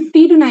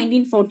 1850 to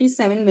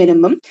 1947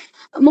 വരുമ്പം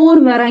more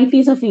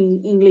varieties of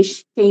English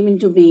came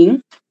into being,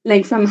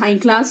 like from high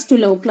class to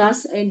low class,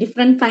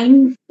 different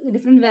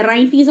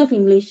varieties of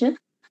English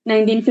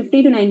 1950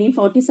 to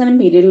 1947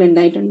 പീരീഡിൽ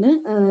ഉണ്ടായിട്ടുണ്ട്.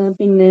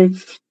 പിന്നെ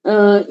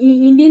ഈ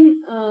ഇന്ത്യൻ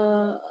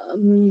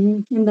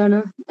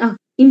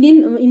ഇന്ത്യൻ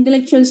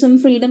ഇന്റലക്ച്വൽസും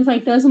ഫ്രീഡം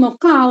ഫൈറ്റേഴ്സും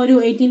ഒക്കെ ആ ഒരു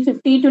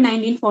 1850 to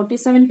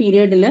 1947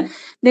 പീരീഡിൽ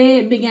they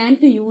began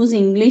to use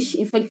English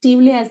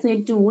effectively as a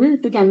tool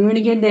to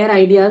communicate their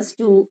ideas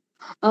to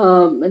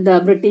the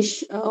British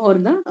or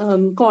the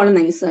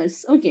colonizers.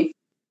 Okay,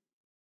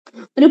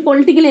 ഒരു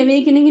പൊളിറ്റിക്കൽ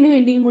അവേക്കനിങ്ങിന്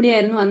വേണ്ടിയും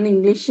കൂടിയായിരുന്നു അന്ന്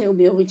ഇംഗ്ലീഷ്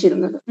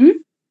ഉപയോഗിച്ചിരുന്നത്.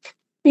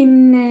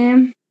 പിന്നെ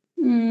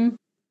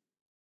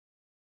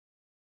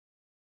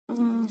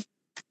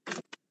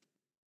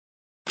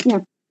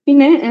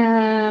പിന്നെ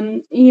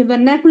ഈ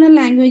വെർനാക്കുലർ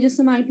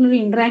ലാംഗ്വേജസുമായിട്ടുള്ള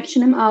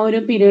ഇന്ററാക്ഷനും ആ ഒരു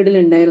പീരീഡിൽ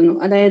ഉണ്ടായിരുന്നു.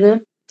 അതായത്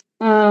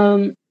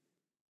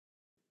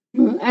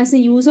as the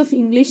use of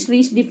English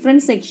reached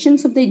different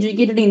sections of the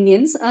educated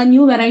Indians, a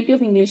new variety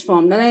of English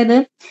formed. അതായത്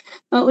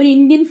ഒരു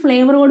ഇന്ത്യൻ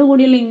ഫ്ലേവറോട്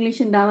കൂടിയുള്ള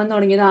ഇംഗ്ലീഷ് ഉണ്ടാവാൻ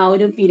തുടങ്ങിയത് ആ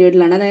ഒരു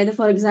പീരീഡിലാണ്. അതായത്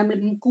ഫോർ എക്സാമ്പിൾ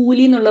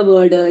കൂലി എന്നുള്ള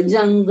വേർഡ്,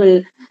 ജംഗിൾ,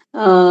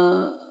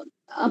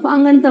 അപ്പൊ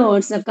അങ്ങനത്തെ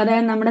വേർഡ്സ് ഒക്കെ,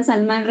 അതായത് നമ്മുടെ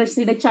സൽമാൻ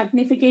റഷ്ദിയുടെ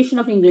ചട്നിഫിക്കേഷൻ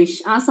ഓഫ് ഇംഗ്ലീഷ്,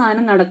 ആ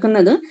സാധനം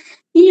നടക്കുന്നത്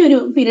ഈ ഒരു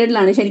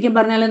പീരീഡിലാണ്. ശരിക്കും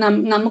പറഞ്ഞാൽ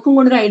നമുക്കും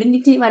കൂടെ ഒരു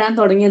ഐഡന്റിറ്റി വരാൻ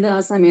തുടങ്ങിയത് ആ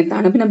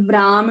സമയത്താണ്. പിന്നെ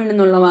ബ്രാഹ്മിൺ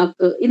എന്നുള്ള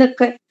വാക്ക്,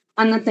 ഇതൊക്കെ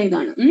അന്നത്തെ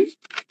ഇതാണ്.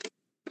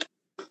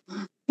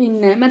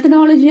 പിന്നെ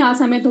മെത്തഡോളജി ആ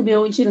സമയത്ത്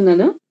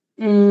ഉപയോഗിച്ചിരുന്നത്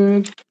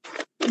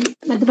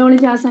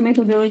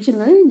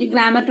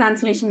ഗ്രാമർ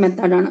ട്രാൻസ്ലേഷൻ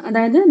മെത്തേഡാണ്.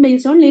 അതായത്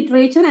based on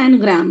literature and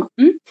grammar.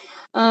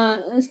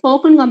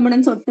 Spoken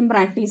components ഒട്ടും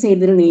പ്രാക്ടീസ്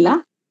ചെയ്തിരുന്നില്ല.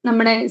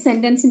 നമ്മുടെ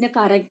സെന്റൻസിന്റെ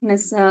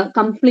correctness,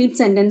 complete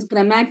sentence,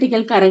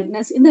 grammatical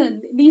correctness,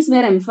 these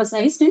wear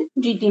emphasised in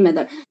GT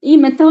method. ഈ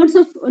മെത്തേഡ്സ്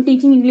ഓഫ്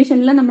ടീച്ചിങ് ഇംഗ്ലീഷ്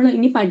എല്ലാം നമ്മൾ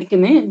ഇനി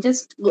പഠിക്കുമേ,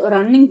 ജസ്റ്റ്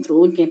റണ്ണിങ് ത്രൂ.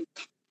 ഓക്കെ,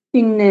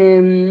 പിന്നെ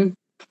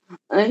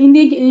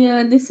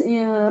this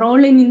role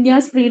in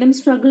India's freedom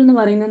struggle എന്ന്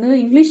പറയുന്നത്,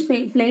 English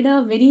played A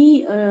very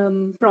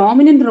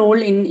prominent role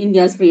in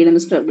India's freedom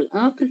struggle,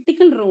 ആ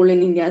critical role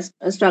in India's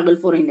struggle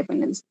for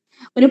independence.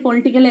 ഒരു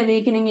political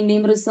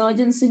അവേക്കനിങ്ങിന്റെയും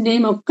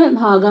റിസർജൻസിന്റെയും ഒക്കെ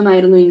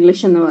ഭാഗമായിരുന്നു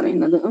ഇംഗ്ലീഷ് എന്ന്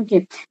പറയുന്നത്. ഓക്കെ,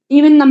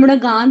 ഈവൻ നമ്മുടെ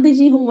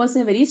Gandhiji, who was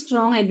A very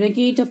strong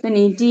advocate of the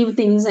native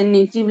things and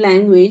native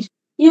language,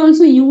 He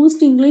also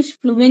used English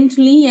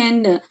fluently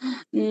and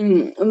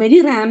very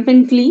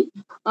rampantly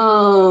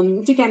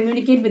to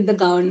communicate with the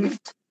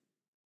government.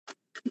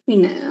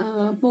 പിന്നെ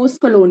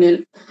post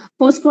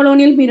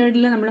colonial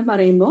പീരീഡിൽ നമ്മൾ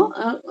പറയുമ്പോൾ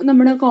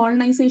നമ്മുടെ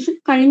colonisation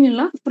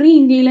കഴിഞ്ഞുള്ള pre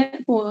ഇന്ത്യയിലെ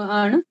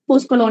ആണ്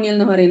post colonial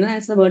എന്ന് പറയുന്നത്,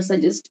 ആസ് എ വേർഡ്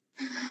സജസ്റ്റ്.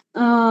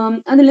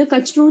 അതിൽ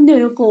കച്ച്റൂവിന്റെ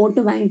ഒരു കോട്ട്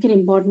ഭയങ്കര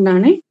ഇമ്പോർട്ടന്റ്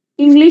ആണ്.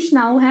 English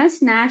now has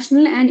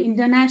national and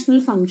international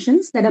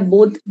functions that are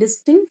both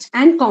distinct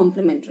and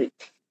complementary.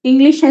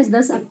 English has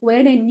thus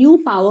acquired a new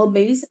power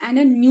base and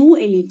a new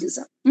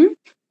elitism.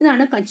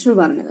 ഇതാണ് കച്ച്റു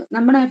പറഞ്ഞത്.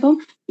 നമ്മുടെ ഇപ്പം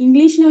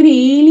ഇംഗ്ലീഷിനെ ഒരു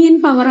alien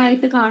power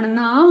ആയിട്ട് കാണുന്ന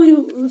ആ ഒരു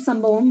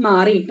സംഭവം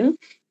മാറിയിട്ട്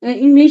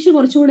ഇംഗ്ലീഷ്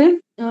കുറച്ചുകൂടെ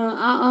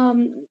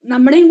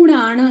നമ്മുടെയും കൂടെ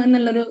ആണ്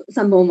എന്നുള്ളൊരു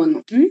സംഭവം വന്നു.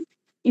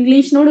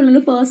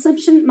 ഇംഗ്ലീഷിനോടുള്ളൊരു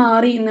പെർസെപ്ഷൻ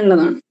മാറി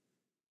എന്നുള്ളതാണ്.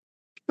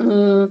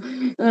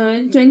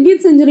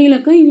 20th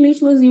centuryയിലൊക്കെ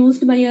English was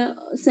used by A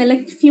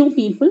select few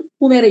people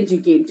who were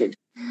educated.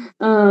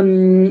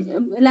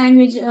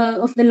 Language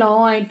of the law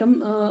ആയിട്ടും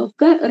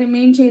ഒക്കെ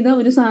റിമെയിൻ ചെയ്ത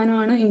ഒരു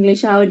സാധനമാണ്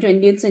ഇംഗ്ലീഷ് ആ ഒരു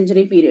 20th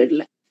century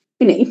പീരീഡിൽ.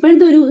 പിന്നെ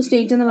ഇപ്പോഴത്തെ ഒരു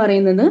സ്റ്റേറ്റ് എന്ന്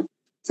പറയുന്നത്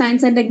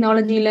സയൻസ് ആൻഡ്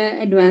ടെക്നോളജിയിലെ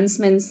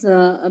അഡ്വാൻസ്മെന്റ്സ്,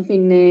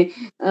 പിന്നെ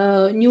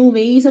new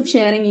ways of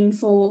sharing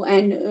info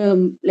and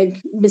like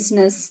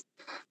business.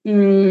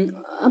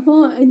 അപ്പോൾ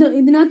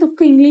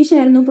ഇതിനകത്തൊക്കെ ഇംഗ്ലീഷ്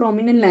ആയിരുന്നു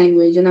പ്രോമിനന്റ്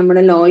ലാംഗ്വേജ്,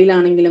 നമ്മുടെ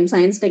ലോയിലാണെങ്കിലും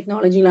സയൻസ്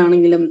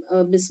ടെക്നോളജിയിലാണെങ്കിലും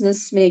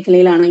ബിസിനസ്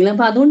മേഖലയിലാണെങ്കിലും.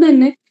 അപ്പൊ അതുകൊണ്ട്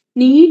തന്നെ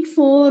നീഡ്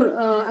ഫോർ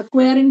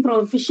അക്വയറിങ്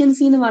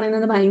പ്രൊഫിഷ്യൻസി എന്ന്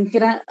പറയുന്നത്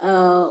ഭയങ്കര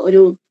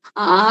ഒരു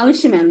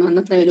ആവശ്യമായിരുന്നു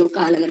അന്നത്തെ ഒരു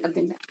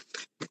കാലഘട്ടത്തിന്റെ.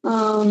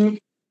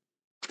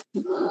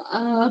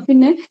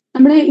 പിന്നെ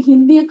നമ്മുടെ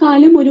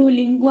ഹിന്ദിയെക്കാളും ഒരു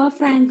ലിംഗ്വ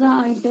ഫ്രാങ്ക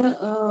ആയിട്ട്,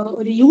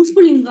 ഒരു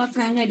യൂസ്ഫുൾ ലിംഗ്വ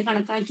ഫ്രാങ്ക ആയിട്ട്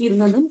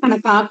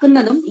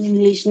കണക്കാക്കുന്നതും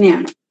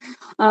ഇംഗ്ലീഷിനെയാണ്.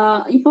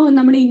 ഇപ്പോൾ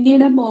നമ്മുടെ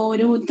ഇന്ത്യയുടെ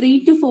ഒരു 3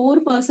 to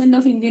 4%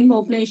 of Indian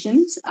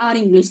populations R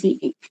English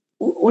speaking,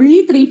 only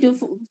 3 to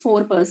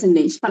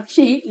 4%.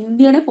 പക്ഷേ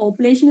ഇന്ത്യയുടെ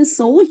പോപ്പുലേഷൻ ഇസ്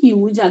സോ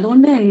ഹ്യൂജ്.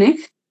 അതുകൊണ്ട് തന്നെ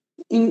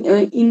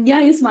India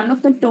is one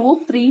of the top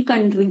 3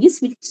 countries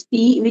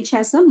which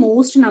has the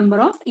most number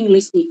of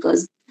English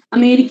speakers.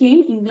 അമേരിക്കയും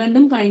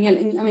ഇംഗ്ലണ്ടും കഴിഞ്ഞാൽ,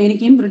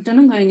 അമേരിക്കയും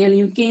ബ്രിട്ടനും കഴിഞ്ഞാൽ,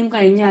 യുകെയും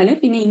കഴിഞ്ഞാൽ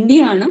പിന്നെ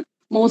ഇന്ത്യയാണ്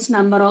most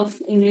number of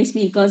English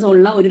speakers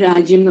ഉള്ള ഒരു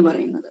രാജ്യം എന്ന്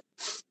പറയുന്നത്.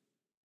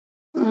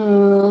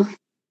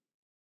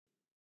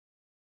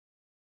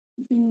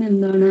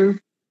 പിന്നെന്താണ്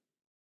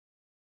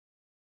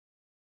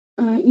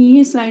ഈ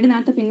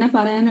സ്ലൈഡിനകത്ത് പിന്നെ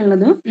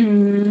പറയാനുള്ളത്,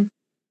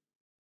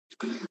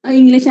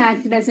 English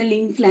acted as A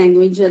link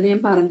language, അത്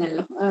ഞാൻ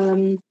പറഞ്ഞല്ലോ.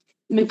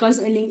 because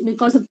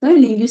of the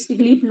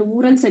linguistically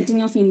plural setting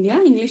of India,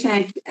 English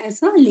acts as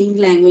a link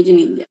language in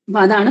India. അപ്പൊ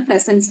അതാണ്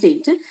പ്രസന്റ്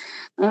സ്റ്റേറ്റ്.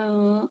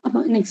 അപ്പൊ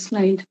നെക്സ്റ്റ്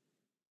സ്ലൈഡ്.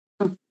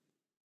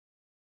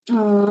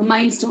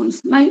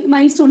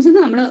 മൈൽസ്റ്റോൺസ് ഇത്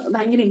നമ്മൾ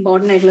ഭയങ്കര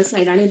ഇമ്പോർട്ടന്റ് ആയിട്ടുള്ള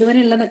സ്ലൈഡാണ്. ഇതുവരെ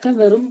ഉള്ളതൊക്കെ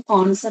വെറും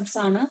കോൺസെപ്റ്റ്സ്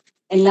ആണ്,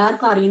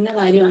 എല്ലാവർക്കും അറിയുന്ന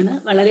കാര്യമാണ്,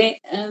 വളരെ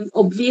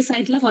ഒബ്വിയസ്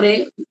ആയിട്ടുള്ള കുറെ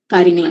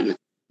കാര്യങ്ങളാണ്.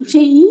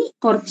 പക്ഷെ ഈ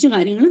കുറച്ച്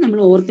കാര്യങ്ങൾ നമ്മൾ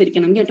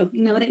ഓർത്തിരിക്കണം കേട്ടോ,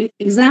 in our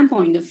exam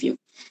point of view.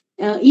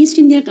 East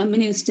India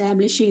company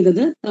establish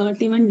ചെയ്തത്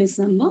 31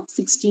 December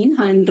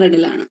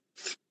 1600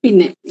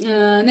 പിന്നെ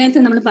നേരത്തെ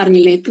നമ്മൾ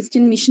പറഞ്ഞില്ലേ,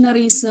 ക്രിസ്ത്യൻ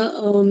മിഷണറീസ്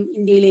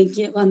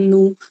ഇന്ത്യയിലേക്ക്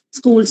വന്നു,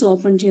 സ്കൂൾസ്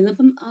ഓപ്പൺ ചെയ്തു.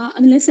 അപ്പം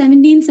അതിൽ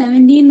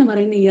 1717 എന്ന്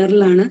പറയുന്ന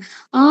ഇയറിലാണ്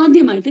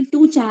ആദ്യമായിട്ട്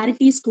 2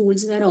 charity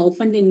schools where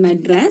opened in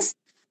Madras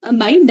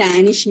by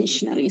Danish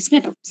missionaries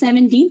കേട്ടോ,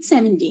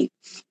 1717.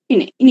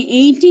 പിന്നെ ഇനി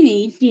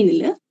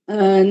 1818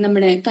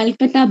 നമ്മുടെ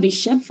Calcutta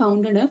bishop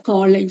founded A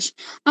college.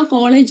 ആ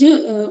കോളേജ്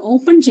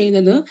ഓപ്പൺ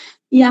ചെയ്തത്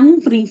യങ്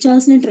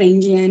പ്രീച്ചേഴ്സിനെ ട്രെയിൻ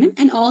ചെയ്യാനും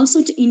and also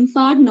to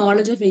impart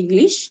knowledge of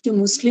English to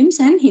Muslims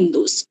and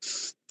Hindus.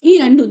 ഈ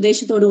 2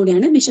 ഉദ്ദേശത്തോടു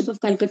കൂടിയാണ് bishop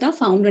of Calcutta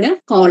founded A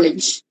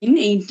college in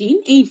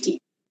 1818.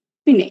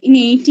 പിന്നെ ഇൻ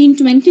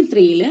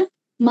 1823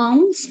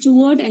 മൗണ്ട്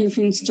സ്റ്റുവർട്ട്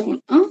എൽഫിൻസ്റ്റോൺ.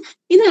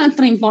 ഇത്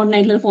അത്ര ഇമ്പോർട്ടന്റ്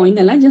ആയിട്ടുള്ള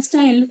പോയിന്റ് അല്ല, ജസ്റ്റ്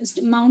ആ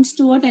മൗണ്ട്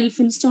സ്റ്റുവർട്ട്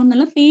എൽഫിൻസ്റ്റോൺ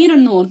എന്നുള്ള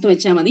പേരൊന്ന് ഓർത്ത്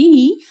വെച്ചാൽ മതി.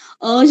 ഈ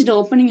urged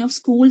opening of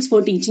schools for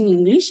teaching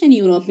English and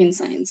European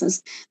sciences.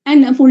 And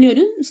പുള്ളി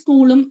ഒരു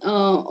സ്കൂളും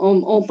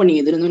ഓപ്പൺ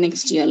ചെയ്തിരുന്നു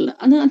നെക്സ്റ്റ് ഇയറിൽ.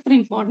 അത് അത്ര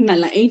ഇമ്പോർട്ടന്റ്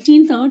അല്ല.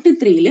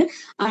 1833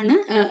 ആണ്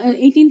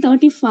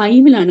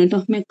 1835 കേട്ടോ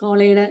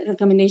മെക്കോളയുടെ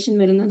റെക്കമെൻഡേഷൻ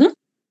വരുന്നത്.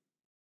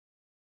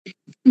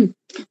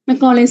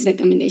 Macaulay's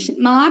recommendation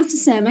March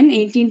 7,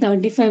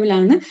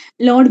 1835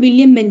 lord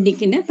William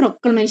ബെന്റിക്കിന്റെ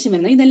പ്രൊക്ലമേഷൻ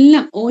വരുന്നത്.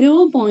 ഇതെല്ലാം ഓരോ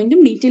പോയിന്റും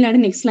ഡീറ്റെയിൽ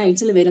ആയിട്ട് നെക്സ്റ്റ്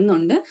സ്ലൈഡ്സിൽ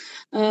വരുന്നുണ്ട്.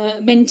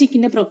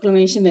 ബെന്റിക്കിന്റെ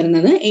പ്രൊക്ലമേഷൻ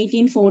വരുന്നത്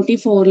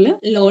 1844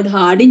 Lord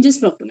Hardinge's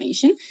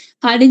proclamation.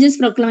 Hardinge's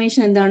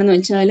proclamation എന്താണെന്ന്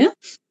വെച്ചാൽ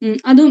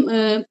അതും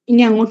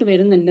ഇനി അങ്ങോട്ട്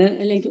വരുന്നുണ്ട്,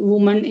 ലൈക്ക്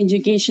വുമൺ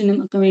എഡ്യൂക്കേഷനും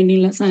ഒക്കെ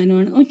വേണ്ടിയുള്ള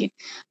സാധനമാണ്. ഓക്കെ,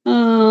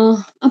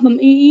 അപ്പം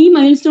ഈ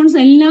മൈൽ സ്റ്റോൺസ്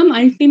എല്ലാം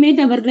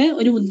അൾട്ടിമേറ്റ് അവരുടെ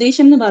ഒരു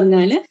ഉദ്ദേശം എന്ന്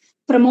പറഞ്ഞാൽ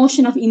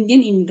promotion of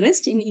Indian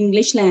interest in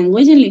English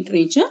language and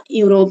literature,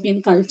 European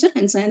culture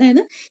and science.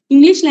 അതായത്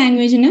ഇംഗ്ലീഷ്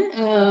ലാംഗ്വേജിന്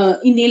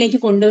ഇന്ത്യയിലേക്ക്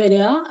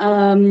കൊണ്ടുവരിക,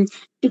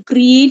 to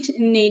create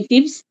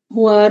natives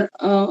who are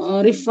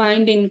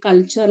refined in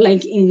culture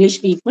like English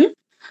people,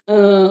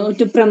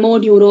 to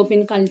promote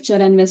European culture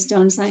and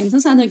Western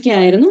sciences. അതൊക്കെ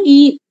ആയിരുന്നു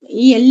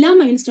ഈ എല്ലാ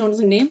mile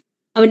സ്റ്റോൺസിന്റെയും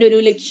അവരുടെ ഒരു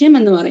ലക്ഷ്യം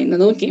എന്ന്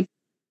പറയുന്നത്. ഓക്കെ,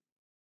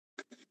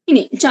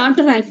 ഇനി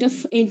charter act of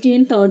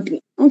 1830.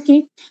 Okay.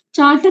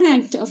 Charter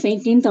act of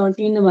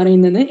 1813 എന്ന്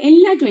പറയുന്നത്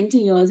എല്ലാ 20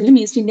 ഇയേഴ്സിലും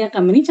East India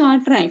Company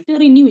charter act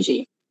renew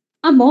ചെയ്യും.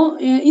 അപ്പോ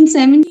in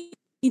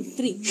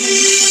 1783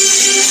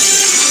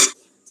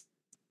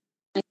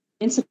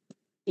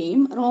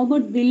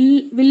 Robert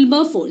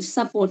Wilberforce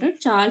supported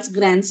Charles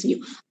Grant's view.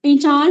 ഈ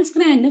ചാൾസ്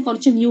ഗ്രാൻഡ്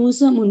കുറച്ച്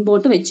വ്യൂസ്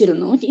മുൻപോട്ട്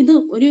വെച്ചിരുന്നു. ഇത്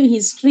ഒരു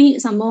ഹിസ്റ്ററി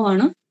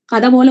സംഭവമാണ്,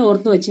 കഥ പോലെ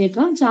ഓർത്ത്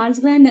വെച്ചേക്കുക.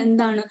 ചാൾസ് ഗ്രാൻഡ്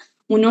എന്താണ്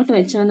മുന്നോട്ട്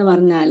വെച്ചതെന്ന്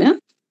പറഞ്ഞാൽ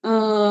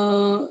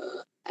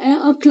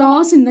a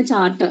clause in the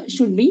charter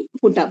should be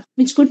put up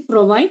which could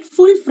provide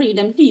full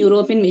freedom to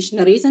European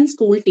missionaries and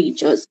school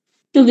teachers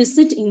to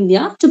visit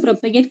India to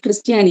propagate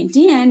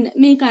Christianity and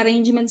make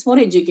arrangements for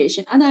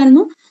education.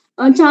 അതായിരുന്നു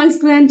Charles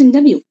ഗ്രാൻഡിന്റെ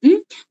view.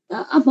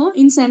 അപ്പോൾ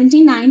in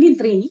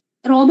 1793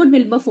 Robert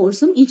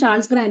വിൽബർഫോഴ്സും ഈ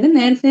Charles grand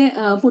നേരത്തെ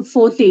puttu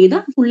fourth ചെയ്ത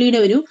പുള്ളിയുടെ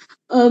ഒരു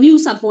view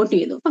support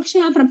ചെയ്തു. പക്ഷെ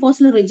ആ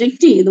പ്രപ്പോസൽ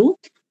റിജക്ട് ചെയ്തു.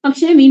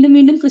 പക്ഷേ വീണ്ടും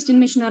വീണ്ടും ക്രിസ്ത്യൻ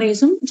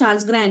മിഷണറീസും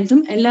ചാൾസ് ഗ്രാൻഡും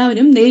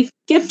എല്ലാവരും they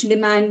kept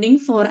demanding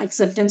for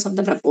acceptance of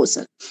the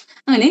proposal.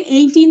 അങ്ങനെ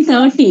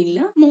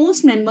 1813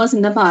 most members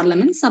in the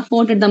parliament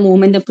supported the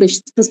movement of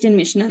Christian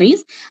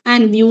missionaries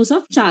and views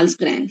of Charles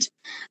Grant.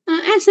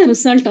 As a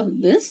result of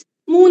this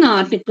 3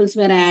 articles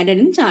were added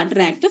in charter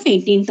act of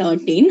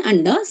 1813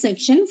 under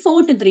section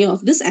 43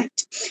 of this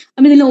act.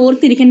 അപ്പൊ ഇതിൽ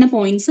ഓർത്തിരിക്കേണ്ട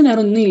points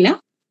വേറെ ഒന്നുമില്ല.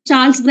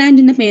 Charles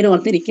ഗ്രാൻഡിന്റെ പേര്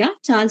ഓർത്തിരിക്കുക.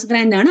 Charles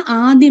grand ആണ്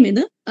ആദ്യം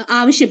ഇത്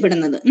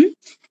ആവശ്യപ്പെടുന്നത്.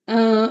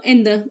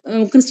 എന്ത്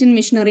ക്രിസ്ത്യൻ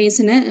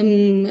മിഷണറീസിന്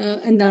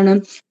എന്താണ്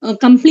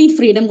കംപ്ലീറ്റ്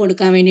ഫ്രീഡം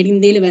കൊടുക്കാൻ വേണ്ടിയിട്ട്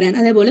ഇന്ത്യയിൽ വരാൻ,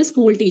 അതേപോലെ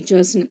സ്കൂൾ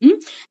ടീച്ചേഴ്സിനും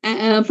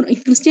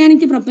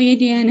ക്രിസ്ത്യാനിറ്റി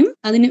പ്രൊപ്പഗേറ്റ് ചെയ്യാനും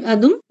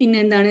അതും പിന്നെ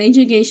എന്താണ്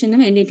എഡ്യൂക്കേഷന്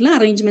വേണ്ടിയിട്ടുള്ള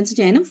അറേഞ്ച്മെന്റ്സ്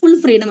ചെയ്യാനും ഫുൾ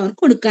ഫ്രീഡം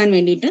അവർക്ക് കൊടുക്കാൻ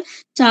വേണ്ടിയിട്ട്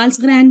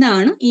ചാൾസ് ഗ്രാൻഡ്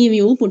ആണ് ഈ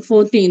വ്യൂ പുട്ട്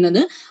ഫോർത്ത്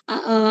ചെയ്യുന്നത്.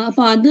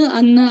 അപ്പൊ അത്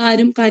അന്ന്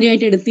ആരും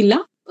കാര്യമായിട്ട് എടുത്തില്ല.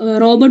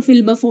 റോബർട്ട്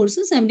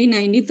വിൽബർഫോഴ്സ്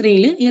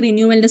 1793 ഈ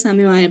റിന്യൂവലിന്റെ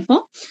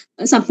സമയമായപ്പോൾ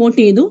സപ്പോർട്ട്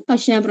ചെയ്തു.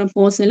 പക്ഷെ ആ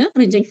പ്രപ്പോസൽ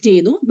റിജക്ട്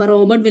ചെയ്തു. അപ്പൊ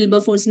റോബർട്ട്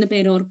വിൽബർഫോഴ്സിന്റെ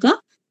പേര് ഓർക്കുക,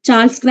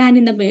 ചാൾസ്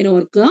ഗ്രാൻഡിന്റെ പേര്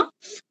ഓർക്കുക.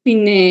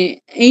 പിന്നെ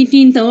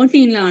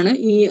 1813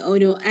 ഈ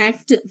ഒരു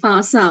ആക്ട്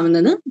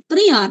പാസ്സാവുന്നത്.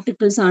 3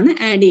 ആർട്ടിക്കിൾസ് ആണ്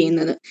ആഡ്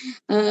ചെയ്യുന്നത്.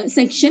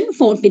 സെക്ഷൻ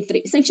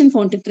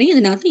 43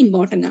 ഇതിനകത്ത്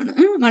ഇമ്പോർട്ടന്റ് ആണ്.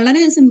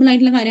 വളരെ സിമ്പിൾ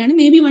ആയിട്ടുള്ള കാര്യമാണ്.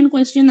 മേ ബി 1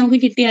 ക്വസ്റ്റ്യൻ നമുക്ക്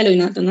കിട്ടിയാലോ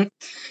ഇതിനകത്തുനിന്ന്.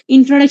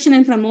 Introduction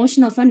and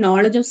promotion of a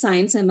knowledge of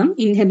science among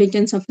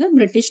inhabitants of the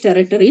British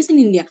territories in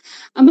India.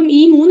 അപ്പം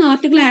ഈ 3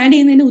 ആർട്ടിക്കിൾ ആഡ്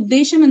ചെയ്യുന്നതിന്റെ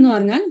ഉദ്ദേശം എന്ന്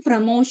പറഞ്ഞാൽ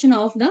promotion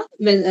of the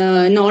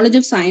knowledge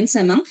of science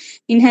among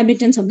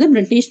inhabitants of the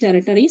British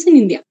territories in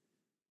India.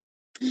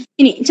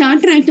 ഇനി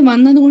charter act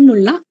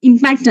വന്നതുകൊണ്ടുള്ള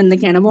impact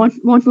എന്തൊക്കെയാണ്?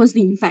 What was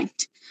the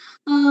impact?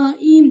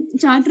 ഈ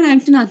ചാർട്ടർ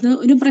ആക്ടിനകത്ത്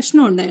ഒരു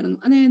പ്രശ്നം ഉണ്ടായിരുന്നു.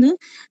 അതായത്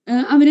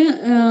അവര്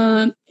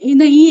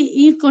ഇത്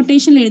ഈ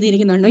കൊട്ടേഷനിൽ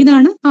എഴുതിയിരിക്കുന്നുണ്ടോ,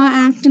 ഇതാണ് ആ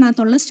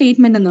ആക്ടിനകത്തുള്ള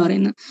സ്റ്റേറ്റ്മെന്റ് എന്ന്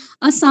പറയുന്നത്.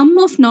 A sum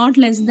of not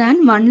less than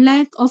 1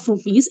 lakh of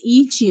rupees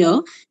each year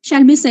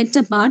shall be set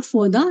apart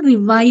for the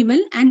revival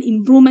and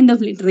improvement of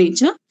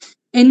literature,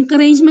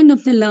 encouragement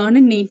of the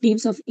learned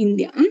natives of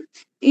India.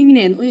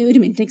 ഇങ്ങനെയായിരുന്നു. ഒരു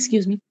മിനിറ്റ്,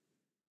 എക്സ്ക്യൂസ് മീ.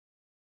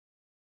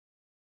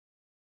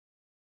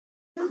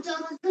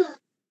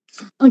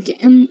 ഓക്കെ.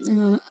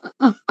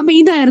 അപ്പൊ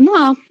ഇതായിരുന്നു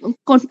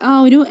ആ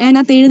ഒരു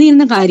അതിനകത്ത്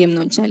എഴുതിയിരുന്ന കാര്യം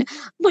എന്ന് വെച്ചാൽ.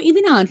 അപ്പൊ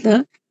ഇതിനകത്ത്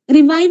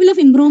revival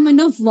of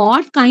improvement of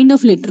what kind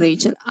of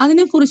literature,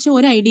 അതിനെക്കുറിച്ച്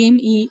ഒരു ഐഡിയയും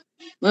ഈ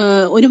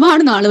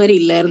ഒരുപാട് നാൾ വരെ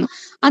ഇല്ലായിരുന്നു.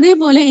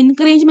 അതേപോലെ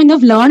എൻകറേജ്മെന്റ്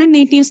ഓഫ് ലേണഡ്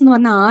നേറ്റീവ്സ് എന്ന്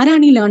പറഞ്ഞാൽ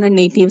ആരാണ് ഈ ലേണഡ്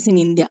നേറ്റീവ്സ് ഇൻ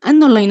ഇന്ത്യ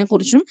എന്നുള്ളതിനെ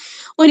കുറിച്ചും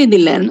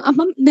ഒരിതില്ലായിരുന്നു.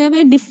 അപ്പം there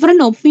were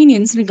different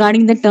opinions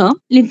regarding the term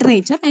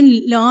literature and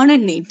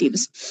learned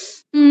natives.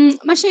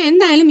 പക്ഷെ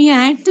എന്തായാലും ഈ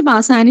ആക്ട്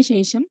പാസ്സായതിനു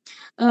ശേഷം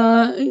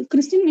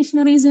Christian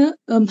missionaries,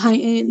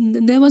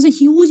 there was a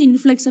huge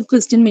influx of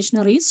Christian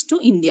missionaries to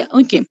India.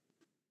 Okay.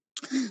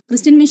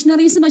 Christian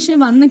missionaries പക്ഷെ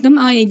വന്നിട്ടും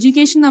ആ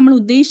എഡ്യൂക്കേഷൻ നമ്മൾ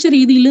ഉദ്ദേശിച്ച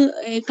രീതിയിൽ,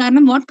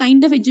 കാരണം what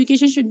kind of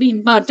education should be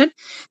imparted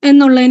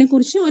എന്നുള്ളതിനെ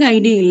കുറിച്ച് ഒരു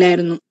ഐഡിയ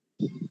ഇല്ലായിരുന്നു.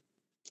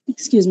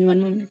 Excuse me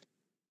 1 minute.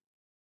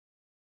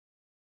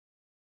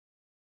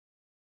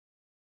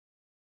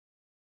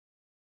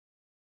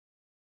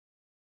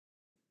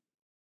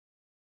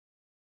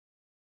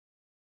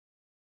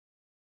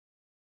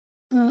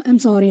 I M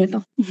sorry കേട്ടോ.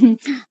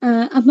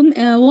 അപ്പം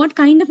what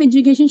kind of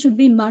education should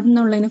be important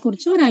എന്നുള്ളതിനെ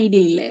കുറിച്ച് ഒരു ഐഡിയ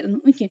ഇല്ലായിരുന്നു.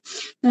 ഓക്കെ.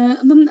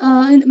 അപ്പം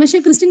പക്ഷെ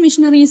ക്രിസ്ത്യൻ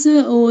മിഷണറീസ്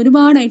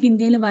ഒരുപാടായിട്ട്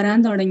ഇന്ത്യയിൽ വരാൻ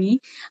തുടങ്ങി.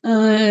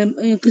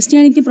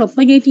 ക്രിസ്ത്യാനിറ്റി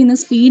പ്രൊപ്പഗേറ്റ് ചെയ്യുന്ന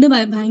സ്പീഡ്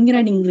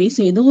ഭയങ്കരമായിട്ട് ഇൻക്രീസ്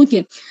ചെയ്തു.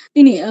 ഓക്കെ.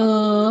 ഇനി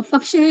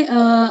പക്ഷേ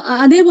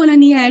അതേപോലെ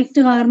തന്നെ ഈ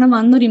ആക്ട് കാരണം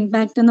വന്നൊരു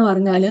ഇമ്പാക്ട് എന്ന്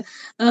പറഞ്ഞാൽ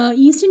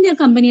ഈസ്റ്റ് ഇന്ത്യ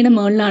കമ്പനിയുടെ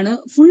മുകളിലാണ്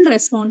full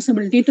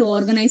responsibility to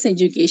organise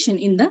education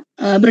in the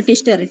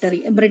British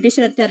territory. British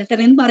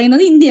territory എന്ന്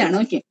പറയുന്നത് ഇന്ത്യയാണ്.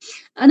 ഓക്കെ.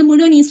 അത്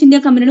മുഴുവൻ ഈസ്റ്റ് ഇന്ത്യ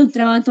കമ്പനിയുടെ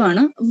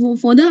ഉത്തരവാദിത്വമാണ്.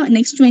 ഫോർ ദ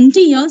നെക്സ്റ്റ്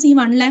 20 years ഈ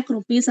 1 lakh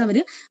rupees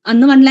അവര്,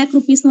 അന്ന് 1 lakh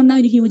rupees എന്ന് പറഞ്ഞാൽ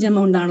ഒരു ഹ്യൂജ്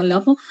എമൗണ്ട് ആണല്ലോ.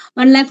 അപ്പോൾ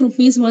 1 lakh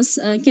rupees was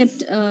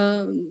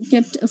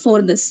kept for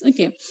this.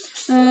 Okay.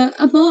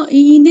 അപ്പോൾ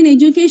ഈ ഇന്ത്യൻ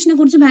എഡ്യൂക്കേഷനെ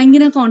കുറിച്ച്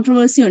ഭയങ്കര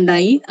കോൺട്രവേഴ്സി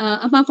ഉണ്ടായി.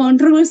 അപ്പൊ ആ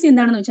കോൺട്രവേഴ്സി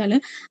എന്താണെന്ന് വെച്ചാൽ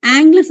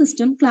ആംഗ്ലോ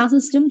സിസ്റ്റം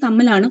ക്ലാസിസ്റ്റും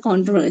തമ്മിലാണ്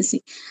കോൺട്രവേഴ്സി.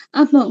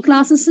 അപ്പോൾ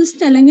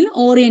ക്ലാസിസിസ്റ്റ് അല്ലെങ്കിൽ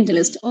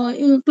ഓറിയന്റലിസ്റ്റ്,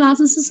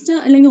 ക്ലാസിസിസ്റ്റ്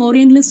അല്ലെങ്കിൽ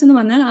ഓറിയന്റലിസ്റ്റ് എന്ന്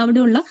പറഞ്ഞാൽ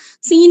അവിടെയുള്ള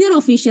സീനിയർ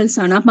ഒഫീഷ്യൽസ്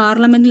ആണ്, ആ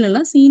പാർലമെന്റിലുള്ള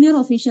സീനിയർ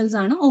ഒഫീഷ്യൽസ്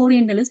ആണ്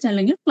ഓറിയന്റലിസ്റ്റ്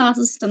അല്ലെങ്കിൽ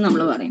ക്ലാസിസ്റ്റ് എന്ന്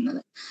നമ്മൾ പറയുന്നത്.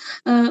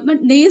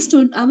 ബട്ട് ദേ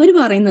സ്റ്റുഡ്, അവർ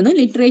പറയുന്നത്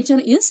ലിറ്ററേച്ചർ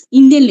ഈസ്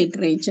ഇന്ത്യൻ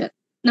ലിറ്ററേച്ചർ.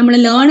 നമ്മൾ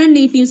ലേണഡ്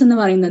നേറ്റീവ്സ് എന്ന്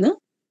പറയുന്നത്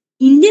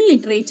ഇന്ത്യൻ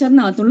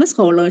ലിറ്ററേച്ചറിനകത്തുള്ള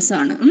സ്കോളേഴ്സ്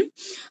ആണ്.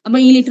 അപ്പൊ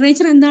ഈ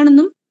ലിറ്ററേച്ചർ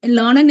എന്താണെന്നും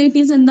ലേണർ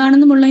നേറ്റീവ്സ്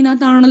എന്താണെന്നും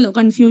ഉള്ളതിനകത്താണല്ലോ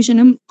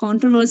കൺഫ്യൂഷനും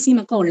കോൺട്രവേഴ്സിയും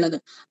ഒക്കെ ഉള്ളത്.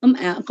 അപ്പം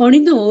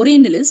according to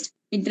Orientalist,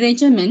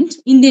 literature meant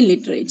Indian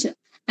literature,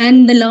 and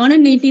the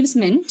learned natives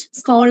meant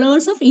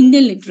scholars of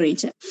Indian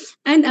literature.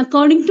 And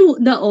according to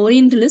the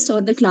Orientalist or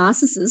the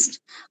classicist,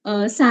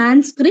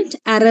 Sanskrit,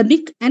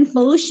 Arabic, and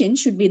Persian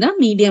should be the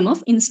medium of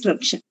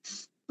instruction.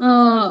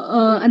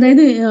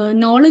 അതായത്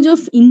knowledge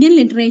of Indian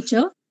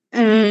literature,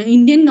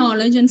 Indian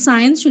knowledge and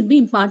science should be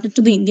imparted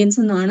to the Indians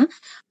എന്നാണ്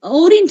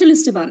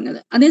ഓറിയന്റലിസ്റ്റ്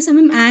പറഞ്ഞത്.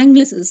 അതേസമയം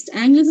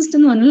Anglicist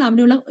എന്ന് പറഞ്ഞാൽ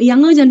അവിടെയുള്ള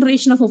younger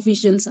generation of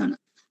officials ആണ്.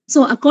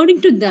 So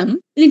according to them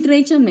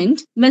literature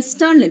meant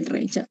western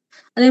literature.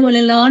 അതേപോലെ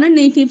ലേണർ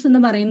നേറ്റീവ്സ്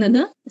എന്ന്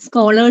പറയുന്നത്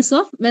സ്കോളേഴ്സ്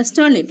ഓഫ്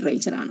വെസ്റ്റേൺ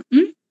ലിറ്ററേച്ചർ ആണ്.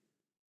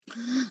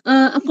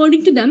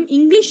 According to them,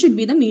 English should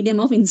be the medium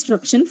of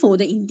instruction for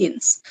the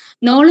Indians.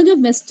 Knowledge of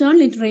Western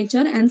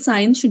literature and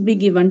science should be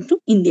given to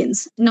Indians,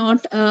 not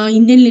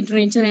Indian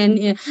literature and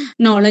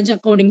knowledge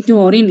according to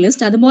Orientalist.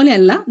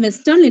 അതുപോലെയല്ല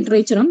western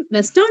ലിറ്ററേച്ചറും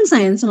western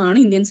സയൻസും ആണ്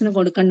ഇന്ത്യൻസിന്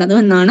കൊടുക്കേണ്ടത്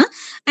എന്നാണ്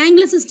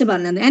Anglicist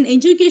പറഞ്ഞത്. And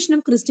education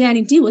of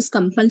Christianity was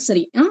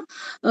compulsory,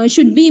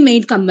 should be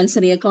made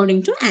compulsory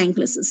according to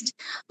Anglicist.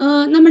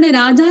 നമ്മുടെ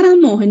Rajaram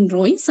Mohan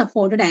Roy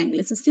supported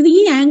Anglicist. ഇത്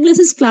ഈ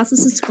ആംഗ്ലിസിസ്റ്റ്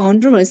ക്ലാസിസിസ്റ്റ്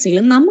കോൺട്രവേഴ്സിയിൽ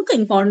നമുക്ക്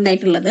ഇമ്പോർട്ടൻ്റ്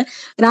ആയിട്ടുള്ളത്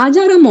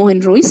Rajaram Mohan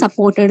Roy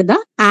supported the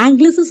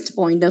Anglicist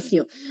point of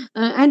view.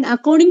 And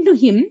according to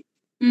him,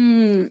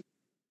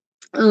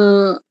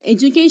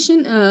 education,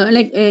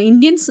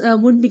 Indians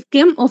would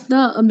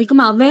become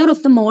aware of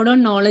the modern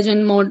knowledge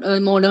and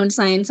modern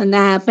science and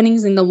the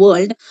happenings in the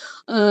world,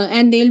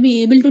 and they'll be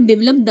able to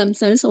develop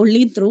themselves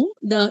only through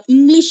the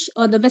English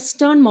or the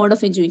Western mode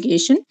of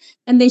education,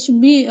 and they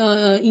should be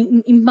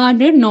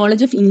imparted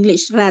knowledge of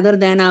English rather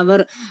than our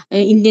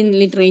Indian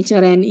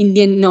literature and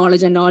Indian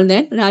knowledge and all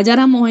that.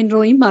 Rajaram Mohan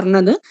Roy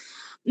പറഞ്ഞത്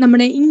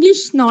നമ്മുടെ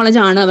English knowledge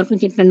ആണ് അവർക്ക്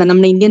കിട്ടേണ്ടത്,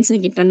 നമ്മുടെ ഇന്ത്യൻസിന്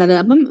കിട്ടേണ്ടത്.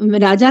 അപ്പം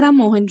Rajaram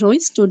Mohan Roy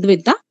stood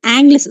with the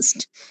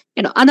Anglicist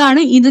കേട്ടോ.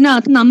 അതാണ്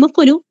ഇതിനകത്ത്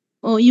നമുക്കൊരു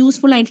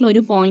യൂസ്ഫുൾ ആയിട്ടുള്ള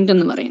ഒരു പോയിന്റ്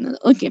എന്ന് പറയുന്നത്.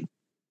 ഓക്കെ,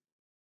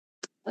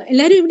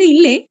 എല്ലാരും ഇവിടെ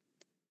ഇല്ലേ?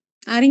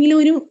 ആരെങ്കിലും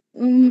ഒരു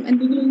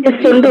എന്തെങ്കിലും?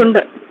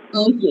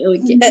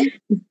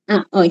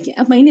 ഓക്കെ.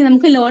 അപ്പൊ ഇനി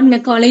നമുക്ക് ലോർഡ്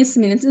മെക്കോളേസ്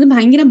മിനിറ്റ്സ്. ഇത്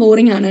ഭയങ്കര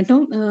ബോറിംഗ് ആണ് കേട്ടോ.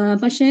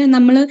 പക്ഷെ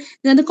നമ്മൾ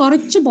ഇതിനകത്ത്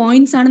കുറച്ച്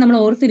പോയിന്റ്സ് ആണ് നമ്മൾ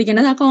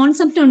ഓർത്തിരിക്കേണ്ടത്. ആ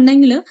കോൺസെപ്റ്റ്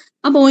ഉണ്ടെങ്കിൽ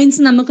ആ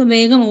പോയിന്റ്സ് നമുക്ക്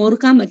വേഗം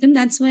ഓർക്കാൻ പറ്റും.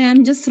 That's why I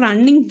M just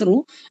running through.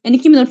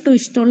 എനിക്കും ഇതൊട്ടും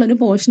ഇഷ്ടമുള്ള ഒരു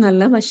പോർഷൻ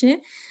അല്ല, പക്ഷെ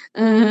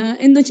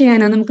എന്തോ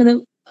ചെയ്യാനാ, നമുക്കത്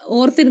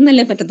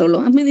ഓർത്തിരുന്നല്ലേ പറ്റത്തുള്ളൂ.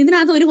 അപ്പൊ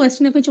ഇതിനകത്ത് ഒരു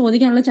ക്വസ്റ്റ്യൻ ഒക്കെ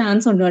ചോദിക്കാനുള്ള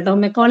ചാൻസ് ഉണ്ട് കേട്ടോ.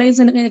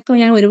 മെക്കോളേജിനൊക്കെ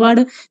ഞാൻ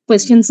ഒരുപാട്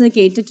ക്വസ്റ്റ്യൻസ്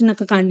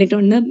കേറ്റിനൊക്കെ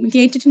കണ്ടിട്ടുണ്ട്.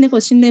 കേറ്റിന്റെ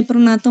ക്വസ്റ്റ്യൻ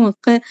പേപ്പറിനകത്തും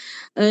ഒക്കെ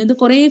ഇത്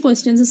കുറെ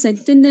ക്വസ്റ്റ്യൻസ്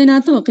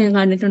സെറ്റിന്റെനകത്തും ഒക്കെ ഞാൻ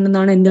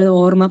കണ്ടിട്ടുണ്ടെന്നാണ് എൻ്റെ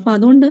ഓർമ്മ. അപ്പൊ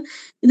അതുകൊണ്ട്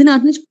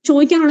ഇതിനകത്ത്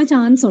ചോദിക്കാനുള്ള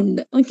ചാൻസ്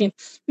ഉണ്ട്. Okay,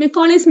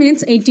 Macaulay's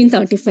minutes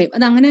 1835.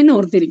 അത് അങ്ങനെ തന്നെ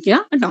ഓർത്തിരിക്കുക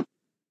കേട്ടോ.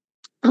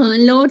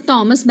 Lord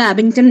Thomas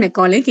Babington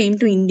Macaulay came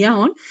to India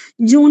on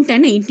June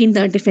 10,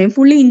 1835.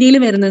 പുള്ളി ഇന്ത്യയിൽ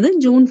വരുന്നത്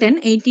June 10,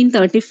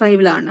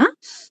 1835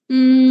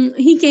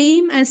 he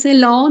came as a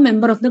law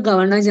member of the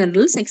Governor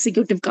General's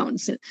Executive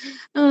Council.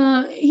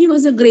 He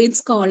was a great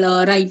scholar,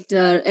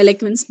 writer,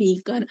 eloquent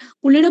speaker.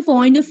 പുള്ളിയുടെ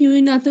point of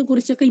വ്യൂവിനകത്ത്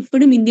കുറിച്ചൊക്കെ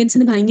ഇപ്പോഴും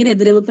ഇന്ത്യൻസിന് ഭയങ്കര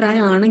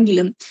എതിരഭിപ്രായം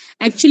ആണെങ്കിലും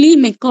actually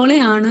Macaulay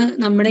ആണ്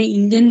നമ്മുടെ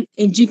ഇന്ത്യൻ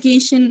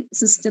എഡ്യൂക്കേഷൻ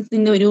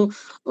സിസ്റ്റത്തിന്റെ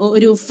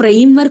ഒരു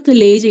ഫ്രെയിം വർക്ക്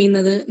ലേ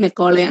ചെയ്യുന്നത്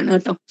മെക്കോളയാണ്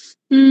കേട്ടോ.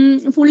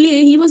 പുള്ളി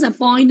he was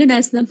appointed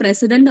as the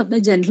president of the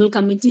General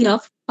Committee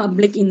of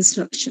Public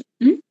Instruction.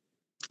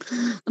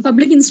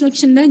 Public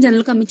ഇൻസ്ട്രക്ഷന്റെ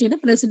ജനറൽ കമ്മിറ്റിയുടെ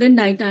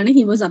പ്രസിഡന്റ് ആയിട്ടാണ്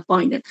ഹി വാസ്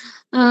അപ്പോയിന്റഡ്.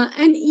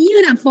 ആൻഡ് ഈ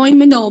ഒരു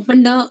appointment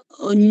opened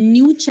a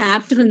new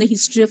chapter in the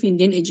history of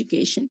Indian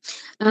education.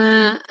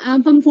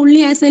 അപ്പം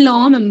പുള്ളി as a law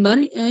member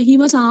he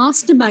was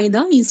asked by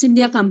the East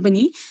India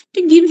company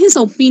to give his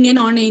opinion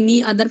on any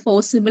other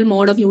possible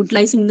mode of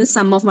utilizing the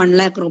sum of 1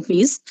 lakh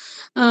rupees.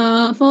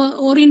 അപ്പോൾ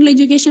oriental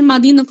education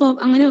മതി എന്നൊക്കെ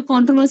അങ്ങനെ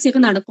controversy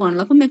ഒക്കെ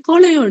നടക്കുവാണല്ലോ. അപ്പൊ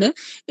മെക്കോളയോട്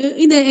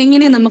ഇത്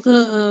എങ്ങനെ നമുക്ക്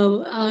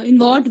in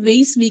what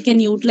ways we can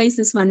utilise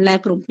this 1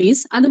 lakh rupees,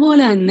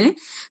 അതുപോലെ തന്നെ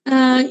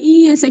ഈ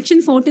സെക്ഷൻ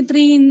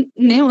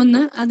 43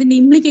 ഒന്ന് അതിന്റെ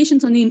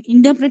ഇംപ്ലിക്കേഷൻസ് ഒന്ന്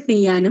ഇന്റർപ്രറ്റ്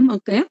ചെയ്യാനും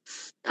ഒക്കെ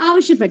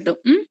ആവശ്യപ്പെട്ടു.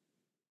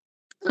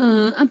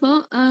 അപ്പോ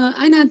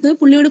അതിനകത്ത്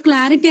പുള്ളിയോട്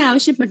ക്ലാരിറ്റി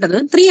ആവശ്യപ്പെട്ടത്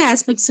 3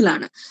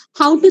 ആസ്പെക്ട്സിലാണ്.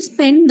 How to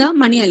spend the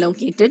money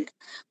allocated,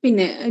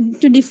 പിന്നെ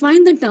to define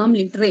the term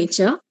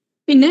literature,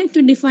 പിന്നെ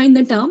to define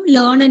the term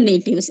learned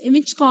natives,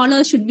 which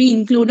scholars should be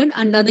included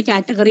under the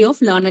category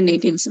of learned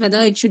natives,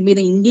 whether it should be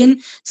the Indian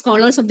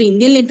scholars of the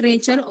Indian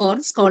literature or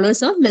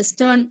scholars of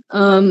western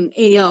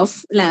area of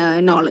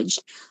knowledge.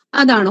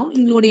 അതാണോ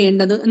include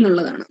ചെയ്യേണ്ടത്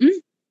എന്നുള്ളതാണ്.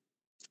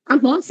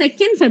 അപ്പോൾ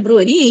 2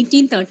 February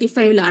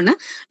 1835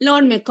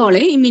 Lord Macaulay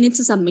ഈ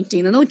minutes submit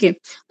ചെയ്യുന്നത്. Okay,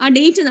 ആ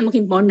date നമുക്ക്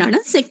important ആണ്.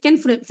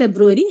 2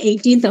 February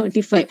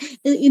 1835.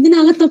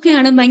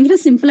 ഇതിനകത്തൊക്കെയാണ് ഭയങ്കര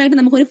സിമ്പിൾ ആയിട്ട്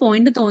നമുക്കൊരു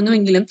പോയിന്റ്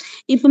തോന്നുമെങ്കിലും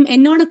ഇപ്പം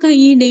എന്നോടൊക്കെ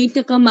ഈ ഡേറ്റ്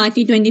ഒക്കെ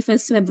മാറ്റി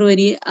 21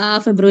 ഫെബ്രുവരി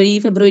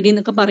ഫെബ്രുവരി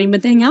എന്നൊക്കെ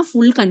പറയുമ്പോഴത്തേക്ക് ഞാൻ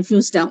ഫുൾ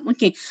കൺഫ്യൂസ്ഡ് ആവും.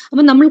 ഓക്കെ,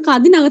 അപ്പൊ നമ്മൾക്ക്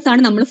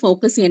അതിനകത്താണ് നമ്മൾ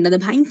ഫോക്കസ് ചെയ്യേണ്ടത്.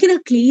 ഭയങ്കര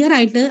ക്ലിയർ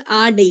ആയിട്ട്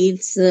ആ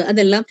ഡേറ്റ്സ്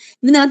അതെല്ലാം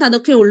ഇതിനകത്ത്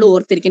അതൊക്കെ ഉള്ളു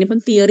ഓർത്തിരിക്കാൻ.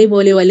 ഇപ്പം തിയറി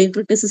പോലെയോ അല്ലെങ്കിൽ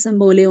ക്രിറ്റിസിസം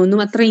പോലെയോ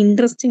ഒന്നും അത്ര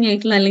ഇൻട്രസ്റ്റിംഗ്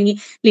ആയിട്ടുള്ള അല്ലെങ്കിൽ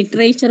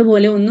ലിറ്ററേച്ചർ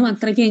പോലെ ഒന്നും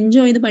അത്രയ്ക്ക്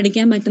എൻജോയ് ചെയ്ത്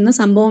പഠിക്കാൻ പറ്റുന്ന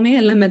സംഭവമേ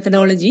അല്ല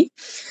മെത്തഡോളജി.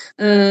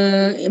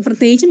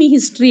 പ്രത്യേകിച്ചും ഈ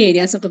ഹിസ്റ്ററി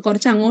ഏരിയാസ് ഒക്കെ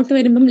കുറച്ച് അങ്ങോട്ട്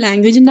വരുമ്പം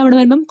ലാംഗ്വേജിന്റെ അവിടെ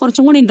വരുമ്പം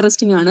കുറച്ചും കൂടി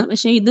ഇൻട്രസ്റ്റിംഗ് ആണ്.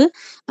 പക്ഷെ ഇത്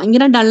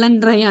ഭയങ്കര ഡൾ ആൻഡ്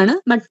ഡ്രൈ ആണ്.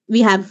 But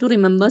we have to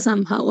remember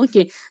somehow.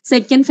 Okay,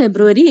 2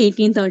 February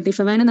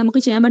 1835. അങ്ങനെ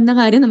നമുക്ക് ചെയ്യാൻ പറ്റുന്ന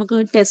കാര്യം, നമുക്ക്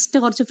ടെസ്റ്റ്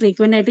കുറച്ച്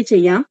ഫ്രീക്വന്റ് ആയിട്ട്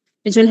ചെയ്യാം,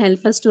 which will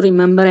help us to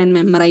remember and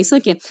memorize.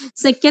 Okay,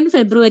 2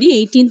 February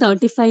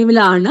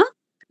 1835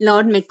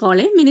 Lord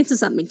Macaulay minutes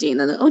submit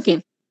ചെയ്യുന്നത്. Okay,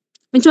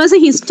 which was a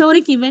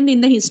historic event in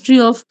the history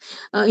of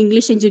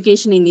English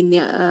education in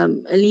India.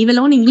 Leave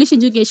alone English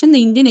education,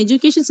 the Indian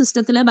education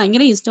system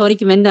ഭയങ്കര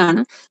historic event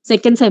ആണ്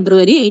 2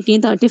 February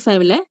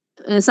 1835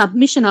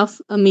 submission of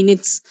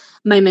minutes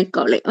by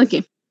Macaulay.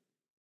 Okay,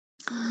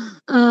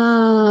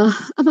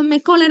 അപ്പം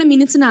മെക്കോളയുടെ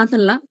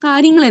മിനിറ്റ്സിനകത്തുള്ള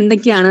കാര്യങ്ങൾ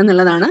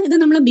എന്തൊക്കെയാണെന്നുള്ളതാണ്. ഇത്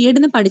നമ്മൾ BEd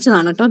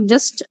പഠിച്ചതാണ് കേട്ടോ,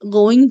 just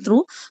going through.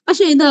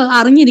 പക്ഷെ ഇത്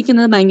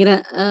അറിഞ്ഞിരിക്കുന്നത് ഭയങ്കര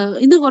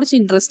ഇത് കുറച്ച്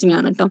ഇൻട്രസ്റ്റിംഗ്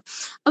ആണ് കേട്ടോ.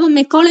 അപ്പം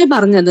മെക്കോളെ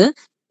പറഞ്ഞത്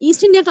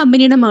ഈസ്റ്റ് ഇന്ത്യ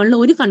കമ്പനിയുടെ മുകളിൽ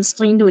ഒരു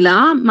കൺസ്ട്രെയിന്റും ഇല്ല.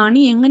 ആ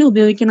മണി എങ്ങനെ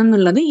ഉപയോഗിക്കണം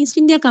എന്നുള്ളത്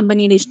ഈസ്റ്റ് ഇന്ത്യ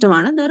കമ്പനിയുടെ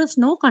ഇഷ്ടമാണ്. There is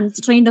no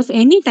constraint of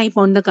any type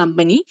on the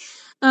company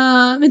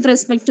with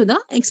respect to the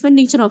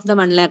expenditure of the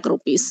 1 lakh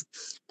rupees.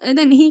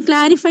 Then he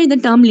clarified the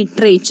term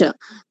literature.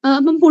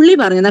 അപ്പം പുള്ളി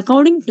പറഞ്ഞത്,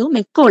 according to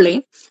Macaulay,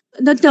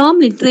 the term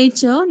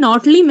literature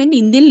not only meant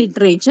Indian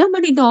literature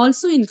but it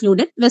also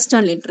included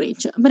Western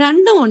literature. അപ്പൊ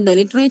രണ്ടും ഉണ്ട്.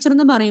 Literature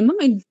എന്ന് പറയുമ്പോൾ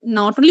it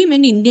not only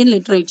meant Indian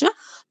literature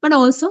but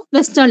also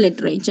Western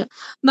literature.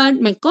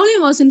 But Macaulay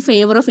was in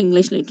favor of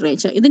English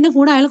literature. ഇതിന്റെ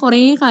കൂടെ അയാൾ കുറേ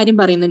കാര്യം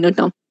പറയുന്നുണ്ട്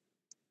കേട്ടോ.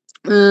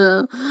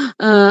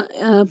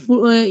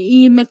 ഈ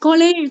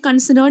Macaulay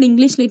considered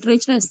English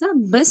literature as the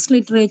best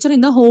literature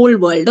in the whole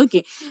world.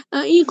 Okay,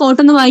 ഈ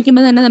കോട്ടൊന്ന്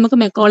വായിക്കുമ്പോൾ തന്നെ നമുക്ക്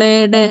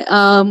മെക്കോളയുടെ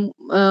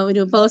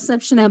ഒരു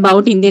പെർസെപ്ഷൻ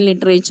അബൌട്ട് ഇന്ത്യൻ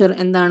ലിറ്ററേച്ചർ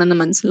എന്താണെന്ന്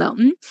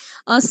മനസ്സിലാവും.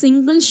 A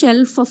single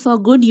shelf of a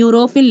good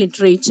European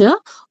literature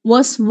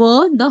was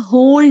worth the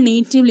whole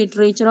native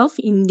literature of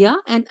India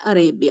and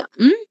Arabia.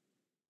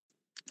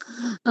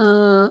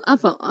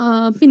 അപ്പൊ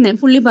പിന്നെ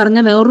പുള്ളി പറഞ്ഞ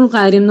വേറൊരു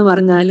കാര്യം എന്ന്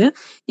പറഞ്ഞാല്,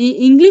 ഈ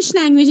English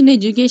ലാംഗ്വേജിന്റെ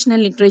education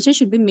and literature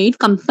should be made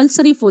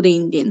compulsory for the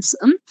Indians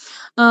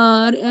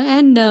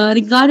and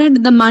regarded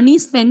the money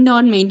spend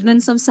on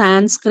maintenance of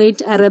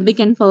Sanskrit,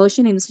 Arabic and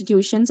Persian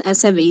institutions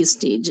as A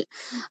wastage.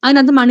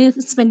 അതിനകത്ത് മണി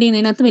സ്പെൻഡ്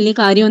ചെയ്യുന്നതിനകത്ത് വലിയ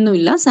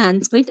കാര്യമൊന്നുമില്ല.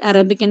 Sanskrit,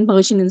 Arabic and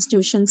Persian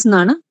institutions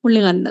എന്നാണ്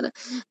പുള്ളി കണ്ടത്.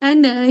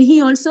 And he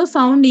also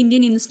found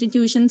Indian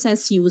institutions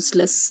as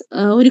useless.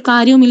 ഒരു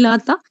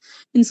കാര്യവുമില്ലാത്ത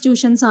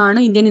institutions ആണ്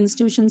Indian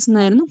institutions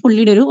എന്നായിരുന്നു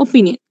പുള്ളിയുടെ ഒരു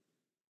ഒപ്പീനിയൻ.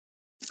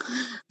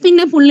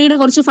 പിന്നെ പുള്ളിയുടെ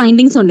കുറച്ച്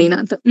ഫൈൻഡിങ്സ് ഉണ്ട്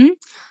ഇതിനകത്ത്.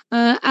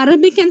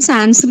 അറബിക് ആൻഡ്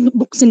സാൻസ്ക്രിറ്റ്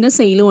ബുക്സിന്റെ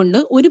സെയിൽ കൊണ്ട്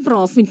ഒരു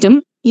പ്രോഫിറ്റും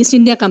ഈസ്റ്റ്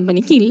ഇന്ത്യ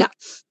കമ്പനിക്ക് ഇല്ല.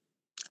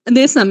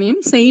 അതേസമയം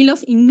sale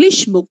of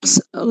English books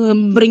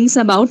brings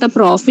about a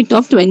profit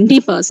of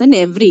 20%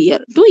 every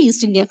year to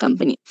East India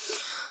company.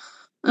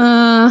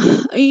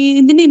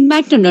 ഇതിന്റെ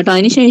ഇമ്പാക്ട് ഉണ്ട് കേട്ടോ.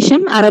 അതിനുശേഷം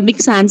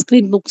അറബിക്,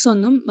 സാൻസ്ക്രിറ്റ് ബുക്സ്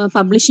ഒന്നും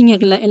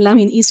പബ്ലിഷിംഗ് എല്ലാം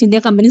ഈസ്റ്റ് ഇന്ത്യ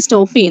കമ്പനി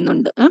സ്റ്റോപ്പ്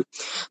ചെയ്യുന്നുണ്ട്.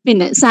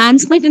 പിന്നെ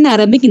Sanskrit and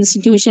Arabic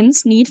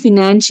institutions need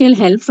financial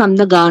help from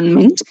the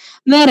government,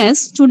 whereas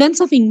students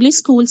of English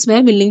schools were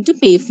willing to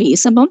pay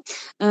fees. അപ്പം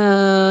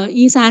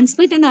ഈ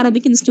സാൻസ്ക്രിറ്റ് ആൻഡ്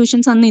അറബിക്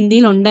ഇൻസ്റ്റിറ്റ്യൂഷൻസ് അന്ന്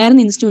ഇന്ത്യയിൽ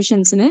ഉണ്ടായിരുന്ന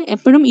ഇൻസ്റ്റിറ്റ്യൂഷൻസിന്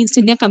എപ്പോഴും ഈസ്റ്റ്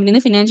ഇന്ത്യ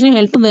കമ്പനിന്ന് ഫിനാൻഷ്യൽ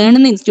ഹെൽപ്പ്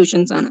വേണമെന്ന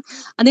ഇൻസ്റ്റിറ്റ്യൂഷൻസ് ആണ്.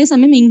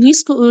 അതേസമയം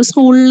ഇംഗ്ലീഷ്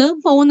സ്കൂളിൽ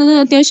പോകുന്നത്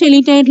അത്യാവശ്യം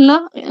എലീറ്റ് ആയിട്ടുള്ള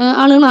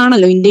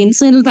ആളുകളാണല്ലോ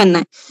ഇന്ത്യൻസിൽ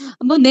തന്നെ.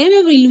 അപ്പോൾ they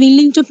were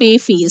willing to pay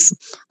fees.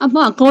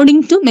 അപ്പോൾ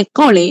according to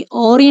Macaulay,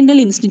 oriental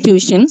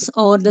institutions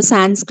or the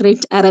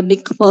Sanskrit,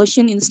 Arabic,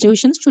 Persian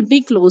institutions should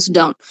be closed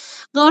down.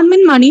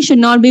 Government money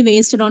should not be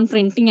wasted on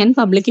printing and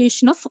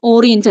publication of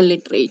Oriental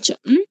literature.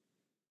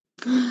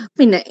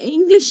 പിന്നെ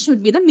English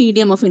should be the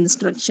medium of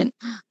instruction.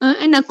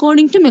 And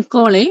according to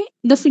Macaulay,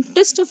 the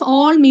fittest of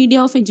all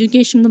media of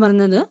education എന്ന്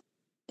പറയുന്നത്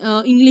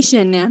English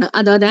തന്നെയാണ്.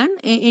 Other than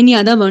any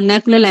other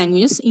vernacular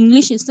languages,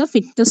 English is the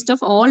fittest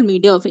of all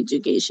media of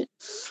education.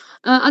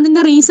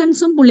 അതിന്റെ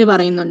റീസൺസും പുള്ളി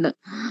പറയുന്നുണ്ട്.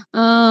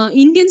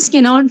 Indians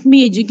cannot be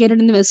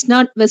educated in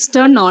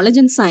western knowledge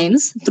and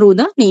science through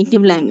the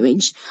native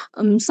language.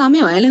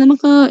 സമയമായാലേ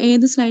നമുക്ക്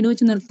ഏത് slide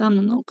വെച്ച്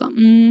നിർത്താമെന്ന് നോക്കാം.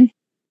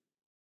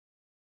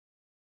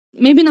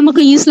 മേ ബി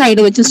നമുക്ക് ഈ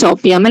slide വെച്ച്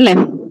സ്റ്റോപ്പ് ചെയ്യാം അല്ലേ?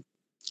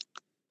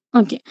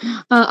 ഓക്കെ,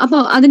 അപ്പൊ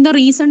അതിന്റെ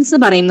റീസൺസ്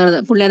പറയുന്നത്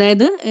പുള്ളി,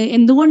 അതായത്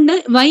എന്തുകൊണ്ട്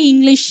Y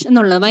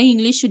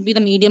English should be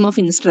the medium of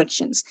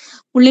instructions.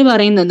 പുള്ളി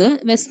പറയുന്നത്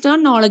വെസ്റ്റേൺ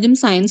നോളജും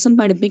സയൻസും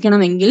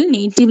പഠിപ്പിക്കണമെങ്കിൽ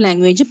നേറ്റീവ്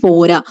ലാംഗ്വേജ്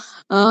പോരാ.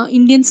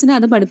 ഇന്ത്യൻസിന്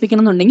അത്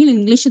പഠിപ്പിക്കണം എന്നുണ്ടെങ്കിൽ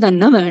ഇംഗ്ലീഷ്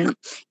തന്നെ വേണം.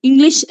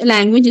 English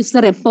language is the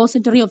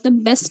repository of the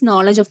best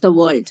knowledge of the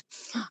world.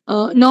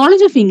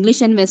 Knowledge of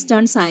English and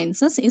western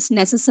sciences is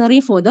necessary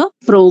for the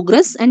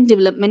progress and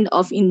development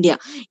of India.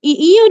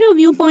 ഈ ഒരു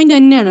view point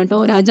തന്നെയാണ്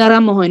കേട്ടോ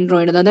രാജാറാം മോഹൻ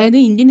റോയുടെ. അതായത്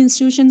ഇന്ത്യൻ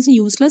ഇൻസ്റ്റിറ്റ്യൂഷൻസ്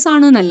യൂസ്ലെസ്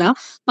ആണെന്നല്ല,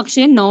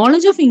 പക്ഷേ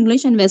knowledge of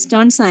English and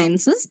western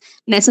sciences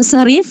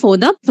necessary for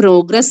the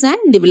progress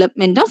and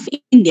development of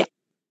India.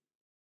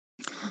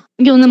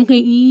 എനിക്ക് തോന്നുന്നു നമുക്ക്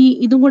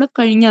ഇതും കൂടെ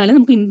കഴിഞ്ഞാൽ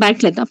നമുക്ക്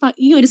ഇമ്പാക്റ്റിലെത്താം. അപ്പൊ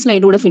ഈ ഒരു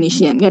സ്ലൈഡ് കൂടെ ഫിനിഷ്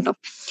ചെയ്യാം കേട്ടോ.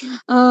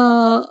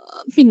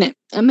 പിന്നെ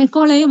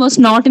Macaulay was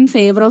not in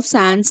favour of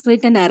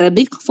Sanskrit and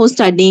Arabic four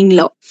studying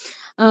law.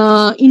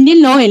 Indian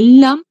law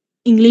എല്ലാം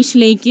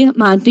ഇംഗ്ലീഷിലേക്ക്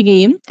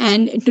മാറ്റുകയും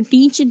and to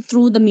teach it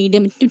through the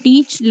medium, to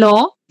teach law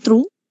through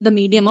the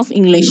medium of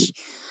English.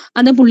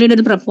 അത് പുള്ളിയുടെ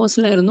ഒരു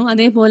പ്രപ്പോസൽ ആയിരുന്നു.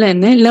 അതേപോലെ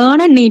തന്നെ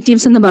ലേണഡ്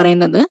നേറ്റീവ്സ് എന്ന്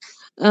പറയുന്നത്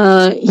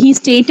he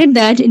stated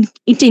that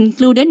it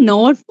included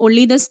not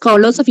only the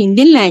scholars of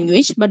Indian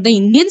language but the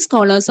Indian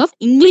scholars of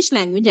English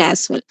language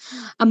as well.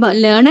 അപ്പൊ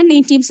learned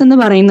natives എന്ന്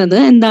പറയുന്നത്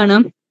എന്താണ്,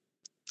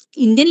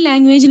 ഇന്ത്യൻ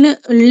ലാംഗ്വേജിൽ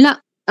ഉള്ള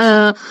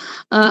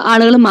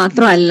ആളുകൾ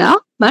മാത്രമല്ല,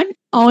 but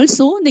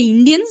also the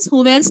Indians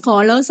who wear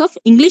scholars of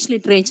English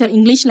literature,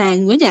 English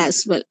language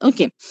as well.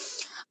 Okay.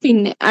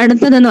 പിന്നെ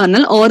അടുത്തതെന്ന്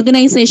പറഞ്ഞാൽ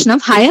organisation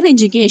of higher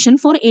education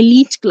for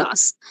elite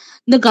class.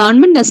 The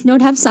government does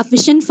not have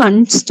sufficient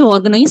funds to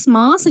organize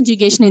mass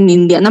education in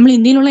India. നമ്മൾ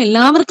ഇന്ത്യയിലുള്ള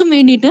എല്ലാവർക്കും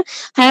വേണ്ടിയിട്ട്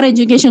higher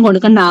education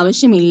കൊടുക്കേണ്ട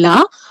ആവശ്യമില്ല.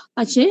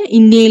 പക്ഷേ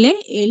ഇന്ത്യയിലെ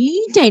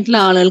എലീറ്റ്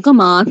ആയിട്ടുള്ള ആളുകൾക്ക്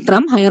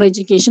മാത്രം ഹയർ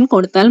എഡ്യൂക്കേഷൻ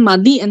കൊടുത്താൽ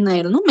മതി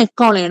എന്നായിരുന്നു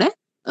മെക്കോളയുടെ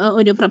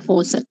ഒരു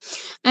proposal.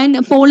 And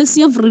policy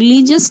of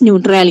religious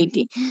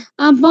neutrality.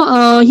 അപ്പോൾ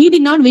he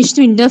did not wish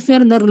to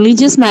interfere in the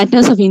religious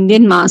matters of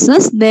Indian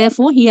masses.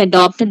 Therefore, he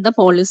adopted the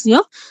policy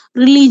of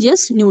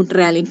religious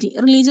neutrality.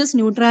 Religious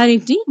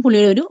neutrality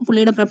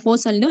പുള്ളിയുടെ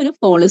പ്രപ്പോസലിന്റെ ഒരു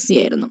policy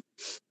ആയിരുന്നു.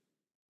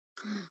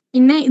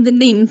 പിന്നെ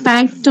ഇതിന്റെ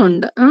ഇമ്പാക്റ്റ്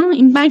ഉണ്ട്.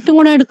 ഇമ്പാക്റ്റും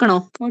കൂടെ എടുക്കണോ?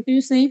 What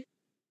you say?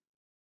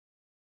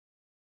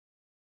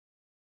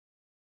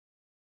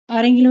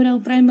 ആരെങ്കിലും ഒരു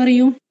അഭിപ്രായം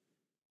പറയൂ.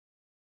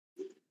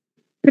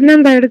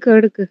 പിന്നെന്താ,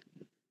 എടുക്ക്.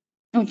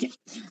 ഓക്കെ.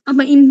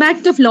 അപ്പൊ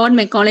ഇമ്പാക്ട് ഓഫ് ലോർഡ്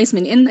മെക്കോളേസ്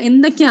മിനി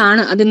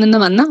എന്തൊക്കെയാണ് അതിൽ നിന്ന്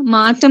വന്ന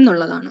മാറ്റം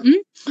എന്നുള്ളതാണ്.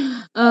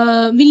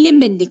 വില്യം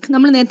ബെന്റിക്,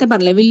 നമ്മൾ നേരത്തെ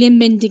പറഞ്ഞില്ലേ വില്യം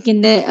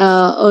ബെന്റിക്കിന്റെ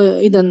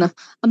ഇതൊന്ന്.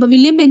 അപ്പൊ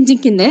വില്യം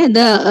ബെന്റിക്കിന്റെ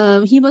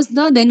he was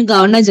the then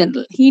governor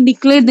general. He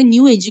declared the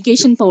new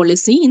education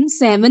policy in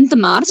 7th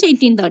March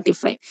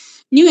 1835.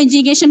 New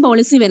education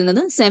policy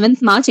വരുന്നത്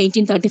 7th March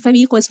 1835.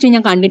 ഈ ക്വസ്റ്റ്യൻ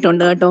ഞാൻ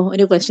കണ്ടിട്ടുണ്ട് കേട്ടോ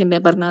ഒരു ക്വസ്റ്റ്യൻ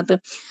പേപ്പറിനകത്ത്.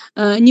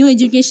 ന്യൂ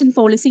എഡ്യൂക്കേഷൻ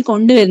പോളിസി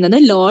കൊണ്ടുവരുന്നത്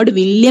ലോർഡ്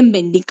വില്യം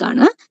ബെന്റിക്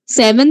ആണ്.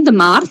 7th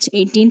March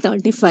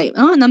 1835.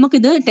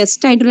 നമുക്കിത്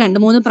ടെസ്റ്റ് ആയിട്ട്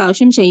 2-3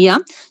 പ്രാവശ്യം ചെയ്യാം.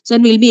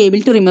 So will be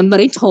able to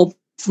remember it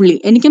hopefully.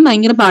 എനിക്കും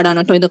ഭയങ്കര പാടാണ്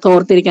കേട്ടോ ഇതൊക്കെ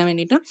ഓർത്തിരിക്കാൻ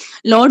വേണ്ടിയിട്ട്.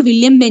 Lord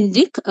William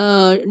Bentinck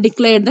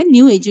declared the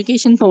new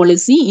education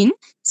policy in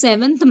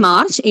 7th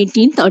March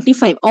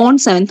 1835. On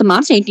 7th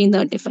March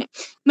 1835.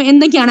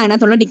 എന്തൊക്കെയാണ്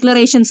അതിനകത്തുള്ള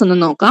ഡിക്ലറേഷൻസ് ഒന്ന്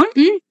നോക്കാം.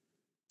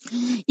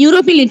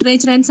 European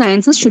literature and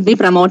sciences should be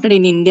promoted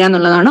in India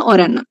എന്നുള്ളതാണ്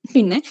ഒരെണ്ണം.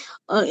 പിന്നെ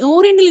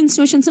ഓറിയന്റൽ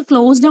ഇൻസ്റ്റിറ്റ്യൂഷൻസ്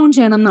ക്ലോസ് ഡൗൺ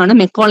ചെയ്യണം എന്നാണ്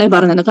മെക്കോളെ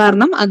പറഞ്ഞത്.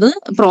 കാരണം അത്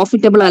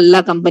പ്രോഫിറ്റബിൾ അല്ല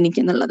കമ്പനിക്ക്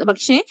എന്നുള്ളത്.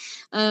 പക്ഷേ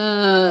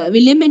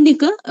വില്യം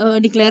ബെന്റിക്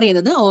ഡിക്ലെയർ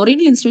ചെയ്തത്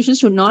oriental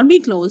institutions should not B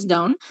close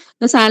down.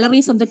 The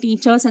salaries of the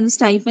teachers and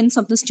സ്റ്റൈപ്പൻസ്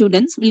of the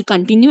students will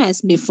continue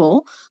as before.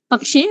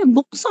 പക്ഷേ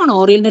books on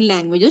oriental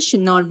languages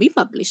should not be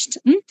published.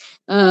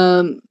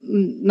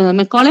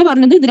 Macaulay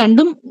പറഞ്ഞത് ഇത്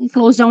രണ്ടും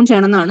close down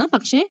ചെയ്യണം എന്നാണ്.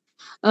 പക്ഷേ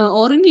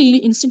oriental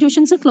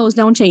institutions close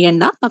down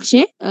ചെയ്യേണ്ട, പക്ഷേ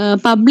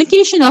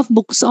publication of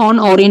books on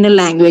oriental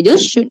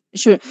languages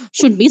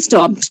should be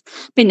stopped.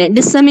 പിന്നെ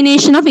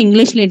dissemination of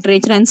English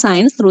literature and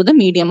science through the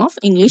medium of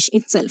English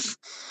it self.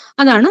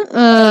 അതാണ്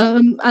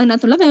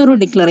അതിനകത്തുള്ള വേറൊരു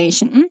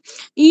ഡിക്ലറേഷൻ.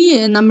 ഈ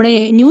നമ്മുടെ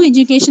new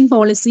education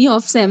policy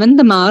of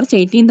 7th March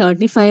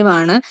 1835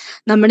 ആണ്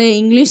നമ്മുടെ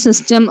ഇംഗ്ലീഷ്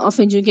സിസ്റ്റം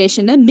ഓഫ്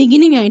എഡ്യൂക്കേഷന്റെ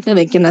ബിഗിനിങ് ആയിട്ട്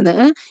വെക്കുന്നത്.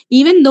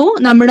 ഈവൻ ദോ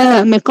നമ്മുടെ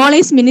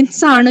മെക്കോളേസ്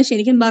മിനിറ്റ്സ് ആണ്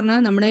ശരിക്കും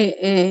പറഞ്ഞാൽ നമ്മുടെ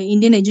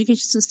ഇന്ത്യൻ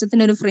എഡ്യൂക്കേഷൻ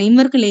സിസ്റ്റത്തിന് ഒരു ഫ്രെയിം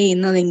വർക്ക് ലേ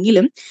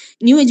ചെയ്യുന്നതെങ്കിലും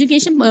ന്യൂ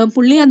എഡ്യൂക്കേഷൻ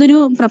പുള്ളി അതൊരു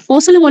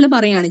പ്രപ്പോസൽ പോലെ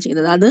പറയുകയാണ്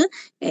ചെയ്തത്. അത്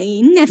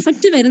ഇൻ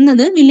എഫക്റ്റ്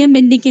വരുന്നത് വില്യം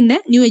ബെന്റിക്കിന്റെ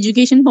ന്യൂ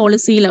എഡ്യൂക്കേഷൻ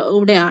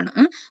പോളിസിയിലൂടെയാണ്.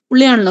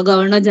 പുള്ളിയാണല്ലോ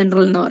ഗവർണർ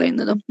ജനറൽ എന്ന്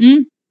പറയുന്നത്.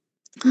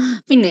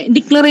 പിന്നെ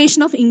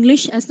declaration of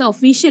English as the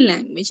official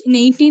language in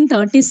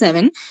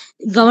 1837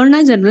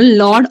 governor general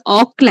Lord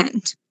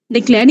Auckland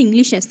declared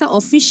English as the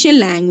official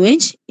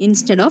language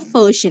instead of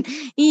Persian.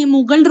 ഈ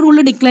മുഗൾ റൂൾ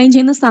ഡിക്ലൈൻ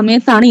ചെയ്യുന്ന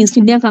സമയത്താണ് ഈസ്റ്റ്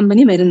ഇന്ത്യ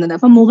കമ്പനി വരുന്നത്.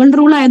 അപ്പൊ Mughal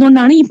rule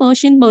ആയതുകൊണ്ടാണ് ഈ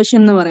പേർഷ്യൻ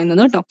എന്ന്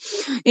പറയുന്നത് കേട്ടോ.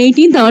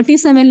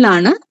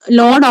 1837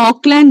 ലോർഡ്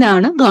ഓക്ലാൻഡ്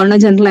ആണ് ഗവർണർ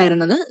ജനറൽ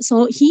ആയിരുന്നത്. So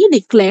he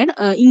declared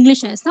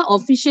English as the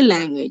official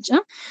language.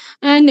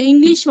 And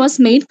English was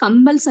made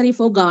compulsory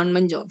four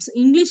government jobs.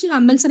 English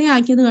compulsory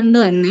ആക്കിയത് കൊണ്ട്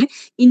തന്നെ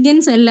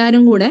ഇന്ത്യൻസ്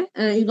എല്ലാവരും കൂടെ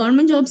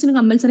ഗവൺമെന്റ് ജോബ്സിന്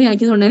കമ്പൽസറി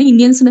ആക്കിയത് കൊണ്ട് തന്നെ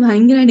ഇന്ത്യൻസിന്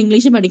ഭയങ്കരമായിട്ട്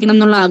ഇംഗ്ലീഷ് പഠിക്കണം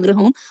എന്നുള്ള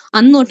ആഗ്രഹവും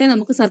അന്ന് തൊട്ടേ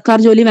നമുക്ക് സർക്കാർ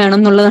ജോലി വേണം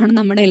എന്നുള്ളതാണ്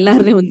നമ്മുടെ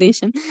എല്ലാവരുടെയും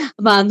ഉദ്ദേശം.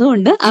 അപ്പൊ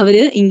അതുകൊണ്ട്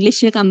അവര്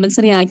ഇംഗ്ലീഷ്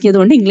കമ്പൽസറി ആക്കിയത്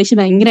കൊണ്ട് ഇംഗ്ലീഷ്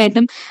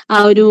ഭയങ്കരമായിട്ടും ആ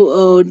ഒരു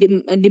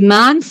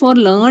demand for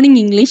learning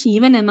English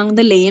even among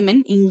the layman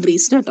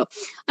increased കേട്ടോ.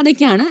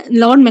 അതൊക്കെയാണ്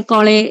ലോർഡ്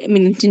മെക്കോളെ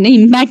മിനിറ്റിന്റെ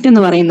ഇമ്പാക്ട്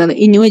എന്ന് പറയുന്നത്.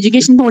 ഈ ന്യൂ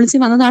എഡ്യൂക്കേഷൻ പോളിസി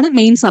വന്നതാണ്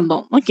മെയിൻ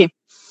സംഭവം. ഓക്കെ,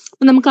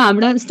 അപ്പൊ നമുക്ക്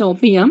അവിടെ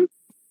സ്റ്റോപ്പ് ചെയ്യാം.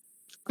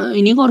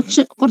 ഇനി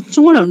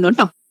കുറച്ചും കൂടെ ഉണ്ട്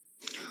കേട്ടോ.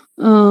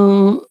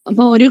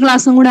 അപ്പൊ ഒരു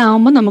ക്ലാസ്സും കൂടെ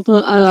ആവുമ്പോൾ നമുക്ക്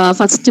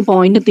ഫസ്റ്റ്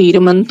പോയിന്റ്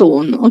തീരുമെന്ന്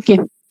തോന്നുന്നു. ഓക്കെ,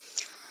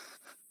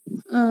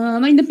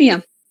 വൈൻഡപ്പ്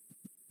ചെയ്യാം.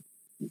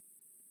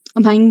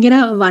 ഭയങ്കര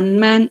വൺ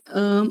മാൻ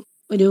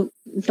ഒരു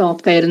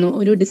ടോക്ക് ആയിരുന്നു,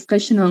 ഒരു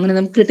ഡിസ്കഷനോ അങ്ങനെ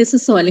നമുക്ക്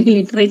ക്രിറ്റിസിസോ അല്ലെങ്കിൽ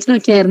ലിറ്ററേച്ചറോ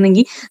ഒക്കെ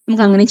ആയിരുന്നെങ്കിൽ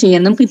നമുക്ക് അങ്ങനെ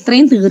ചെയ്യാം. നമുക്ക്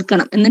ഇത്രയും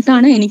തീർക്കണം,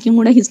 എന്നിട്ടാണ് എനിക്കും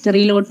കൂടെ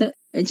ഹിസ്റ്ററിയിലോട്ട്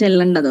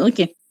ചെല്ലേണ്ടത്.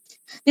 ഓക്കെ,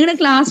 നിങ്ങളുടെ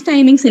ക്ലാസ്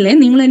ടൈമിങ്സിലെ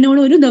നിങ്ങൾ എന്നോട്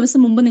ഒരു ദിവസം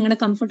മുമ്പ് നിങ്ങളുടെ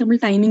കംഫർട്ടബിൾ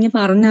ടൈമിങ്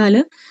പറഞ്ഞാൽ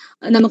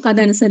നമുക്ക്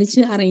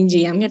അതനുസരിച്ച് അറേഞ്ച്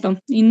ചെയ്യാം കേട്ടോ.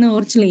 ഇന്ന്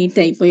കുറച്ച് ലേറ്റ്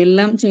ആയിപ്പോയി,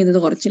 എല്ലാം ചെയ്തത്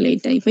കുറച്ച്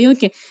ലേറ്റ് ആയിപ്പോയി.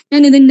 ഓക്കെ,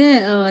 ഞാൻ ഇതിന്റെ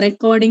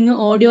റെക്കോർഡിങ്,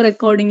 ഓഡിയോ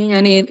റെക്കോർഡിങ്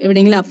ഞാൻ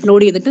എവിടെയെങ്കിലും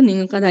അപ്ലോഡ് ചെയ്തിട്ട്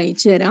നിങ്ങൾക്ക് അത്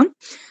അയച്ചു തരാം.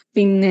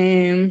 പിന്നെ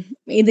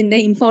ഇതിന്റെ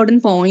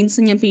ഇമ്പോർട്ടൻറ്റ്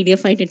പോയിന്റ്സ് ഞാൻ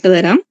PDF ആയിട്ട് ഇട്ട്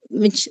തരാം.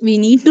 Which we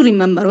need to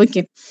remember.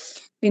 Okay.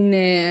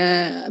 പിന്നെ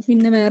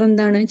പിന്നെ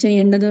വേറെന്താണ്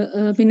ചെയ്യേണ്ടത്?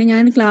 പിന്നെ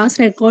ഞാൻ ക്ലാസ്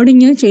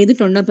റെക്കോർഡിങ്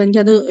ചെയ്തിട്ടുണ്ട്. അപ്പൊ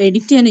എനിക്കത്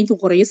എഡിറ്റ് ചെയ്യാൻ എനിക്ക്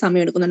കുറേ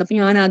സമയം എടുക്കുന്നുണ്ട്. അപ്പൊ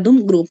ഞാൻ അതും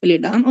ഗ്രൂപ്പിൽ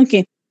ഇടാം.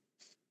 ഓക്കെ.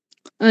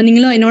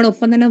 നിങ്ങൾ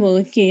എന്നോടൊപ്പം തന്നെ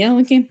വർക്ക് ചെയ്യാം.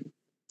 ഓക്കെ.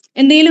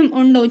 എന്തെങ്കിലും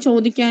ഉണ്ടോ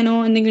ചോദിക്കാനോ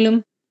എന്തെങ്കിലും?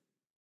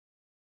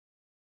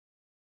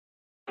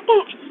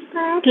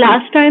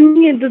 ക്ലാസ്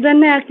ടൈമിംഗ് ഇത്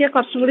തന്നെ ആക്കിയാൽ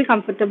കുറച്ചും കൂടി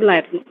കംഫർട്ടബിൾ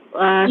ആയിരുന്നു.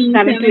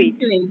 7 to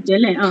 8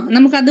 അല്ലേ?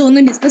 നമുക്കത്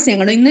ഒന്ന് ഡിസ്കസ് ചെയ്യാം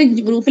കേട്ടോ. ഇന്ന്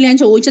ഗ്രൂപ്പിൽ ഞാൻ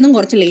ചോദിച്ചതും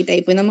കുറച്ച് ലേറ്റ്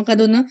ആയിപ്പോയി.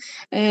 നമുക്കതൊന്ന്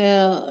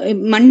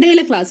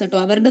മൺഡേയിലെ ക്ലാസ് കേട്ടോ,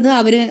 അവരുടേത്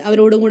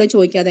അവരോടും കൂടെ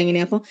ചോദിക്കാതെ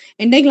എങ്ങനെയാ. അപ്പൊ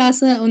എന്റെ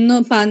ക്ലാസ് ഒന്ന്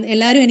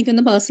എല്ലാവരും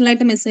എനിക്കൊന്ന്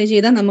പേഴ്സണലായിട്ട് മെസ്സേജ്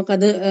ചെയ്താൽ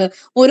നമുക്കത്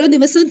ഓരോ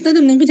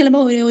ദിവസത്തേതും നിങ്ങൾക്ക്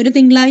ചിലപ്പോൾ ഒരു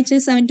തിങ്കളാഴ്ച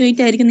 7 to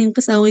 8 ആയിരിക്കും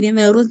നിങ്ങൾക്ക് സൗകര്യം,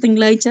 വേറൊരു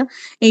തിങ്കളാഴ്ച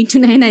 8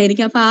 to 9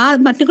 ആയിരിക്കും. അപ്പൊ ആ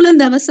പർട്ടിക്കുലർ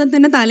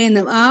ദിവസത്തിന്റെ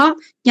തലേന്ന് ആ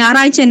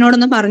ഞായറാഴ്ച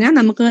എന്നോടൊന്ന് പറഞ്ഞാൽ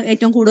നമുക്ക്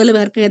ഏറ്റവും കൂടുതൽ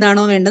പേർക്ക്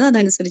ഏതാണോ വേണ്ടത്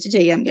അതനുസരിച്ച്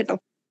ചെയ്യാം കേട്ടോ.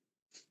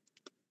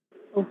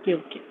 Okay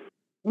okay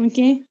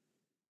okay.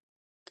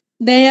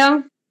 Daya,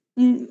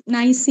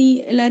 Nicy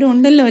എല്ലാരും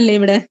ഉണ്ടല്ലോ അല്ലേ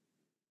ഇവിടെ?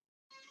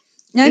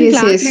 ഞാൻ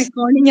ക്ലാസ്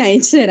റെക്കോർഡിങ്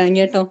അയച്ചു തരാം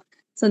കേട്ടോ,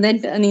 സോ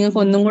ദാറ്റ് നിങ്ങൾക്ക്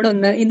ഒന്നും കൂടെ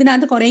ഒന്ന്.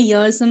 ഇതിനകത്ത് കുറെ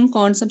ഇയേഴ്സും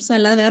കോൺസെപ്റ്റ്സും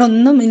അല്ലാതെ വേറെ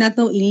ഒന്നും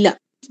ഇതിനകത്ത് ഇല്ല.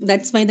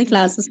 That's why the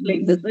classes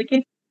like this. Okay.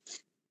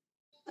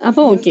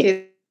 അപ്പൊ ഓക്കെ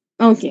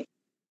ഓക്കെ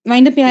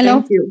വൈൻഡ് അപ്പ് ചെയ്യാലോ?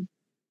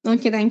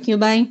 Okay, thank you,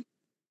 by.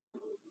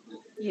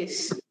 Yes.